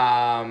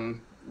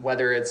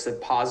 whether it's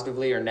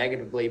positively or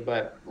negatively.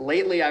 But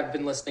lately I've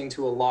been listening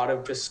to a lot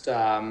of just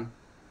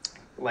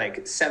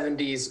like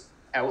 70s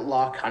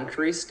outlaw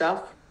country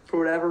stuff. For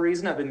whatever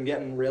reason, I've been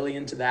getting really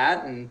into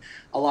that, and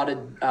a lot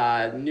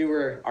of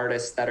newer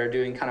artists that are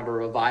doing kind of a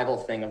revival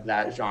thing of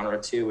that genre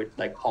too, with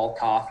like Paul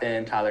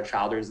Coffin, Tyler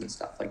Childers, and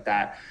stuff like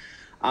that.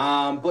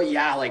 But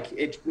yeah,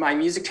 like my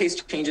music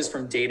taste changes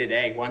from day to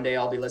day. One day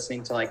I'll be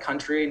listening to like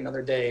country,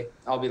 another day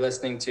I'll be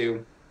listening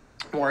to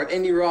more of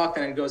indie rock,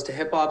 and it goes to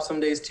hip hop some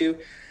days too.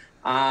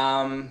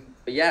 But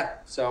yeah,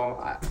 so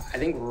I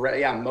think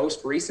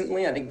most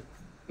recently, I think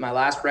my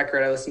last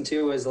record I listened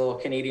to was a little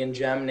Canadian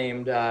gem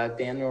named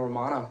Daniel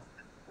Romano.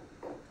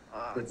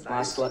 That's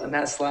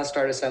the last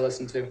artist I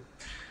listened to.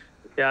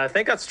 Yeah, I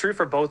think that's true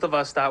for both of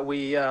us that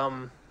we,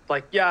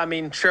 I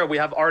mean, sure, we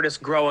have artists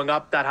growing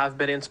up that have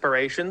been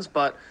inspirations,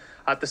 but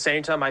at the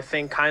same time, I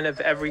think kind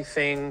of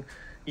everything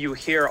you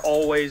hear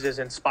always is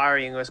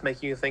inspiring us,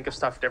 making you think of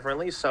stuff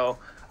differently. So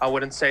I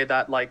wouldn't say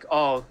that like,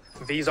 oh,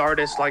 these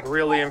artists like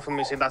really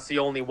influence me, that's the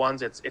only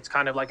ones. It's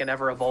kind of like an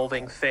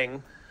ever-evolving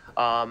thing.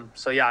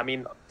 So yeah, I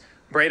mean,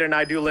 Braden and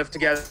I do live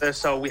together,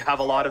 so we have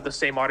a lot of the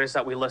same artists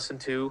that we listen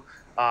to.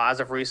 As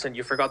of recent,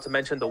 you forgot to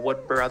mention the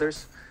Wood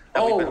Brothers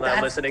that we've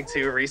been listening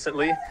to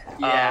recently.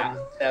 Yeah,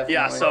 definitely.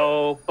 Yeah,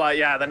 so, but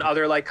yeah, then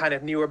other like kind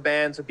of newer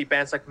bands would be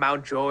bands like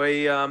Mount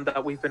Joy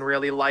that we've been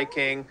really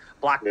liking.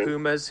 Black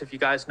Pumas, if you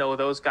guys know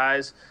those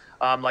guys.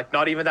 Like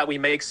not even that we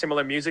make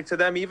similar music to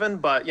them even,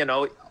 but you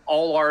know,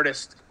 all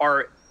artists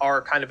are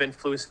kind of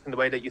influenced in the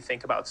way that you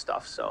think about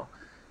stuff. So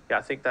yeah,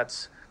 I think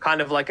that's kind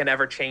of like an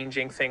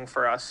ever-changing thing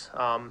for us.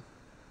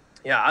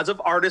 Yeah, as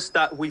of artists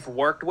that we've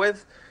worked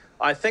with,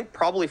 I think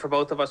probably for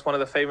both of us, one of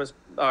the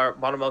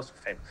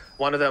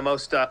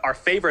most our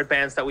favorite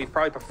bands that we've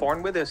probably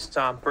performed with is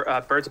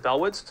Birds of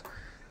Bellwoods.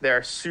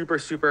 They're super,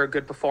 super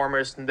good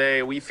performers,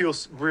 and we feel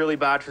really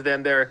bad for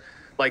them. They're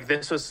like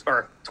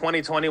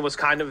 2020 was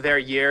kind of their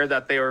year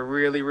that they were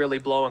really, really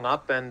blowing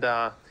up, and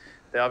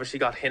they obviously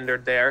got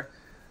hindered there.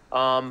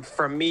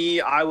 For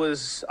me, I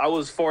was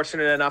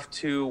fortunate enough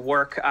to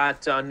work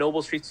at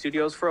Noble Street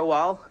Studios for a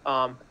while,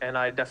 and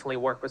I definitely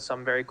worked with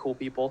some very cool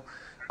people.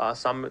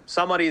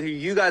 Somebody who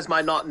you guys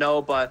might not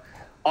know, but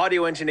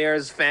audio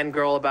engineers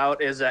fangirl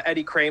about is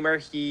Eddie Kramer.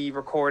 He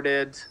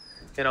recorded,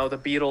 the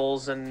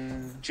Beatles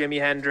and Jimi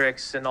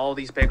Hendrix and all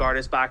these big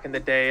artists back in the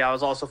day. I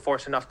was also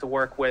fortunate enough to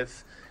work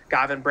with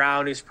Gavin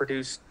Brown, who's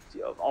produced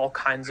all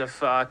kinds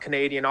of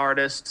Canadian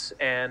artists,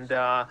 and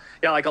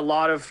like a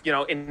lot of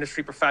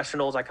industry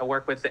professionals. Like I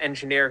work with the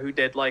engineer who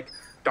did like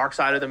Dark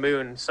Side of the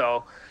Moon.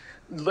 So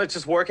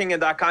just working in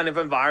that kind of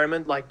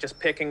environment, like just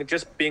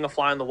being a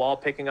fly on the wall,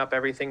 picking up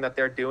everything that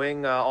they're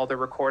doing, all the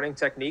recording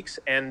techniques,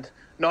 and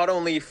not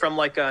only from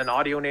like an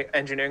audio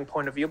engineering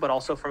point of view, but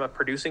also from a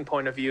producing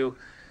point of view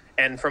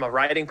and from a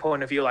writing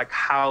point of view, like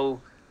how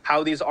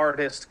these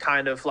artists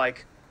kind of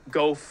like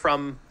go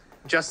from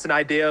just an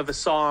idea of a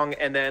song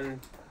and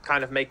then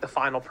kind of make the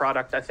final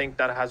product. I think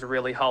that has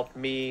really helped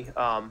me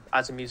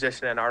as a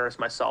musician and artist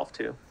myself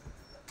too.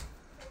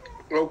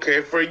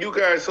 Okay, for you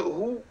guys,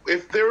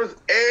 if there was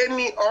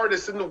any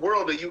artist in the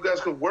world that you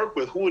guys could work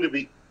with, who would it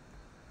be?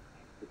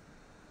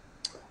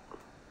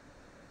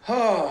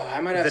 Oh, I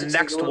might have The to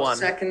next take a one.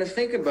 second to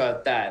think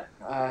about that.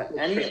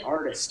 Any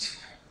artist.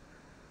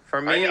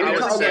 For me, are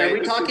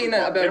we talking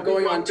about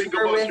going on think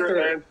tour about with, your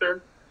or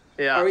answer.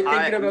 Yeah, are we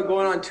thinking about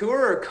going on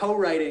tour or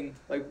co-writing?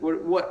 Like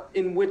what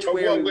in which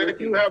way are we Well, if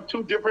working? you have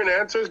two different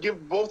answers,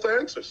 give both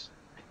answers.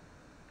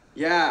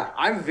 Yeah,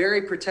 I'm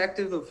very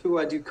protective of who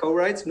I do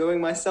co-writes,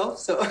 knowing myself.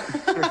 So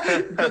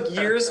it took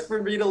years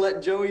for me to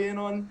let Joey in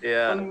on.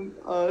 Yeah.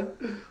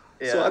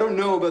 So I don't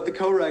know about the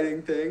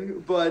co-writing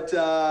thing, but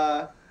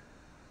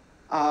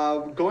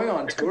going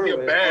on tour be a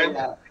with. band.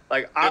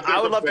 Like If I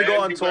there's would a love to band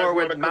go on you guys tour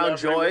with wanna Mount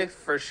Joy collaborate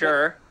for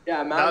sure.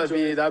 Yeah,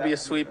 That'd be a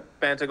sweet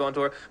band to go on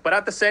tour. But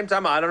at the same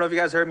time, I don't know if you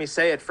guys heard me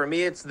say it. For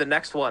me, it's the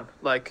next one.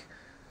 Like,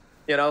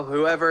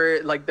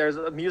 whoever, like,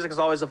 music is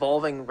always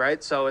evolving,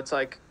 right? So it's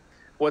like,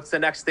 what's the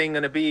next thing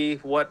gonna be?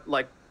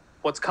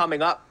 What's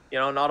coming up?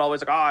 Not always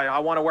like, I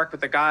want to work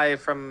with the guy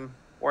from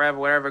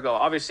wherever go.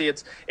 Obviously,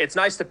 it's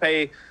nice to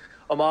pay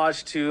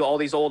homage to all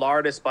these old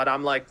artists, but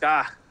I'm like,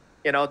 that's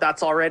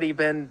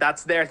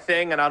their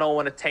thing, and I don't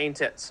want to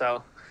taint it.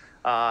 So,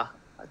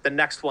 the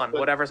next one,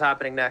 whatever's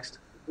happening next.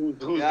 Who's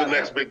the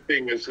next big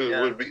thing is who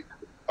would be.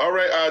 All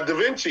right, Da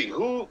Vinci,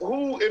 who,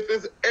 if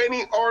there's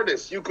any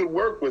artist you could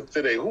work with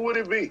today, who would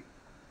it be?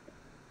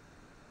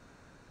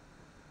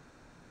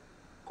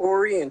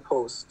 Corey and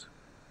Post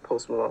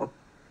Malone.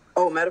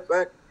 Oh, matter of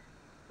fact,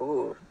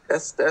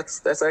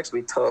 that's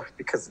actually tough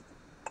because,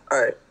 all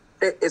right,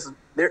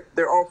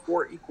 they're all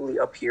four equally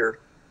up here.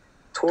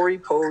 Tory,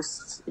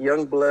 Post,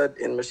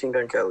 Youngblood, and Machine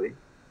Gun Kelly.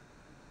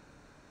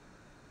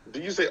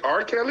 Did you say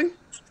R. Kelly?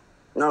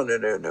 No.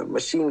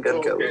 Machine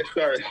Gun Kelly. Okay,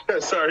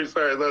 sorry.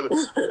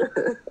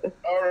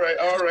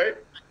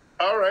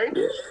 All right.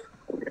 Yeah.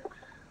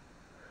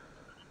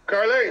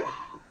 Carly.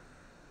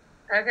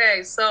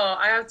 Okay, so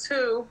I have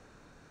two,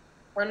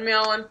 one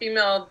male, one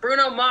female.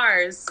 Bruno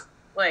Mars,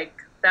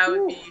 like that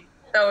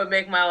would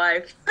make my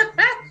life.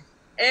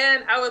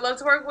 And I would love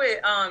to work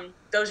with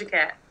Doja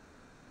Cat.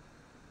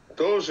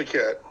 Doja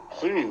Cat.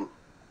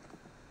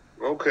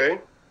 Okay.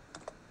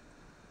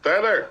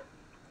 Tyler.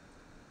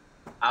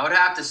 I would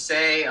have to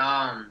say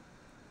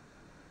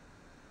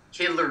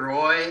Kid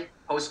Laroi,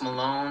 Post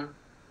Malone,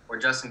 or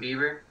Justin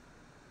Bieber.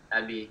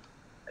 That'd be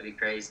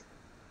crazy.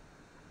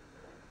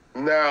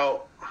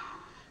 Now,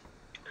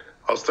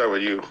 I'll start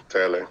with you,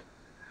 Tyler.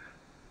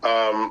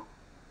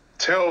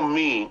 Tell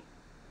me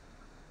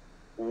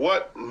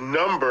what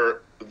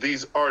number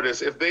these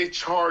artists, if they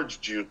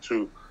charged you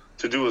to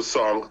do a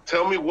song,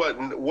 tell me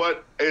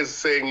what is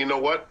saying, you know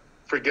what,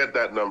 forget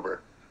that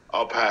number,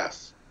 I'll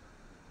pass.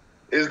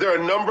 Is there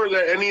a number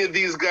that any of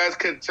these guys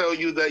can tell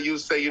you that you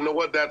say, you know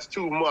what, that's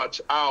too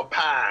much, I'll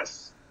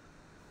pass?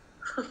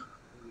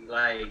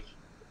 Like,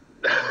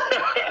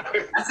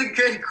 that's a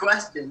good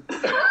question.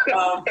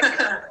 I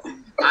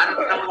don't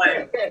know,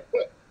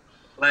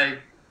 like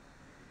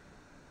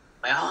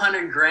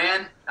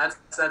 $100,000.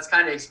 That's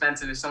kind of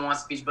expensive if someone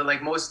wants to speech, but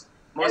like most.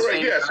 All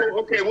right, yeah. So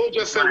okay, we'll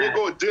just say we'll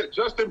go.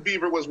 Justin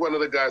Bieber was one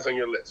of the guys on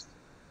your list.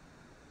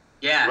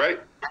 Yeah.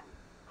 Right.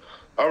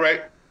 All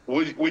right.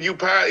 Would you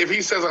pass if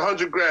he says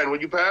 $100,000?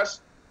 Would you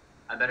pass?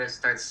 I better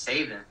start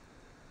saving.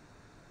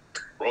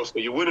 Bro, so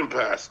you wouldn't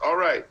pass. All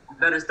right. I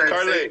better start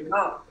saving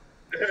up.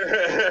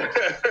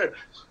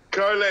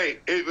 Carly,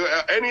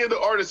 if, any of the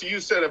artists you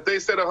said, if they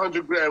said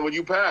 $100,000, would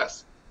you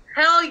pass?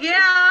 Hell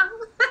yeah.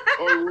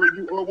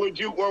 or would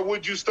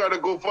you start a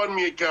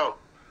GoFundMe account?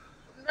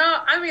 No,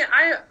 I mean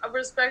I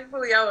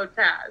would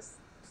pass.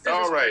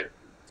 All right.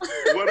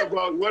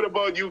 What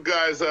about you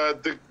guys,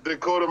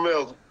 Dakota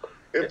Mills?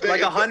 If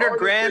Like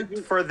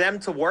 $100,000 for them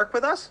to work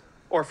with us,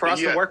 or for us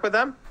to work with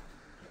them?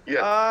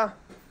 Yeah.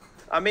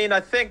 I mean, I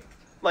think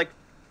like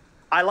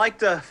I like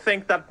to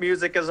think that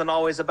music isn't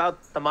always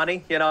about the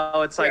money. You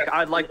know, it's like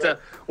I'd like to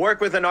work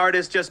with an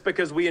artist just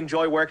because we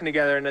enjoy working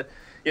together, and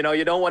you know,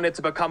 you don't want it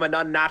to become an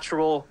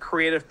unnatural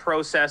creative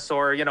process,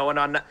 or you know,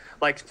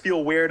 like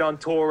feel weird on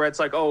tour where it's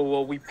like, oh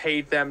well, we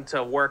paid them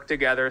to work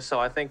together. So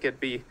I think it'd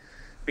be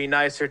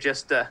nicer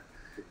just to,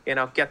 you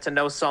know, get to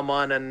know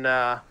someone,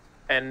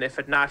 and if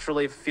it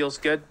naturally feels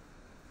good,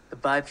 the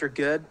vibes are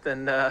good,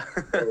 then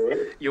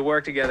you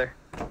work together.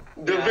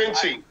 Da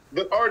Vinci,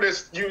 the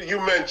artist you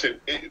mentioned,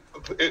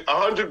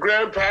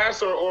 $100,000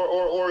 pass,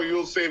 or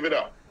you'll save it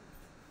up?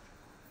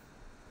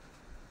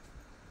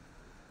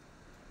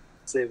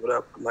 Save it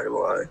up. I'm not gonna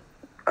lie,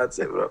 I'd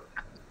save it up.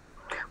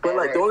 But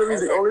like the only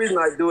reason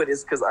I do it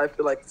is because I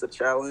feel like it's a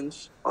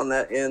challenge on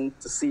that end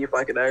to see if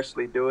I can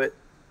actually do it.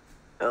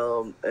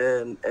 And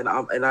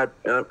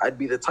I'd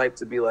be the type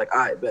to be like,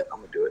 I bet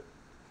I'm gonna do it,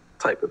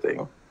 type of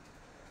thing.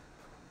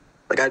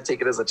 Like I'd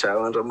take it as a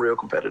challenge. I'm real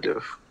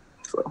competitive,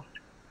 so.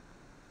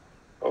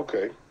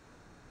 Okay,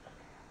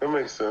 that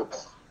makes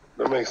sense.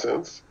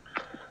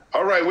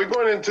 All right, we're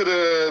going into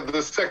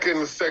the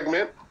second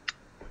segment.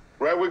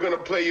 Right, we're gonna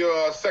play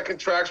your second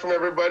tracks from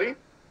everybody.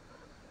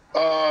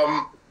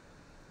 I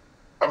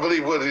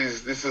believe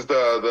this is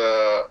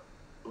the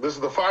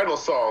final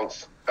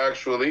songs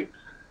actually,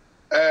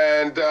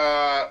 and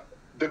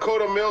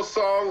Dakota Mills'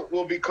 song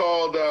will be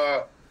called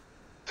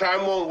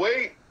 "Time Won't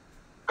Wait."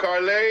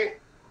 Carly,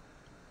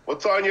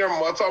 what's on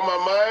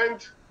my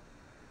mind?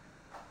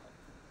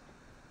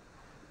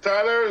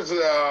 Tyler's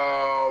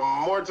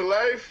More to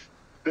Life.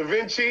 Da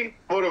Vinci,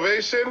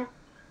 Motivation.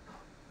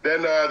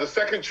 Then the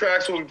second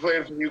tracks we'll be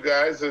playing for you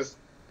guys is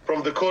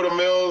from Dakota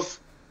Mills,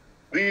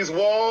 These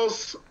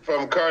Walls.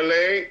 From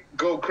Carly,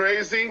 Go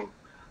Crazy.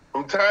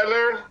 From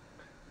Tyler,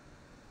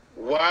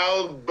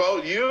 Wild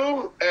About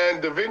You.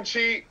 And Da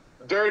Vinci,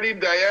 Dirty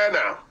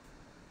Diana.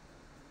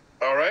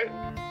 All right?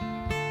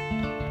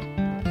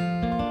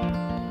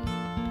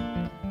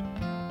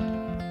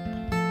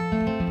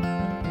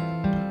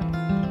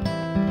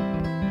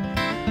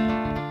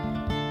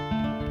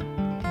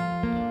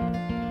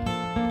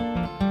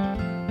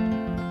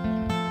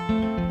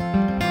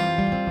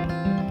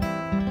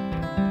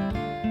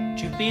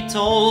 Be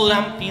told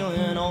I'm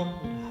feeling old.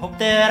 Hope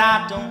that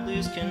I don't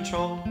lose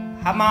control.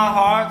 Have my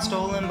heart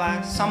stolen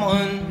by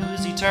someone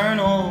who's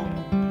eternal.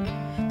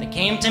 They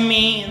came to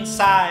me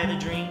inside a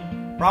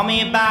dream, brought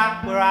me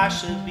back where I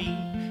should be,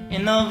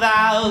 in the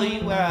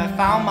valley where I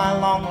found my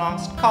long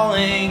lost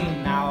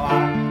calling. Now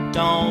I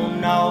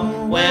don't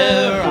know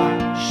where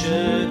I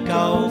should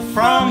go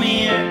from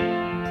here.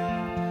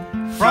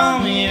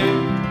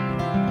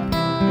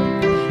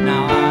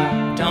 Now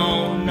I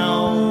don't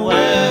know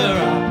where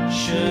I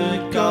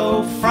should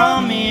go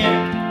from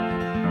here.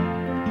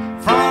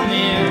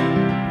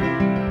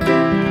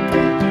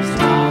 'Cause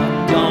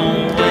time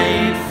don't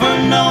wait for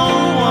no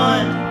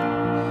one.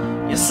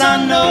 Yes,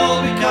 I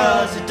know,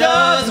 because it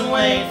doesn't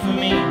wait for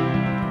me.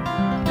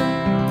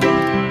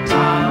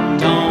 Time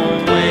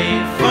don't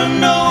wait for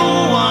no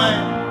one.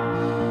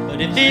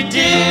 But if it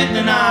did,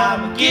 then I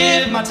would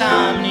give my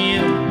time to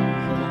you.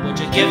 But would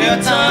you give your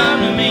time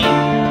to me?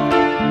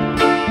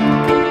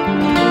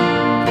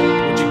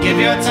 Would you give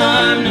your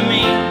time to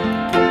me?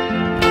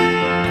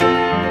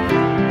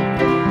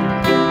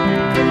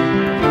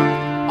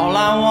 All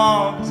I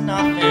want is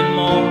nothing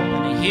more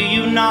than to hear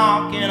you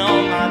knocking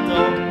on my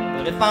door.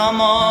 But if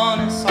I'm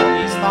honest, all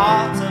these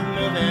thoughts of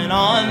moving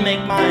on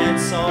make my head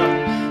sore.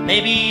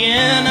 Maybe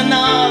in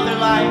another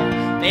life,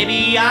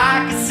 maybe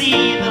I can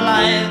see the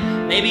light.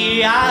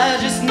 Maybe I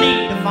just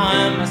need to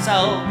find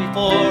myself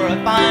before I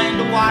find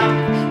a wife.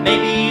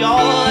 Maybe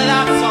all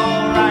that's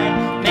alright.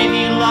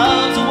 Maybe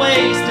love's a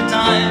waste of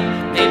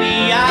time.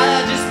 Maybe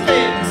I just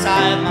live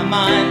inside my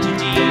mind too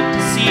deep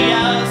to see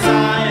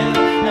outside.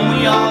 And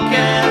we all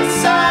get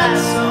sad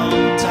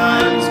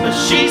sometimes. But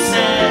she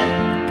said,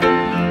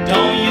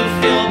 don't you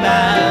feel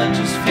bad,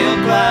 just feel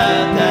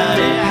glad that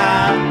it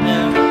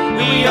happened.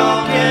 We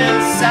all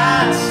get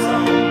sad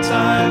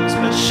sometimes.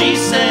 But she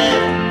said,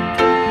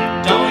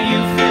 don't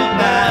you feel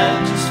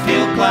bad, just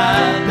feel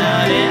glad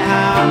that it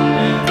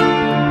happened.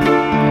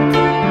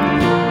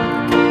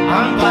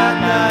 I'm glad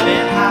that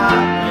it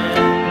happened.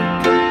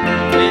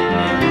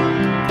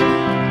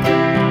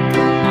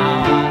 Now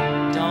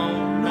I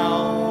don't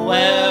know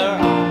where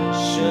I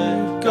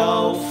should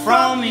go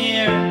from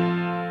here.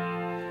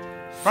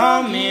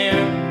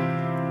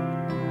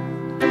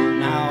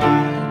 Now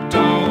I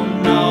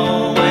don't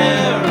know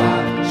where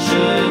I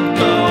should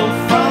go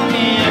from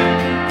here.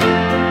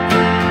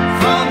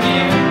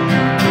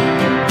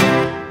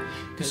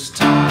 Cause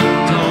time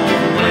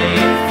don't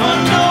wait for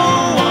no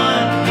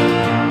one.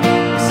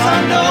 Yes, I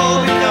know,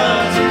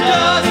 because it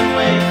doesn't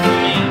wait for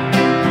me.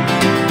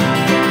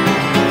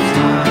 Cause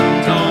time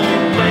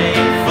don't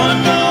wait for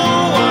no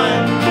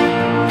one.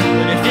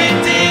 But if it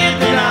did,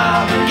 then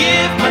I would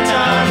give my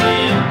time to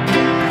you.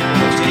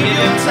 Would you give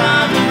your time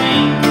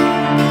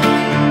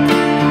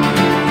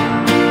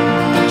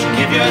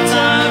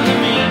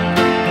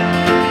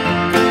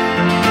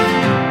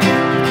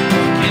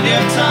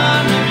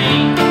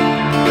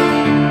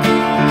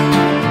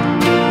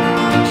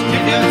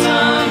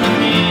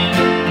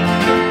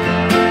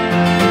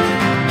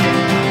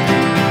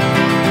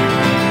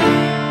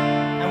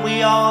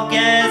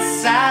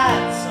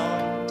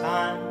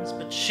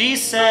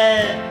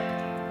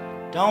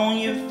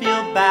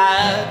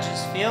bad,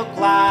 just feel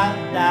glad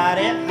that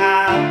it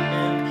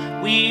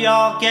happened. We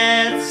all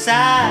get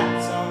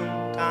sad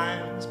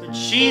sometimes, but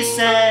she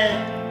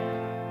said,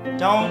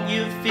 don't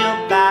you feel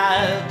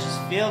bad,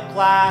 just feel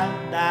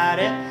glad that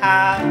it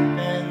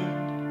happened.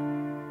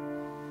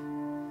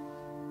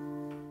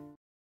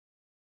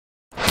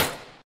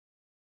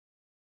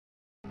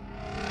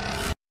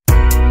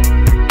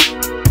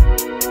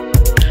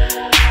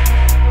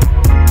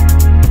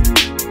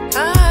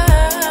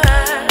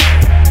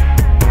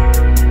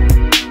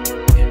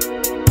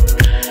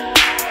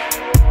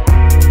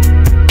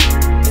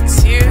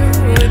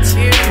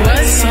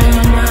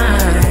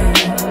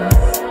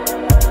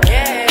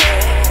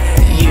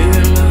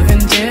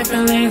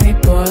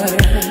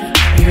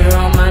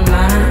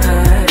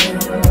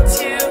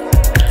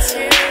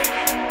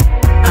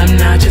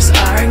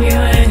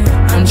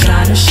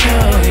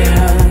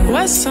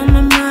 What's on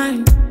my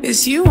mind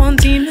is you on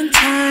demon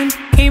time.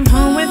 Came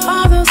home with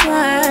all those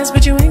lies,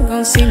 but you ain't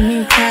gon' see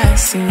me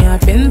pass. See,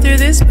 I've been through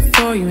this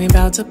before, you ain't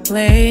about to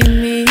play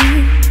me.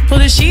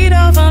 Pulled a sheet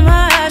over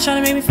my eyes,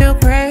 trying to make me feel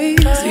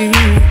crazy.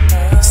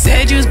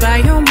 Said you was by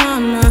your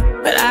mama,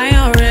 but I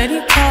already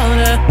called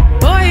her.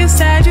 Boy, it's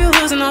sad you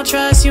losing all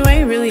trust, you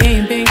ain't been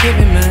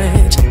giving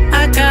much.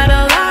 I got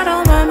a lot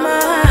on my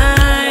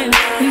mind,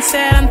 and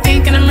said I'm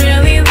thinking I'm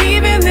really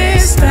leaving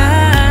this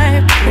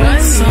life.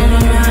 What's on my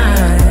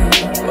mind?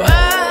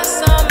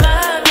 What's on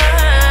my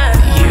mind?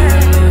 You've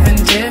been moving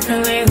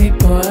different lately,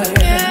 boy.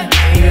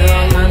 You're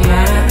on my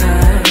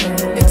mind.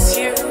 It's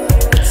you,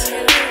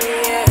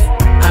 yeah.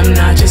 I'm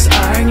not just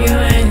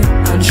arguing,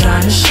 I'm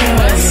trying to show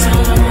what's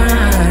on my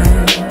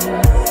mind.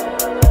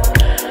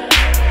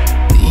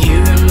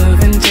 You've been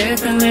moving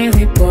different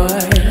lately, boy.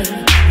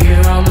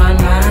 You're on my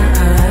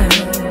mind.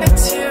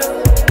 It's you,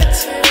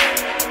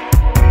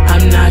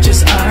 I'm not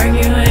just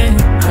arguing,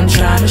 I'm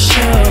trying to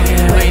show you.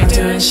 Why you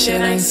doing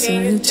shit I ain't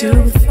seen you do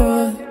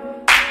before?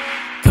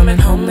 Coming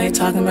home late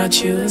talking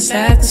about you was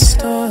at the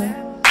store.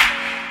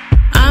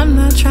 I'm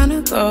not trying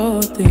to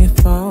go through your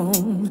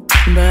phone,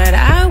 but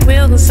I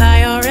will, cause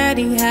I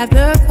already have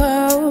the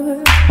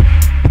code.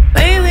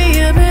 Lately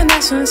you've been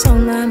that's what's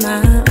on my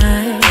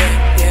mind.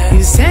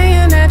 You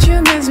saying that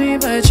you miss me,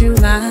 but you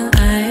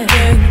lying.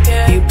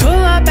 You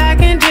pull up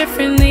acting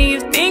differently, you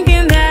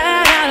thinking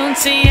that I don't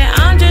see it.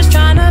 I'm just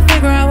trying to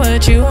figure out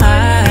what you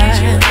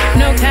hide.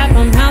 No cap,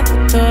 I'm out the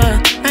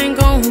door, I ain't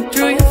going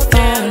through your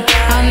phone.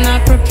 I'm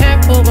not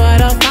prepared for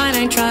what I'll find,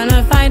 ain't trying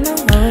to fight no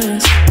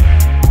lows.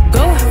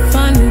 Go have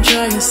fun,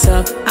 enjoy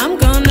yourself, I'm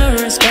gonna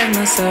respect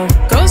myself.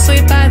 Go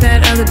sleep by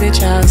that other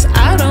bitch house,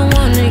 I don't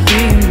wanna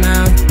hear you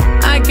now.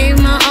 I gave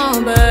my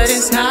all, but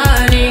it's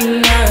not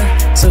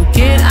enough. So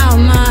get out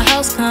my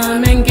house,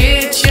 come and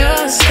get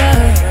your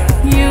stuff.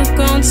 You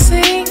gon'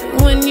 see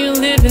when you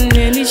living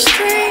in these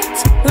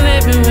streets,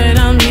 living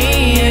without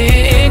me,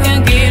 it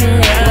can get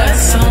rough.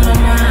 What's on my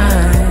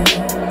mind?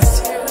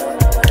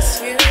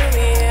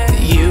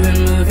 You've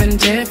been moving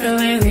different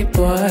lately,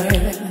 boy.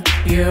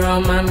 You're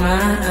on my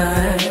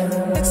mind.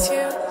 It's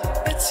you.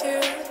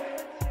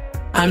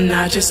 I'm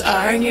not just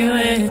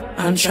arguing,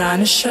 I'm trying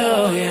to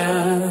show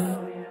you.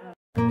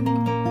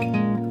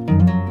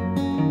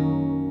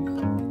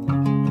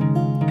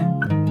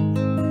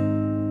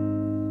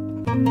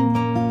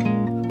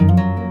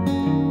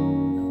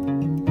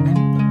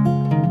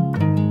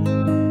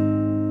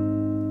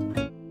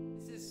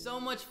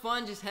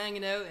 Fun just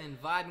hanging out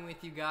and vibing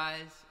with you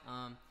guys.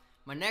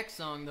 My next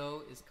song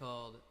though is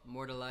called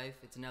More to Life.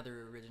 It's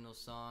another original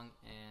song,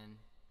 and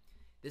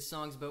this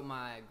song's about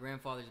my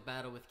grandfather's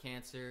battle with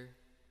cancer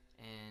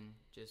and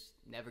just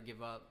never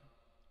give up.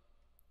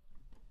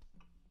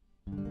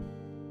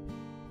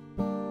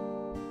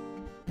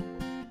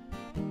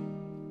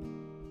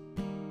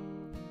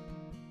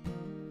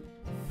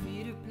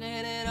 Feet are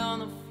planted on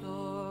the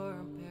floor,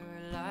 I'm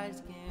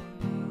paralyzed,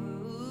 can't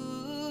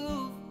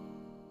move.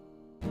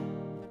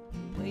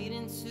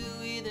 Waiting to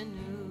hear the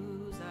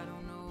news, I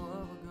don't know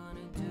what we're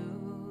gonna do.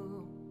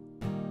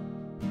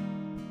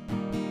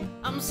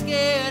 I'm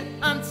scared,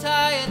 I'm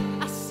tired,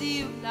 I see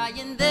you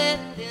lying there.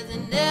 There's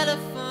an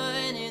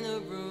elephant in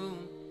the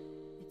room,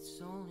 it's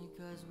only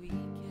cause we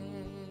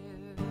care.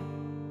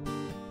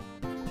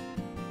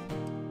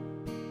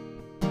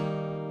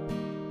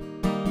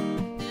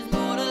 There's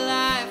more to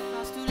life,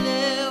 lots to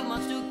live,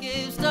 much to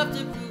give, stuff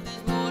to prove.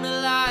 There's more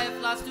to life,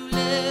 lots to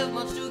live,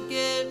 much to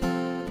give.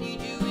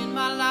 Need you in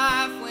my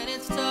life when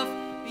it's tough,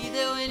 be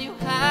there when you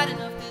had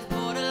enough. There's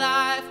more to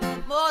life,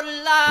 more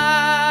to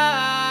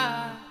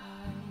life.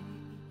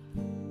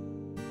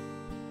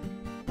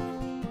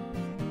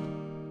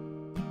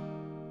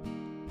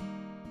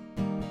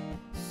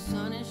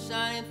 Sun is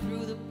shining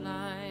through the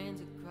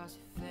blinds across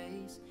your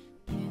face.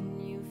 Can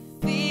you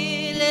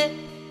feel it?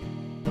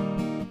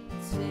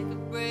 Take a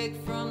break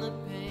from the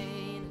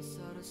pain and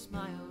sort of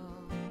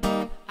smile.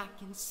 I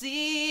can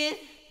see it,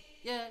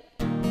 yeah.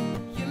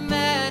 You're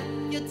mad,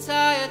 you're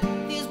tired,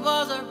 these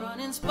walls are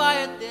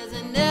uninspired. There's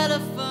an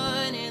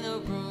elephant in the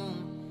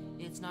room,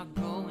 it's not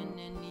going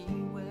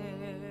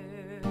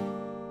anywhere.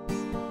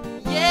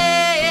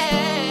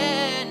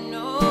 Yeah,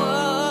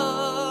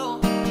 no.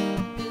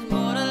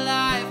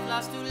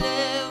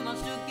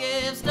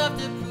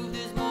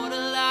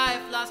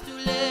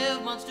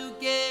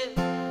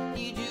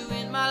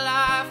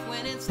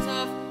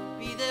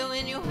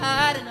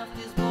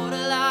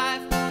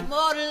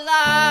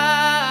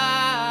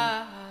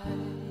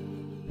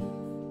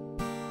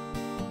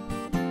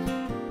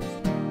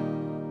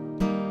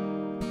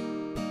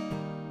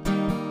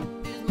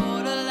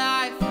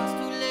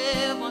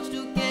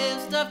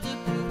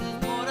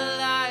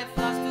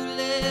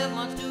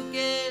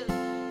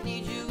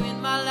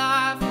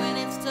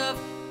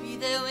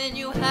 when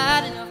you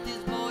had enough.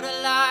 There's more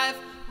to life,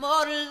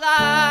 more to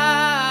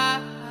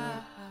life.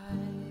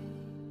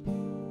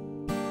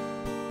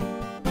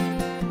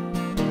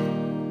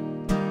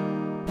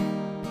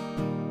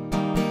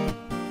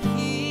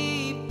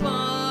 Keep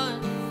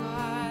on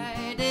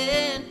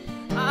fighting,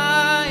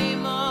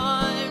 I'm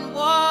on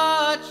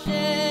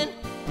watching.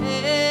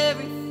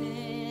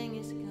 Everything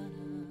is gonna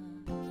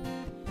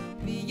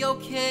be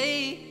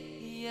okay,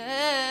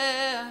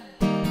 yeah.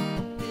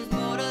 There's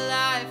more to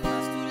life,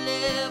 lots to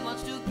live,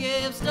 much to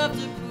give, stuff to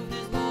prove.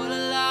 There's more to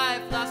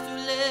life, lots to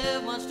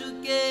live, much to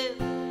give.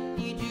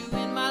 Need you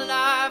in my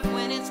life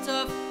when it's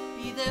tough,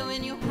 be there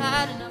when you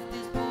had enough.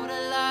 There's more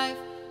to life,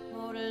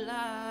 more to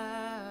life.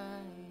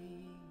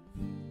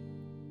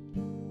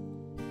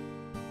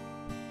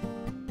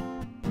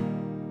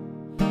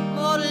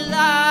 More to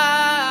life.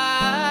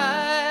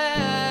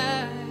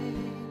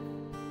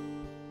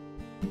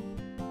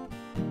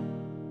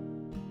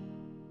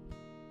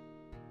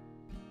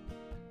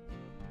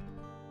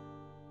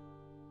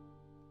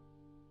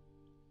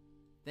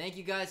 Thank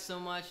you guys so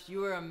much.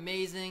 You are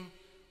amazing.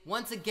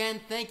 Once again,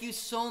 thank you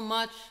so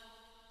much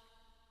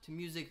to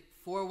Music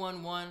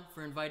 411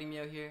 for inviting me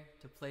out here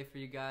to play for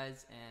you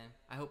guys. And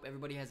I hope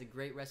everybody has a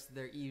great rest of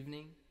their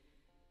evening.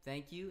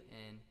 Thank you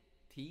and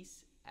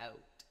peace out.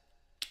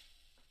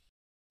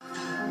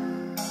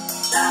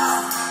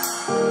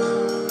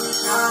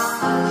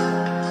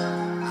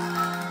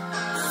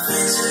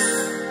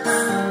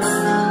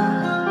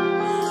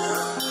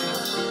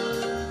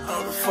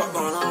 What the fuck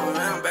going on,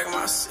 man? I'm back in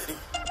my city.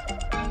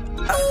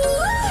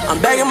 I'm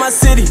back in my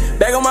city,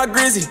 back on my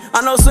grizzy.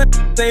 I know some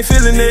ain't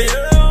feeling it.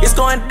 It's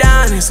going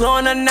down, it's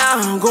slowing up now.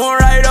 I'm going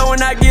right up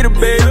when I get a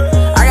bit.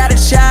 I got a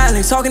child,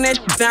 they talking that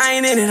shit, I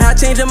ain't in it. I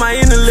changing my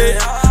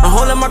intellect. I'm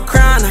holding my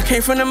crown, I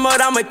came from the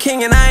mud, I'm a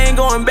king and I ain't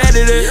going back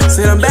to it.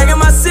 Said I'm back in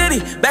my city,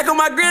 back on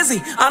my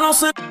grizzy. I know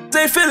some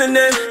ain't feeling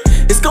it.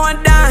 It's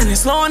going down,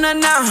 it's slowing up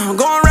now. I'm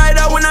going right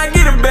up when I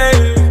get a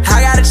bit.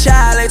 I got a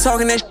child, they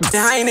talking that shit,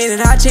 I ain't in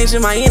it. I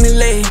changing my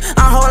intellect.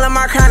 I'm holding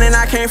my crown and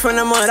I came from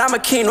the mud, I'm a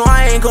king, no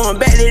I ain't going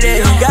back to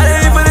that. Gotta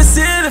hit for the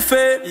city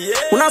fit.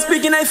 When I'm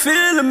speaking, they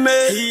feeling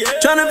me.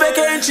 Tryna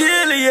vacate in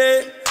Chile,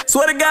 yeah.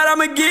 Swear to God,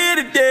 I'ma get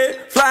it there.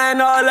 Flying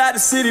all out the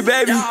city,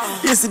 baby.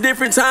 It's a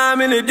different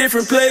time in a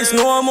different place.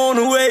 Know I'm on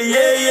the way,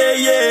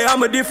 yeah.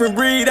 I'm a different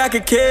breed, I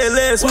could care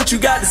less what you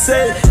got to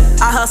say.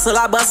 I hustle,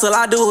 I bustle,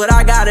 I do what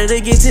I gotta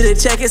to get to the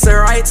check, it's the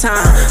right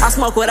time. I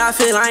smoke what I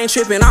feel, I ain't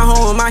tripping. I'm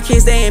home with my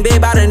kids, they in bed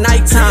by the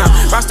nighttime.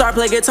 Rockstar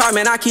play guitar,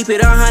 man, I keep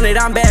it 100.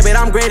 I'm bad, but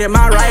I'm great in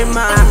my right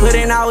mind. Put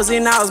in hours,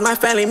 my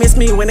family miss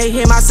me when they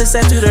hear my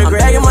success through the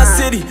grave. I'm back in my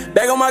city,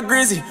 back on my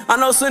grizzy. I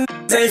know some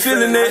ain't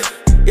feeling it.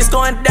 It's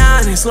going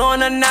down, it's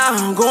slowing up now.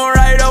 I'm going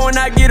right up when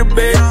I get a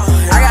bit.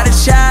 I got a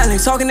child, they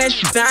talking that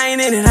shit, I ain't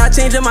in it. I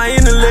changing my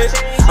intellect.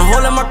 I'm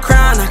holding my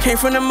crown, I came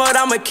from the mud,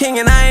 I'm a king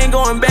and I ain't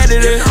going back to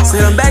this.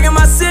 Said I'm back in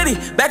my city,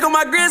 back on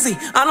my grizzy.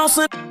 I know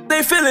some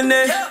they feeling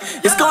it.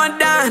 It's going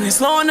down, it's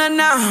slowing up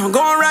now. I'm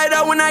going right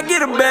up when I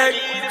get it back.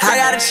 I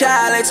got a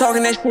child, they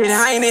talking that shit,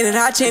 I ain't in it.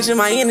 I changing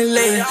my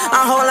intellect.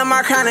 I'm holding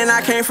my crown and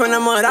I came from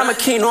the mud, I'm a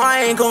king, no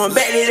I ain't going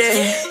back to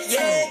that.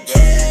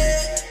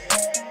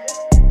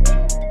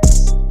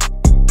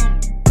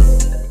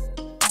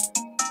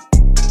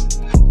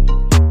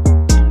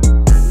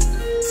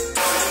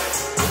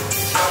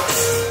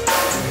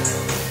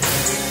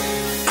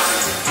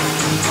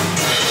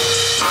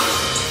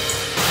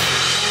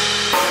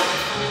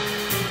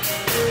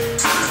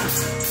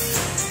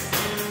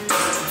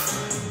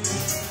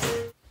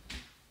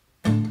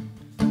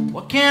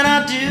 What can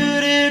I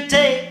do to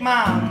take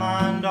my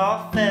mind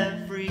off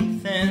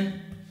everything?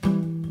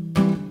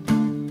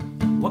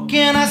 What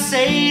can I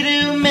say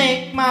to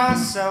make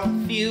myself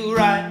feel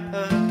right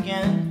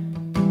again?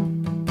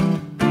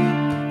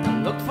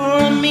 I look for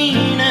a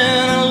meaning,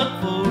 I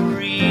look for a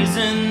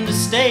reason to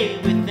stay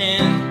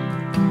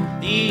within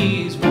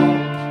these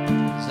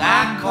walls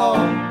I call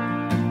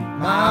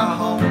my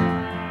home.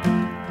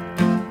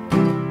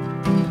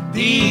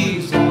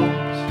 These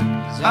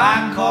walls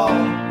I call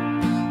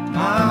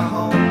my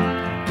home.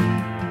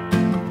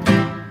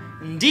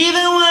 And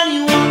even when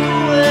you walk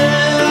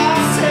away,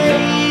 I'll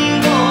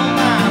save all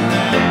my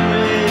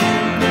memories.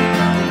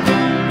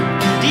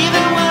 And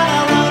even when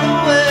I run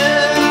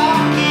away,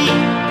 I'll keep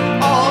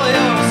all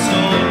your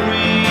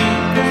stories.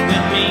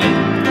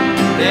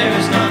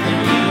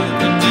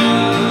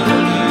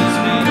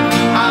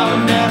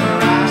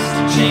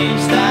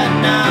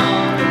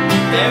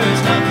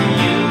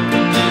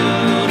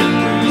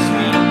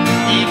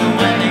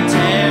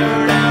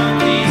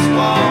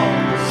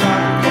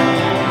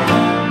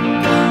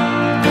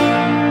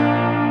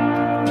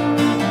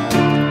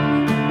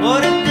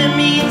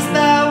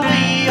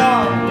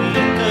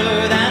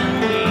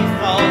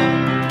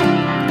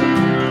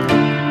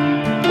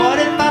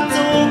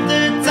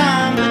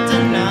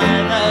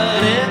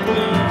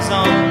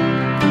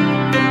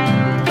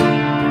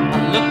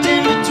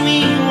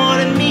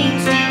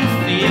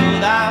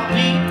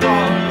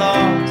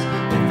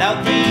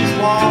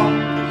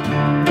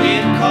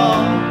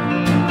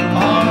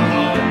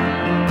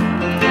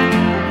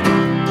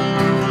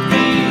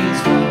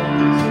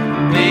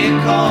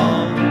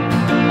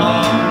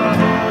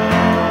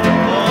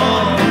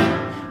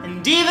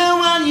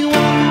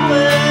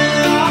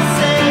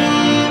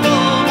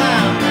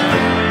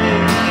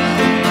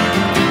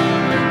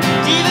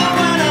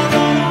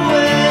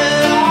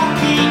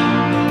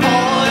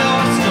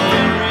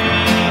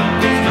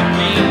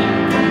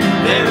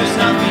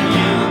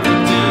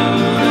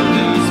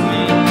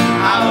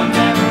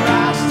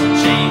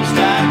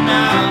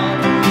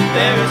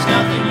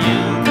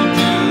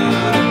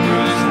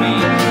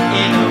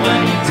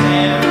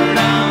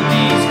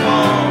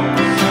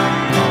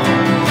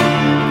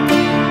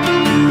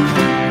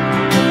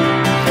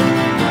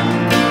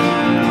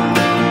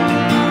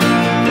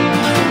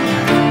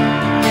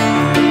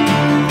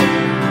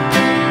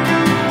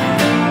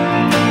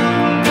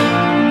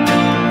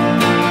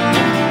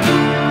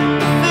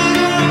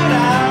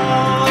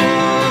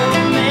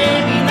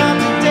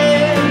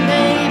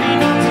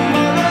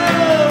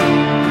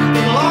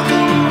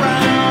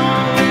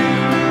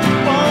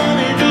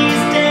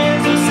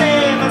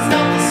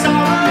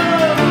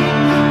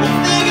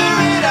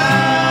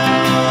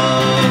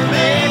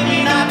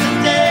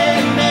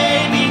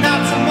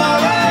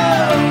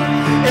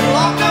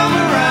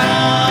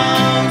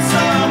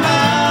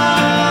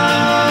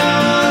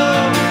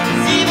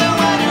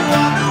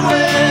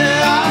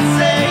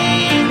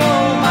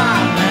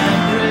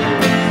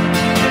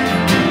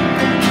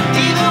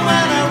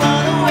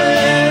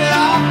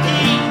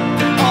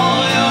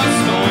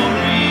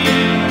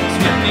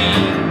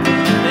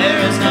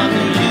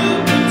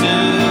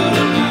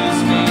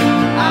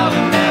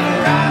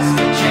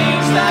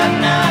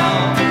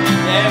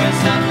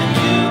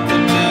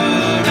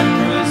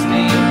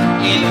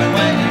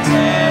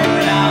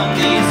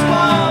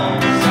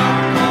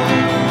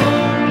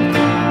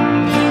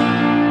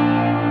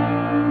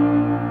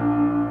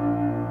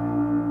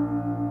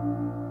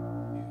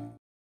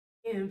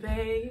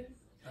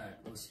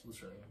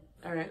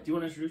 All right. Do you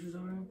want to introduce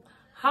yourself?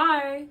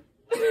 Hi.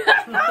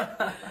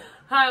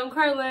 Hi, I'm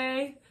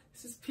Carlay.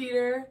 This is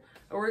Peter.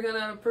 And we're going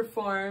to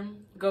perform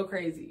Go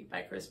Crazy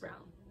by Chris Brown.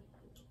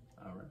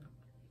 All right.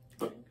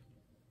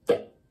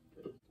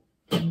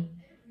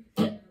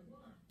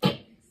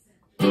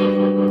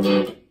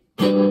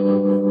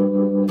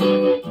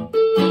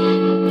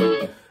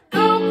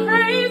 Go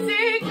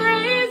crazy,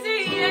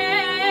 crazy, yeah.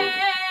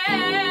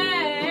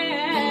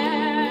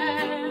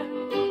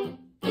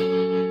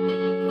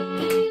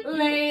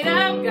 Laid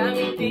up, got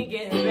me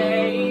thinking,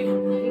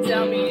 babe.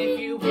 Tell me if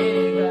you with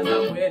it, cause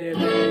I'm with it,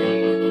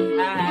 babe.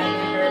 I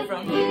haven't heard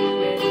from you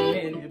in a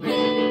minute,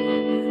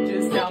 babe.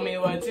 Just tell me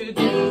what to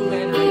do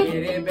when I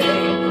get it, babe.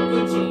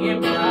 Gucci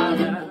and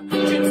Prada.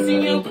 Trips to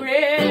your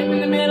crib in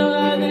the middle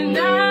of the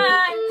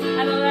night.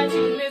 I know that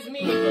you miss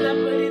me, but I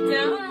put it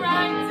down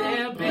right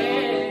there,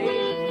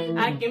 babe.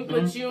 I can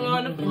put you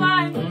on a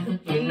flight.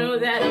 You know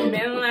that a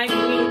man like me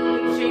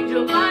can change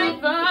your life,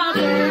 oh,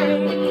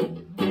 babe.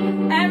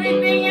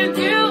 Everything you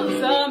do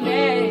is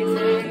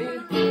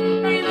amazing.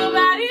 Ain't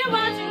nobody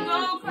watching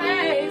go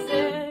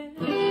crazy.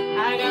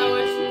 I got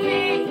what you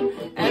need.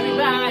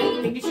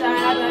 Everybody think you shy,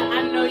 but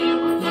I know you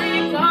a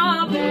freak,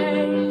 oh,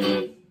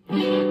 babe.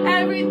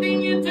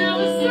 Everything you do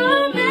is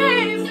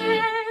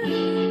amazing.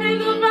 Ain't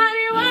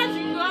nobody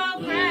watching go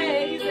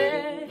crazy.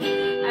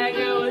 I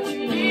got what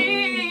you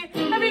need.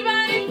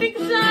 Everybody think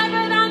you shy,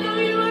 but I know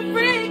you a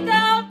freak, oh,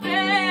 babe.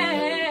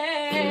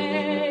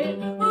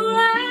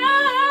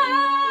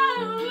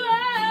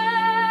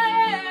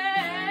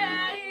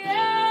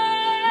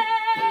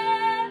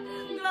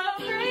 Go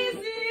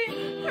crazy,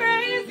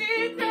 crazy,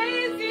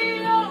 crazy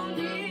on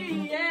me,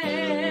 yeah.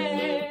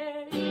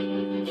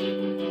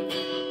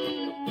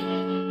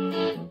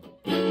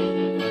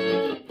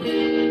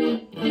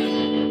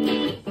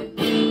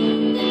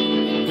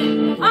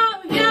 Oh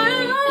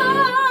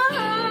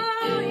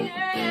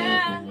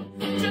yeah.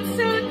 Trips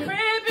to the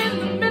crib in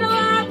the middle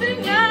of the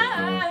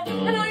night. I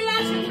know you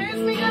actually miss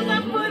me 'cause I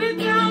put it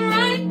down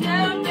right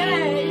there,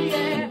 babe.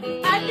 Yeah.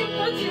 I can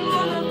put you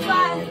on a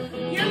flight.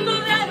 You know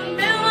that a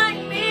man like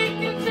me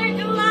can change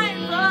your life,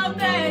 oh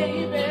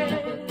baby.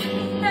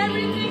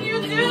 Everything you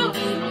do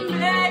is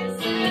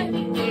amazing.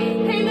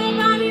 Ain't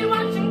nobody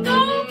watching go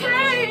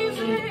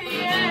crazy,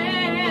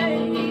 yeah,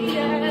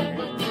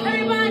 yeah.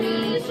 Everybody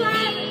is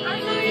shining. I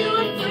know you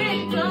a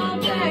freak, oh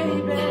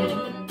baby.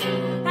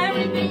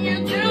 Everything you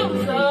do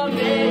is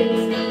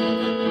amazing.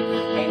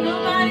 Ain't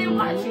nobody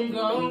watching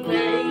go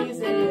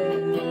crazy.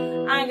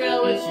 I got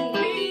what you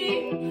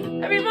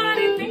need.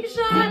 Everybody think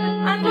shy.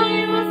 I know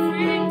you a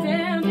freak,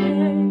 damn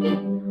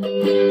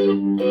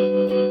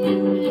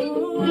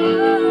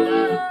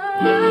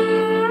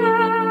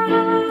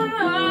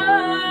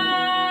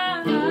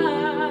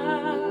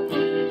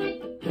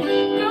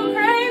Go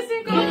crazy,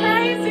 go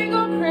crazy,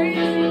 go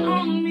crazy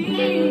on me.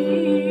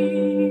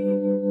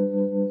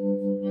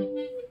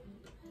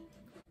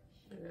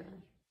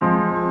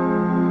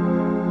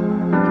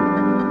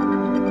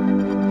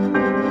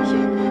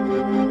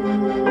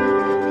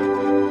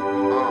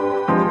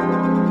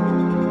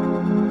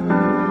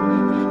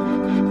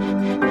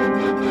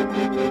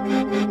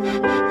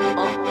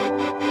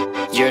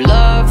 Your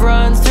love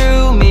runs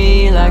through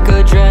me like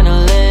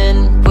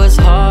adrenaline. Was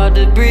hard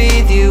to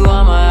breathe, you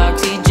are my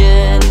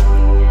oxygen.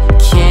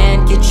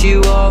 Can't get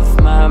you off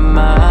my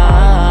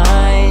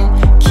mind.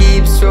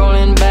 Keeps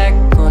rolling back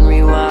on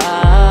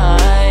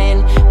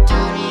rewind.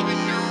 Don't even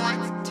know what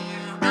to do.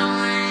 Don't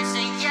wanna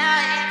say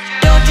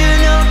yeah. Don't you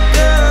know,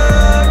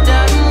 girl,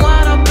 that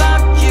what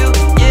about you?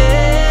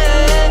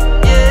 Yeah,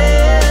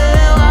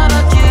 yeah. What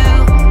about you?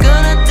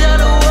 Gonna tell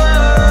the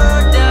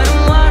world that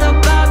what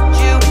about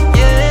you?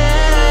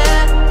 Yeah,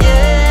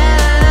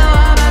 yeah.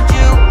 What about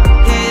you?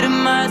 Hit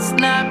my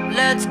snap,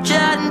 let's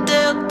chat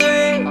until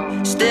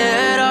 3. Stare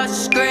at our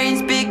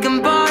screens,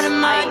 become part of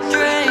my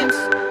dreams.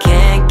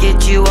 Can't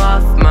get you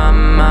off my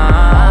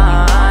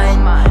mind.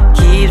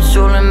 Keeps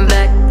rolling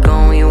back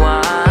on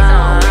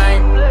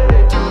rewind.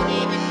 Don't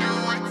even know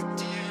what to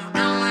do.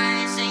 Don't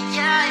wanna say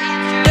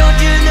yeah. Don't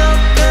you know,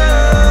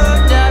 girl,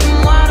 that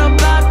what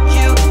about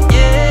you?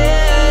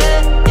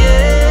 Yeah,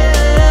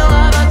 yeah.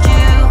 What about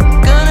you?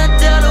 Gonna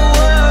tell the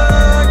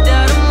world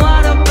that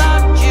what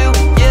about you?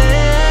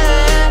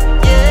 Yeah,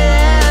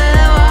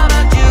 yeah. What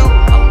about you?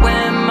 I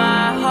wear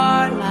my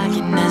heart like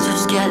an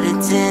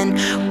exoskeleton.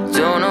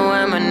 Don't know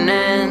where mine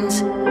ends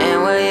and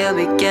where you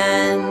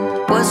begin.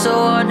 What's so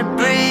hard to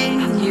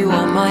breathe? You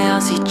are my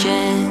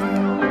oxygen.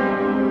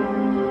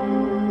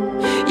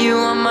 You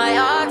are my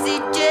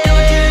oxygen.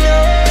 Don't you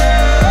know,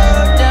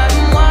 girl, that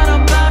what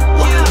about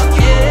you?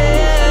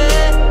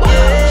 Yeah,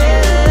 yeah.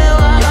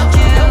 What about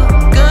you?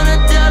 Gonna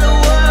tell the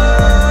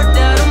world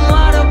that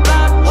what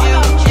about you?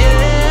 Yeah,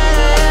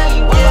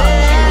 yeah.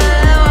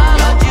 What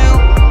about you?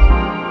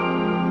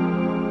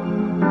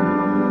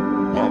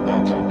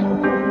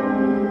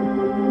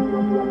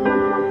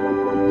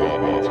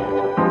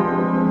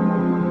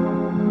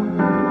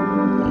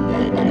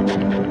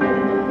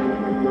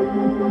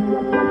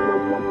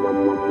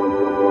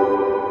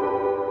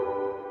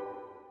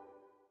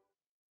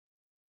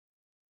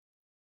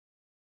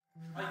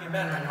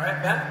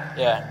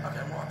 Yeah.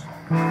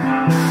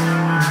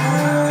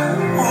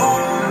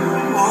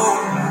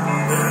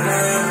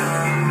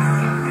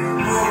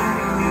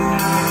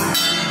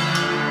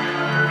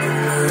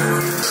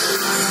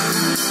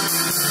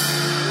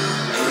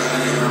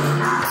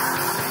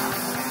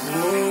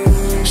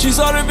 She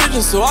saw the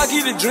vision, so I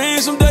keep the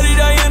dreams from Dirty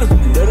Diana.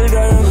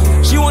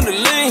 She want to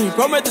lean,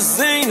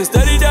 promethazine, and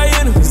Steady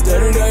Diana.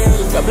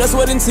 Got blood,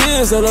 sweat, and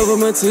tears all over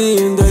my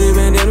team, Dirty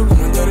bandana.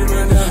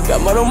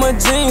 Got mud on my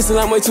jeans, till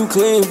I'm way too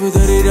clean for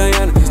Dirty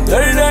Diana.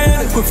 Dirty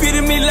Diana, quit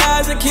feeding me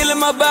lies and killing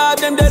my vibe,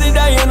 damn Dirty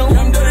Diana.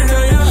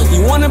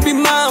 You wanna be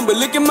mine, but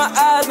look in my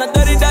eyes, not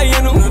Dirty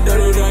Diana.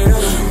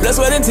 Blood,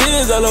 sweat, and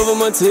tears all over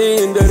my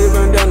team, Dirty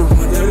bandana.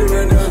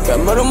 Got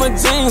mud on my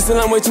jeans, till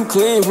I'm way too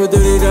clean for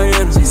Dirty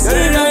Diana.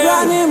 Dirty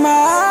Diana. In my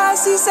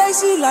eyes, she say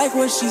she like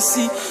what she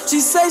see. She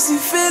say she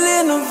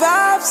feeling the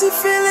vibe, she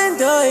feeling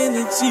the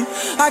energy.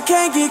 I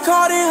can't get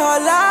caught in her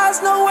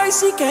lies, no way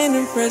she can't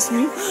impress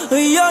me. A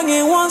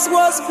youngin' once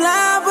was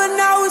blind, but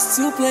now it's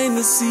too plain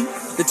to see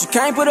that you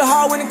can't put a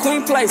heart in a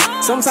clean place.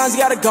 Sometimes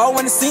you gotta go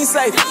when the scene's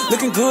safe.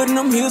 Looking good in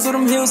them heels, with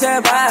them heels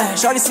have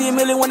eyes. Shawty see a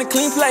million when a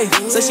clean play.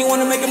 Say she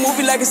wanna make a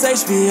movie like it's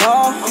HBO.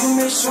 I'ma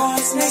make sure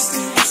it's next to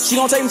me. She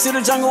gon' take me to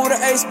the jungle with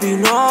an HB,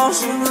 no.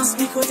 She wanna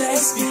speak with the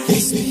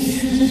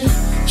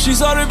HB. She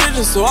saw the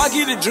vision, so I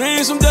keep the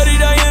dreams from Dirty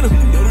Diana.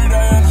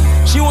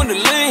 She want to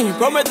lean,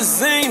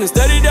 promethazine, and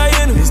Steady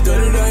Diana.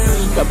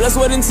 Got blood,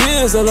 sweat, and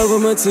tears all over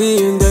my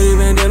team, Dirty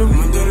bandana.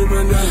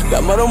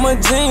 Got mud on my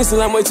jeans,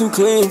 till I'm way too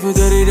clean for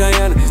Dirty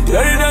Diana.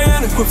 Dirty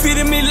Diana, quit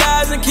feeding me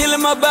lies and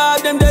killing my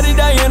vibe, damn Dirty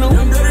Diana.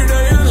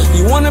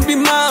 You wanna be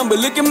mine, but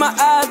look in my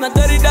eyes, not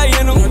Dirty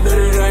Diana.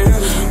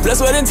 Blood,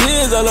 sweat, and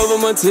tears all over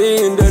my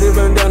team, Dirty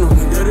bandana.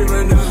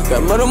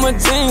 Got mud on my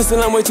jeans,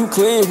 till I'm way too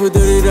clean for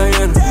Dirty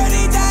Diana.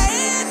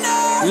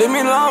 Leave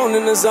me alone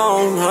in the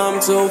zone, I'm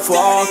too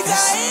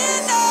focused.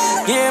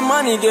 Getting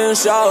money, getting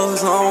shows,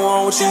 I don't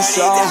want what you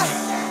show.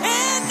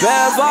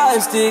 Bad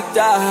vibes, thick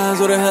thighs,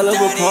 what a hell of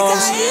a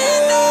pulse.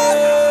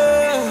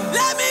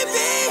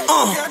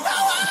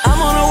 I'm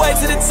on her way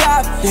to the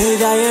top. Dirty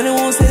Diana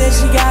won't say that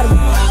she got him.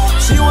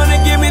 She wanna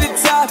give me the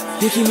top,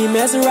 making me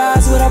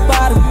mesmerized with her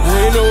bottom.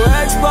 I ain't no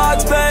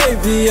Xbox,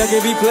 baby, I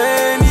can't be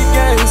playing these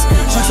games.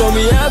 She told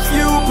me F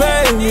you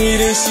pay me,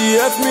 then she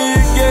F me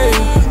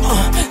again.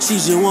 She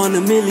just want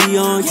 $1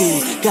 million,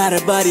 yeah. Got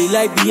a body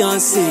like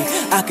Beyonce,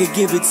 I could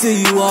give it to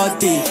you all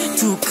day.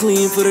 Too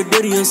clean for the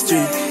dirty on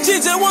street. She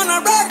just wanna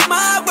rock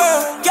my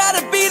world.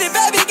 Gotta beat it,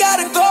 baby,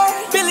 gotta go.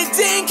 Billie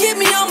Jean, keep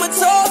me on my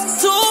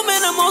toes. 2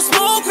 minimum,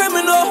 smooth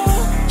criminal.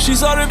 She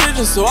saw the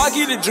vision, so I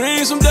keep the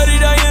dreams from Dirty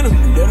Diana.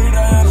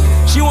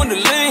 She want to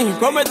lean,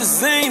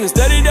 promethazine, and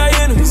Steady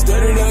Diana.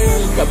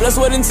 Got blood,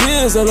 sweat, and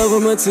tears all over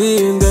my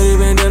team, Dirty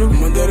bandana.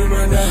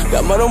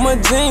 Got mud on my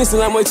jeans,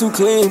 till I'm way too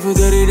clean for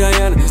Dirty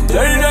Diana.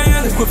 Dirty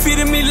Diana, quit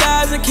feeding me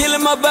lies and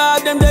killing my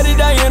vibe, damn Dirty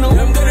Diana.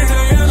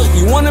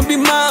 You wanna be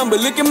mine,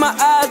 but look in my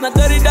eyes, not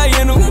Dirty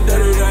Diana.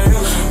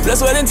 Blood,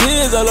 sweat, and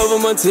tears all over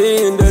my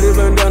team, Dirty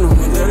bandana.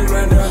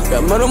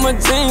 Got mud on my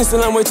jeans,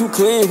 till I'm way too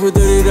clean for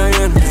Dirty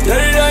Diana.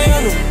 Dirty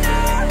Diana.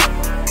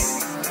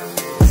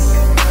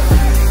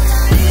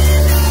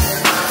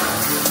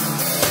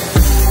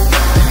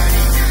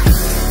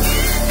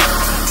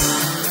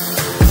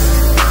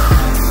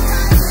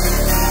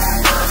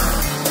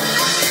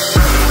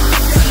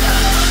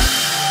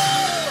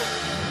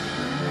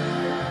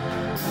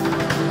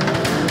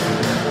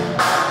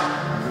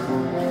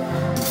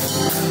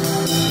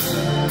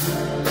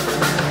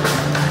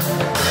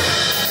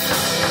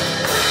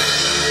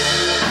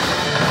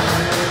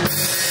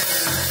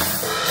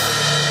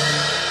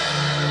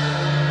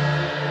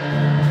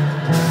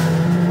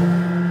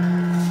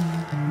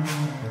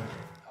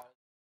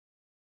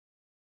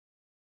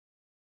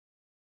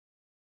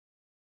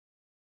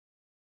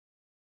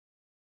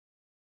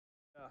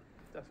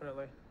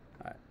 Definitely.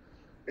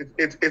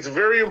 It's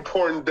very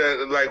important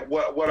that like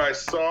what I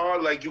saw,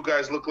 like you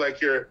guys look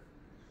like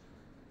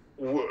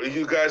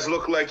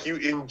you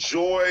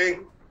enjoy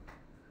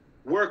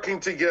working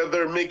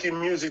together, making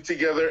music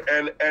together,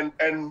 and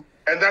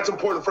that's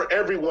important for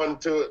everyone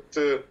to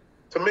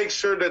make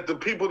sure that the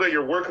people that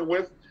you're working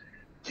with,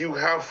 you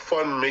have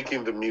fun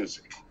making the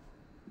music.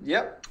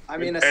 Yep. I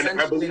mean, and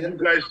I believe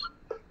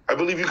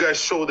you guys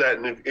show that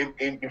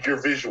in your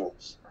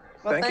visuals.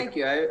 Well, thank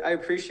you. I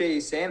appreciate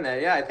you saying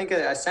that. Yeah, I think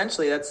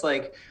essentially that's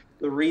like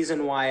the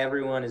reason why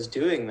everyone is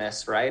doing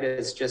this, right?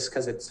 It's just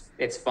because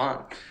it's fun.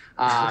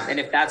 And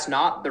if that's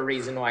not the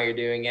reason why you're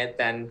doing it,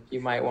 then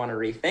you might want to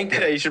rethink it.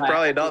 Yeah, you should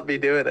probably not be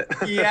doing it.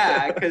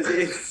 Yeah, because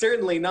it's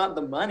certainly not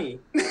the money.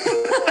 It's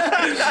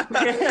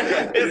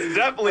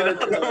definitely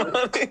not the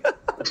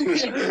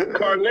money.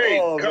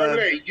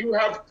 Carly,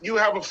 you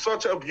have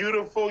such a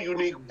beautiful,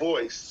 unique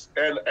voice,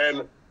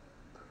 and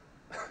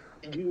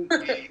you.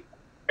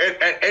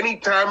 At any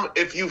time,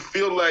 if you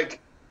feel like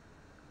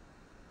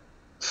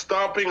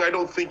stopping, I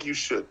don't think you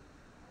should,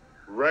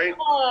 right?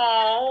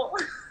 Aww.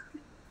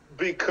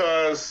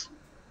 Because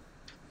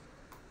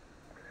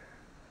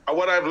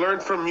what I've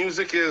learned from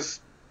music is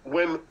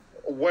when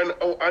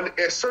on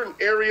a certain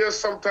areas,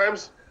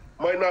 sometimes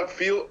might not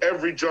feel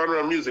every genre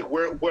of music.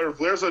 Where if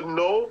there's a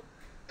no,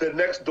 the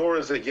next door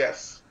is a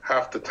yes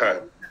half the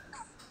time.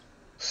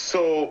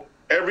 So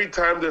every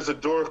time there's a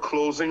door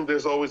closing,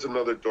 there's always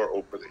another door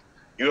opening.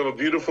 You have a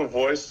beautiful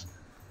voice.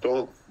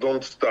 Don't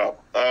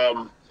stop.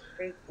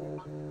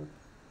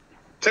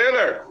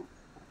 Taylor,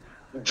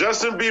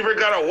 Justin Bieber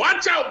gotta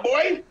watch out,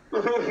 boy.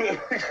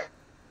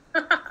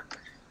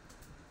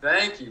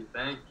 Thank you.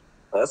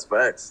 That's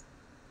facts.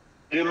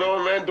 You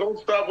know, man, don't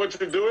stop what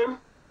you're doing.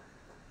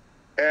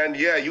 And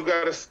yeah, you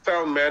got a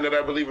sound, man, that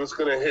I believe is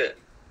gonna hit.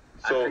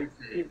 So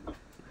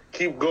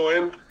keep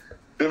going.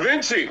 Da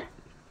Vinci.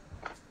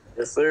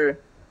 Yes, sir.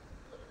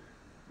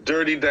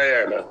 Dirty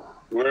Diana.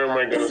 Where am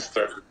I gonna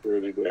start with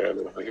Dirty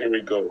Diana? Here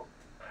we go.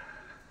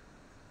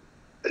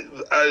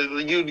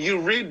 You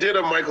redid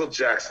a Michael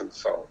Jackson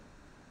song.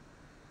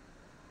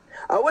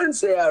 I wouldn't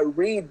say I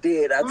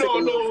redid.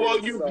 Well,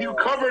 you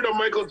covered a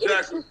Michael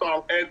Jackson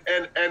song,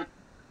 and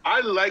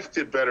I liked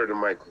it better than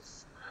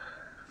Michael's.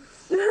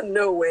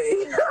 No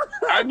way.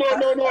 I'm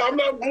not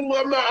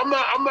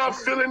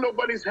filling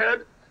nobody's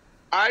head.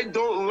 I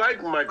don't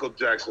like Michael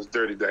Jackson's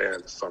Dirty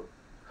Diana song,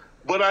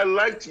 but I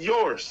liked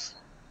yours.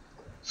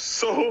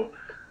 So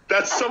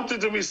that's something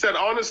to be said.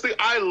 Honestly,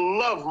 I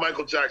love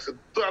Michael Jackson.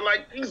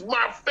 He's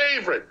my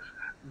favorite.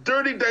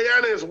 Dirty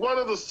Diana is one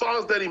of the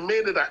songs that he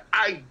made that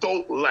I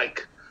don't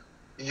like.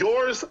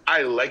 Yours,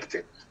 I liked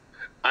it.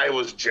 I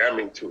was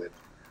jamming to it.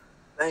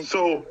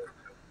 So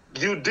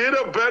you did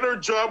a better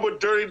job with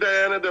Dirty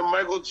Diana than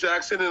Michael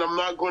Jackson, and I'm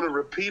not going to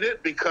repeat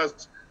it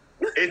because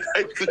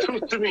it's the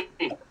truth to me.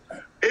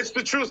 It's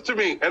the truth to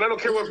me, and I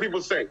don't care what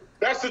people say.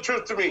 That's the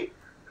truth to me.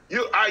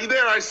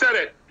 I said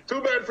it.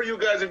 Too bad for you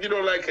guys if you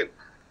don't like it.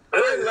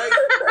 I like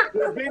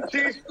Da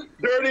Vinci's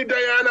Dirty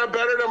Diana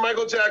better than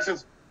Michael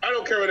Jackson's. I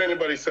don't care what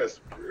anybody says.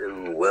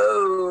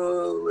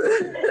 Whoa.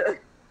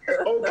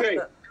 Okay.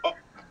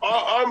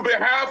 On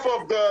behalf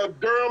of the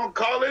Durham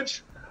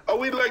College,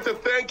 we'd like to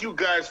thank you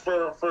guys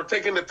for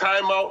taking the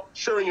time out,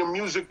 sharing your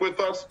music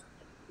with us.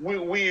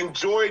 We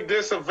enjoyed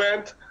this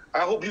event. I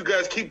hope you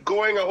guys keep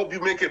going. I hope you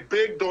make it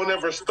big. Don't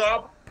ever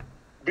stop.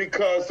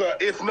 Because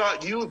if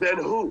not you, then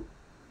who?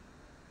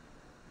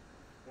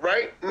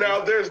 Right?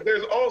 Now, there's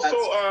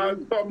also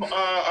some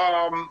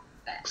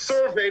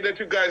survey that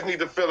you guys need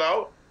to fill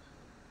out.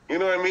 You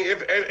know what I mean?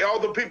 If all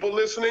the people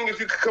listening, if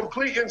you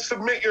complete and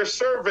submit your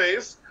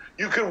surveys,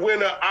 you could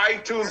win an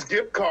iTunes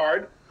gift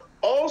card.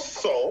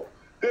 Also,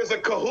 there's a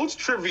Cahoots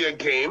trivia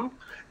game.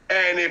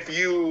 And if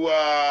you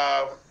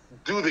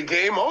do the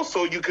game,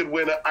 also, you could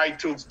win an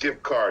iTunes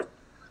gift card.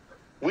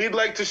 We'd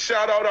like to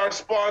shout out our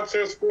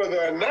sponsors for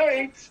the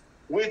night,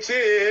 which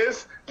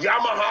is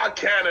Yamaha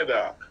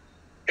Canada.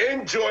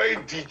 Enjoy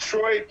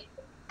Detroit,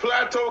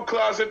 Plateau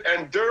Closet,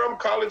 and Durham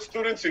College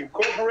Students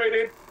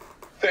Incorporated.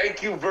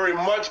 Thank you very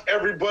much,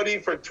 everybody,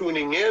 for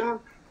tuning in,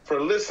 for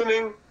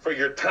listening, for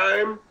your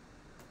time.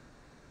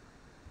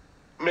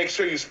 Make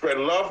sure you spread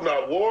love,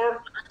 not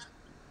war.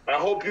 I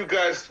hope you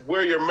guys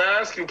wear your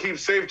mask and keep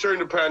safe during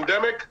the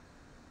pandemic.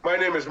 My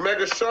name is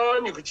Mega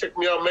Sean. You can check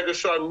me out, Mega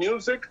Sean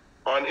Music,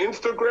 on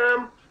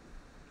Instagram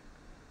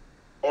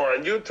or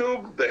on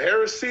YouTube. The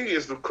Heresy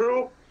is the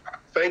crew.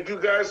 Thank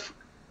you guys,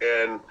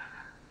 and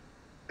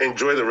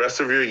enjoy the rest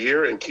of your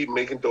year and keep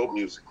making dope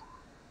music.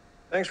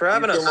 Thanks for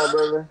having us. My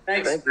brother.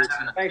 Thanks. Thank you.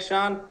 Thanks,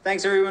 Sean.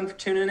 Thanks, everyone, for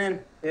tuning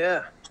in.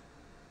 Yeah.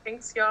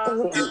 Thanks,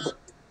 y'all.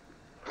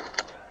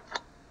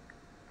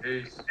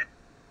 Peace.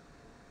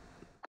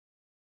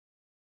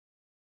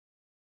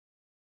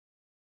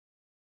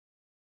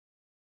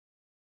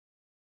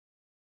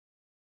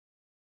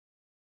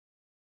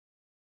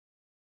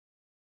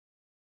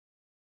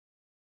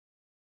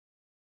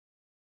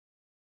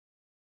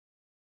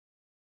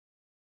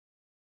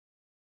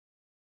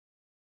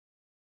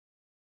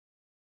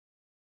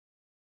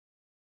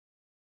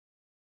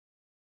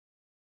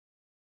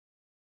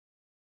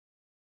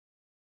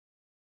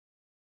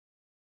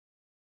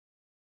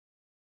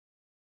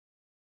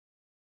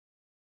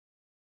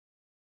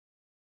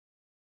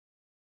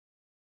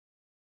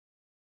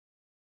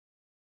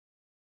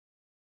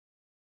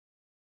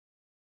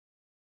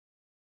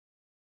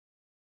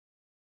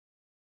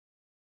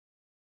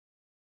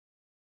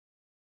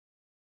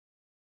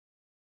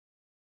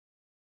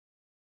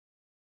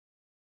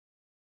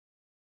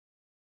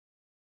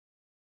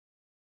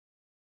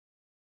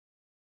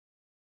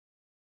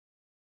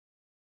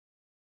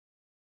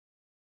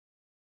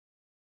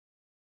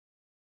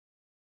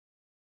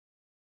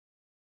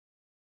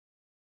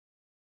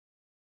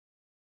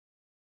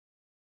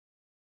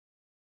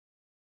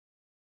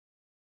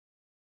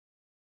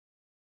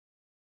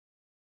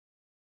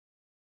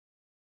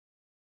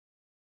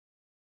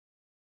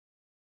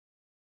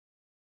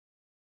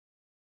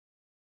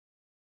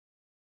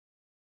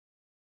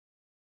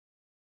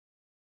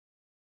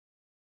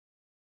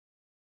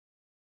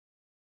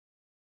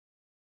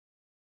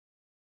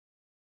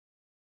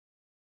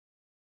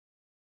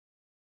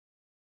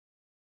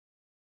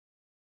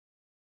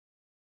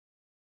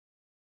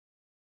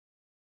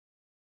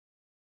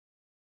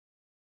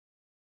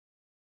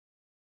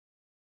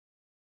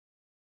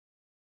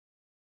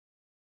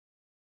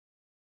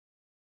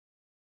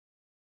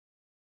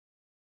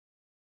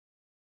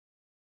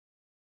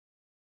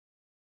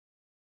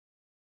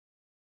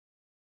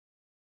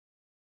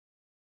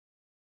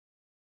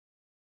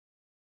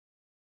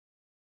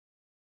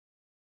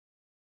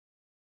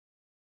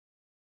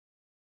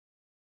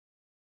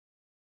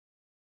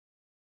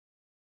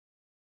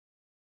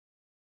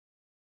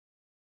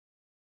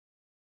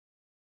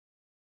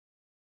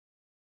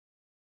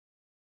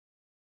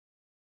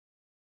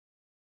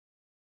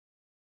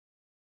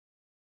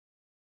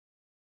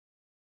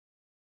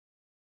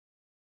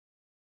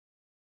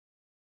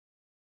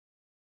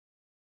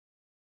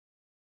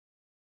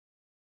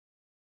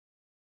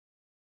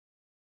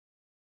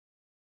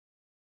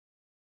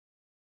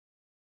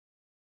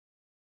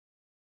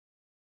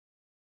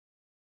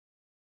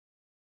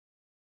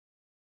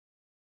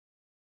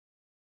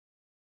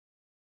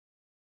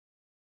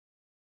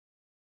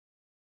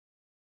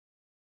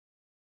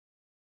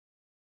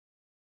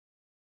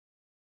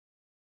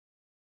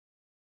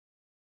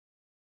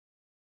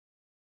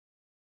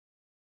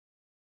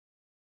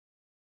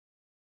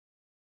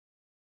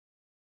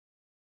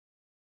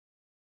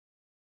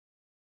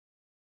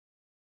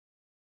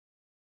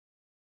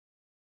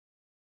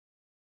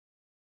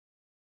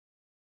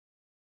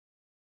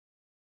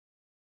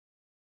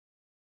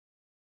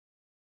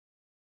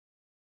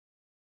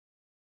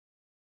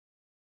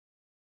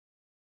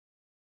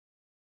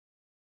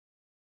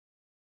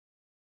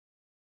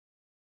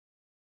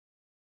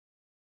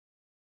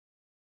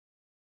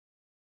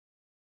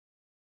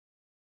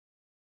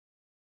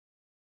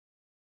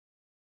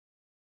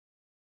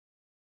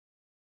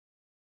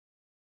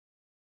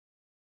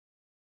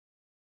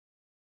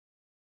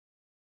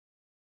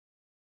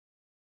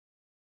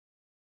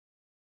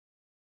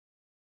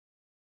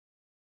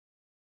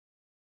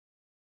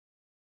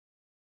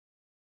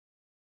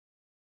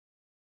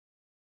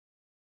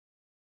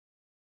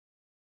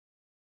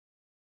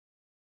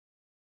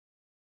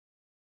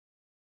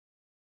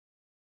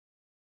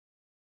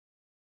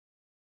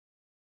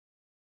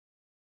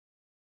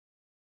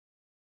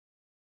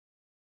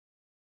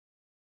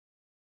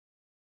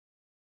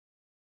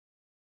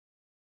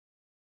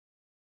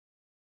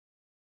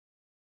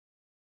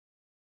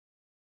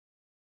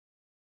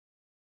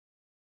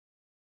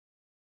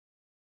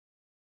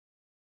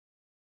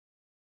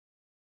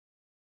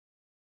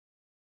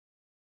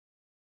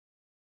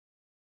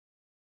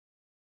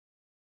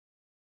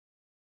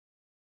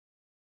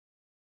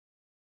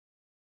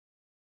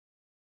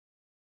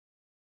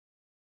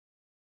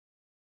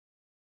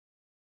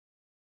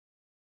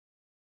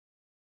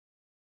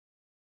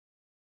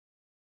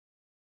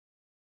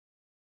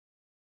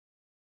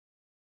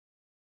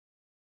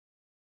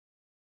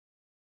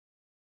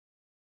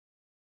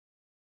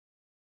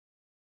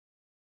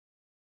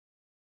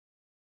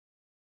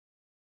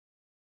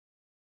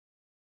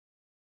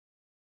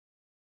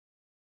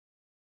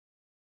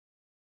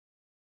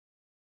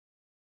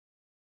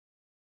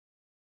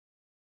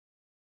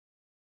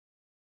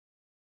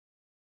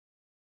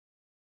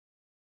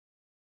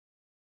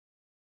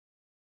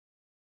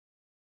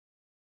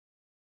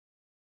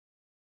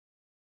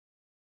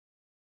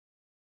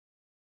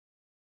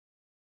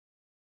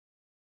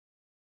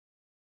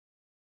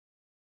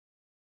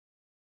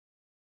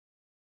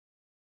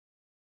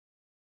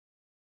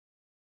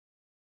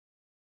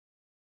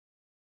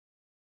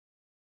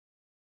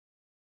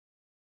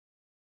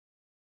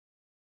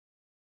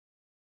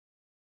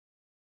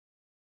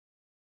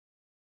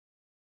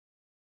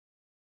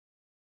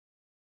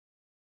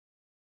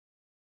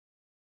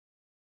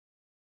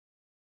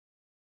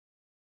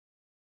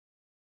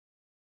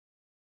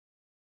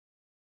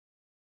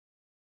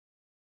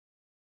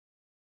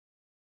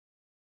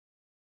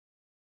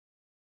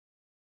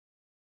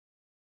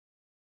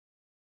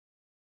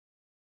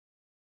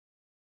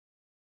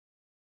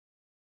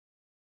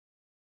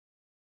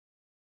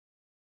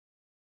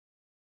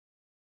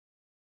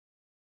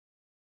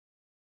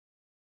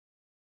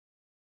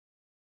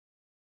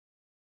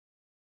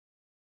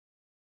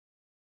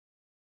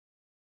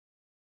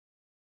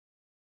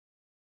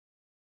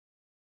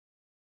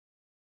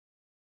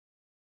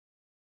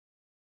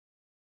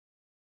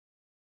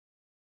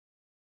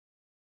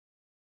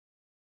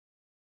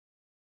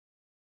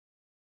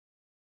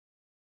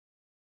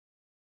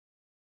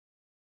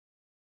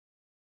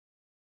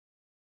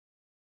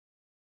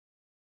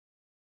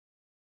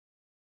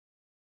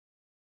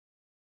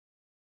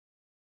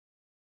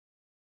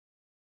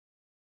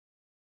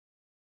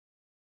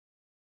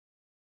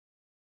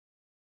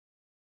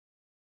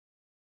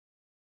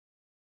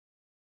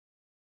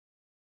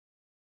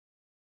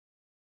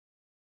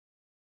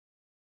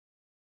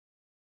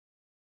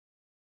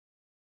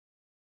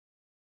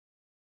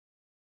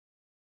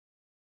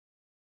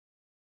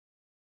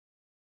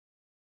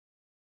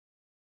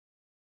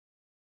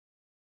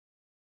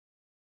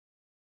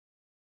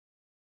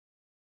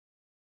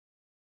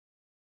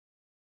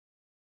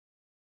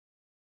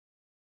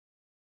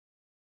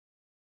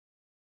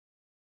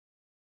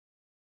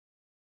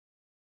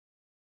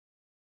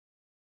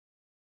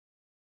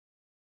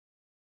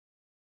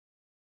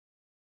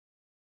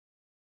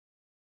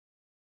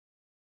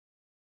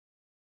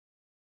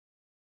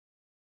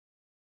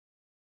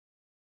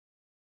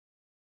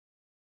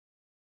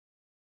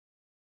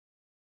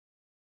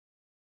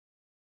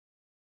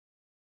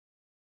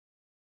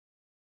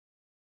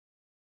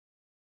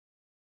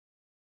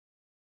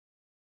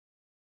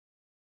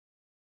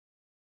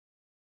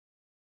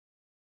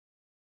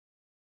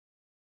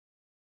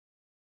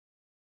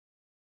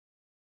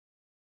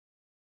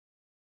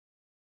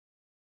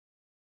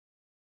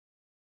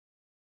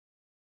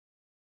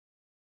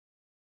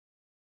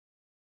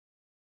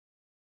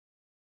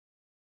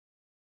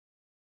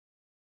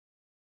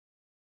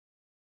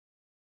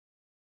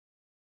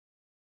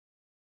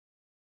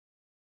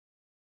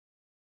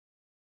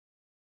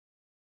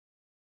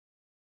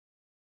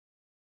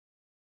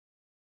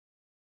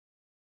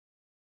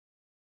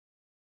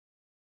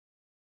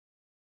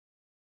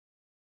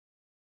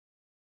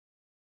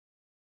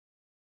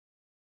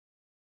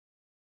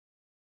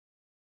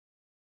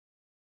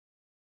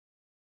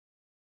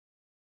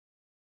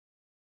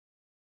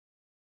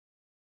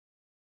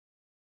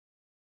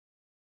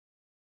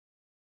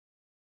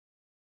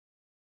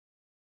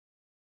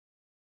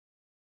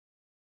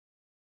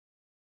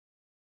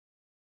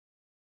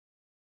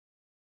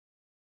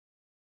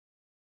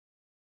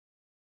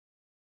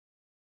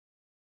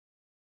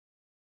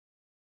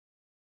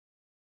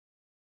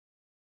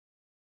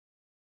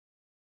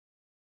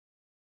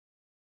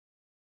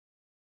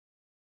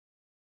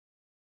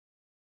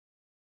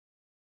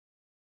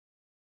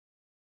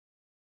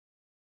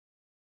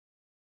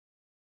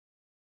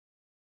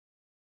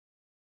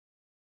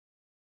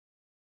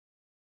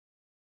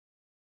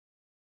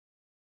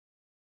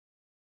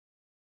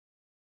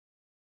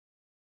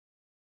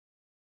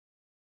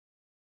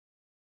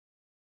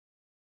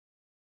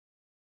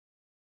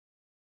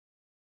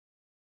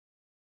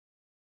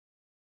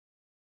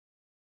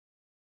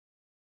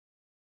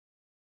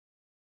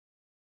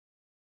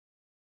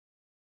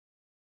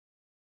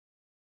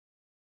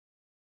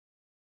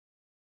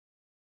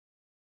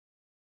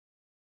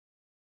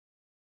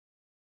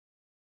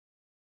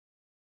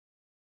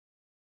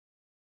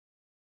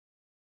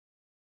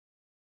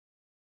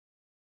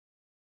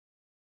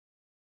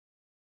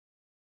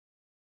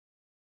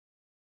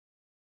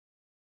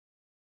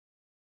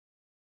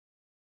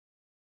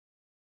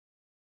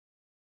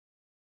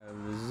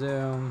 Over to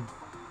Zoom.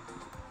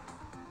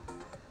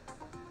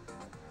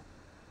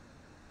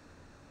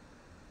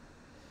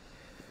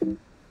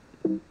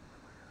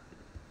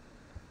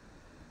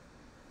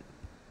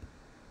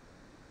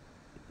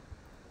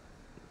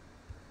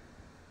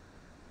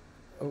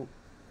 Oh.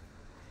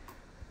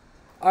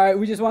 All right,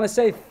 we just want to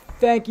say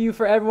thank you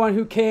for everyone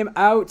who came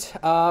out.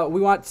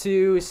 We want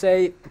to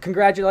say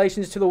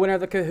congratulations to the winner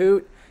of the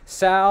Kahoot.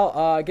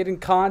 Sal, get in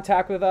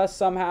contact with us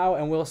somehow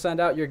and we'll send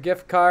out your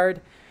gift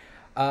card.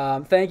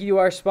 Thank you to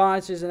our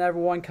sponsors and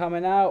everyone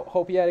coming out.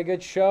 Hope you had a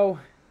good show.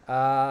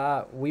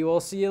 We will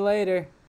see you later.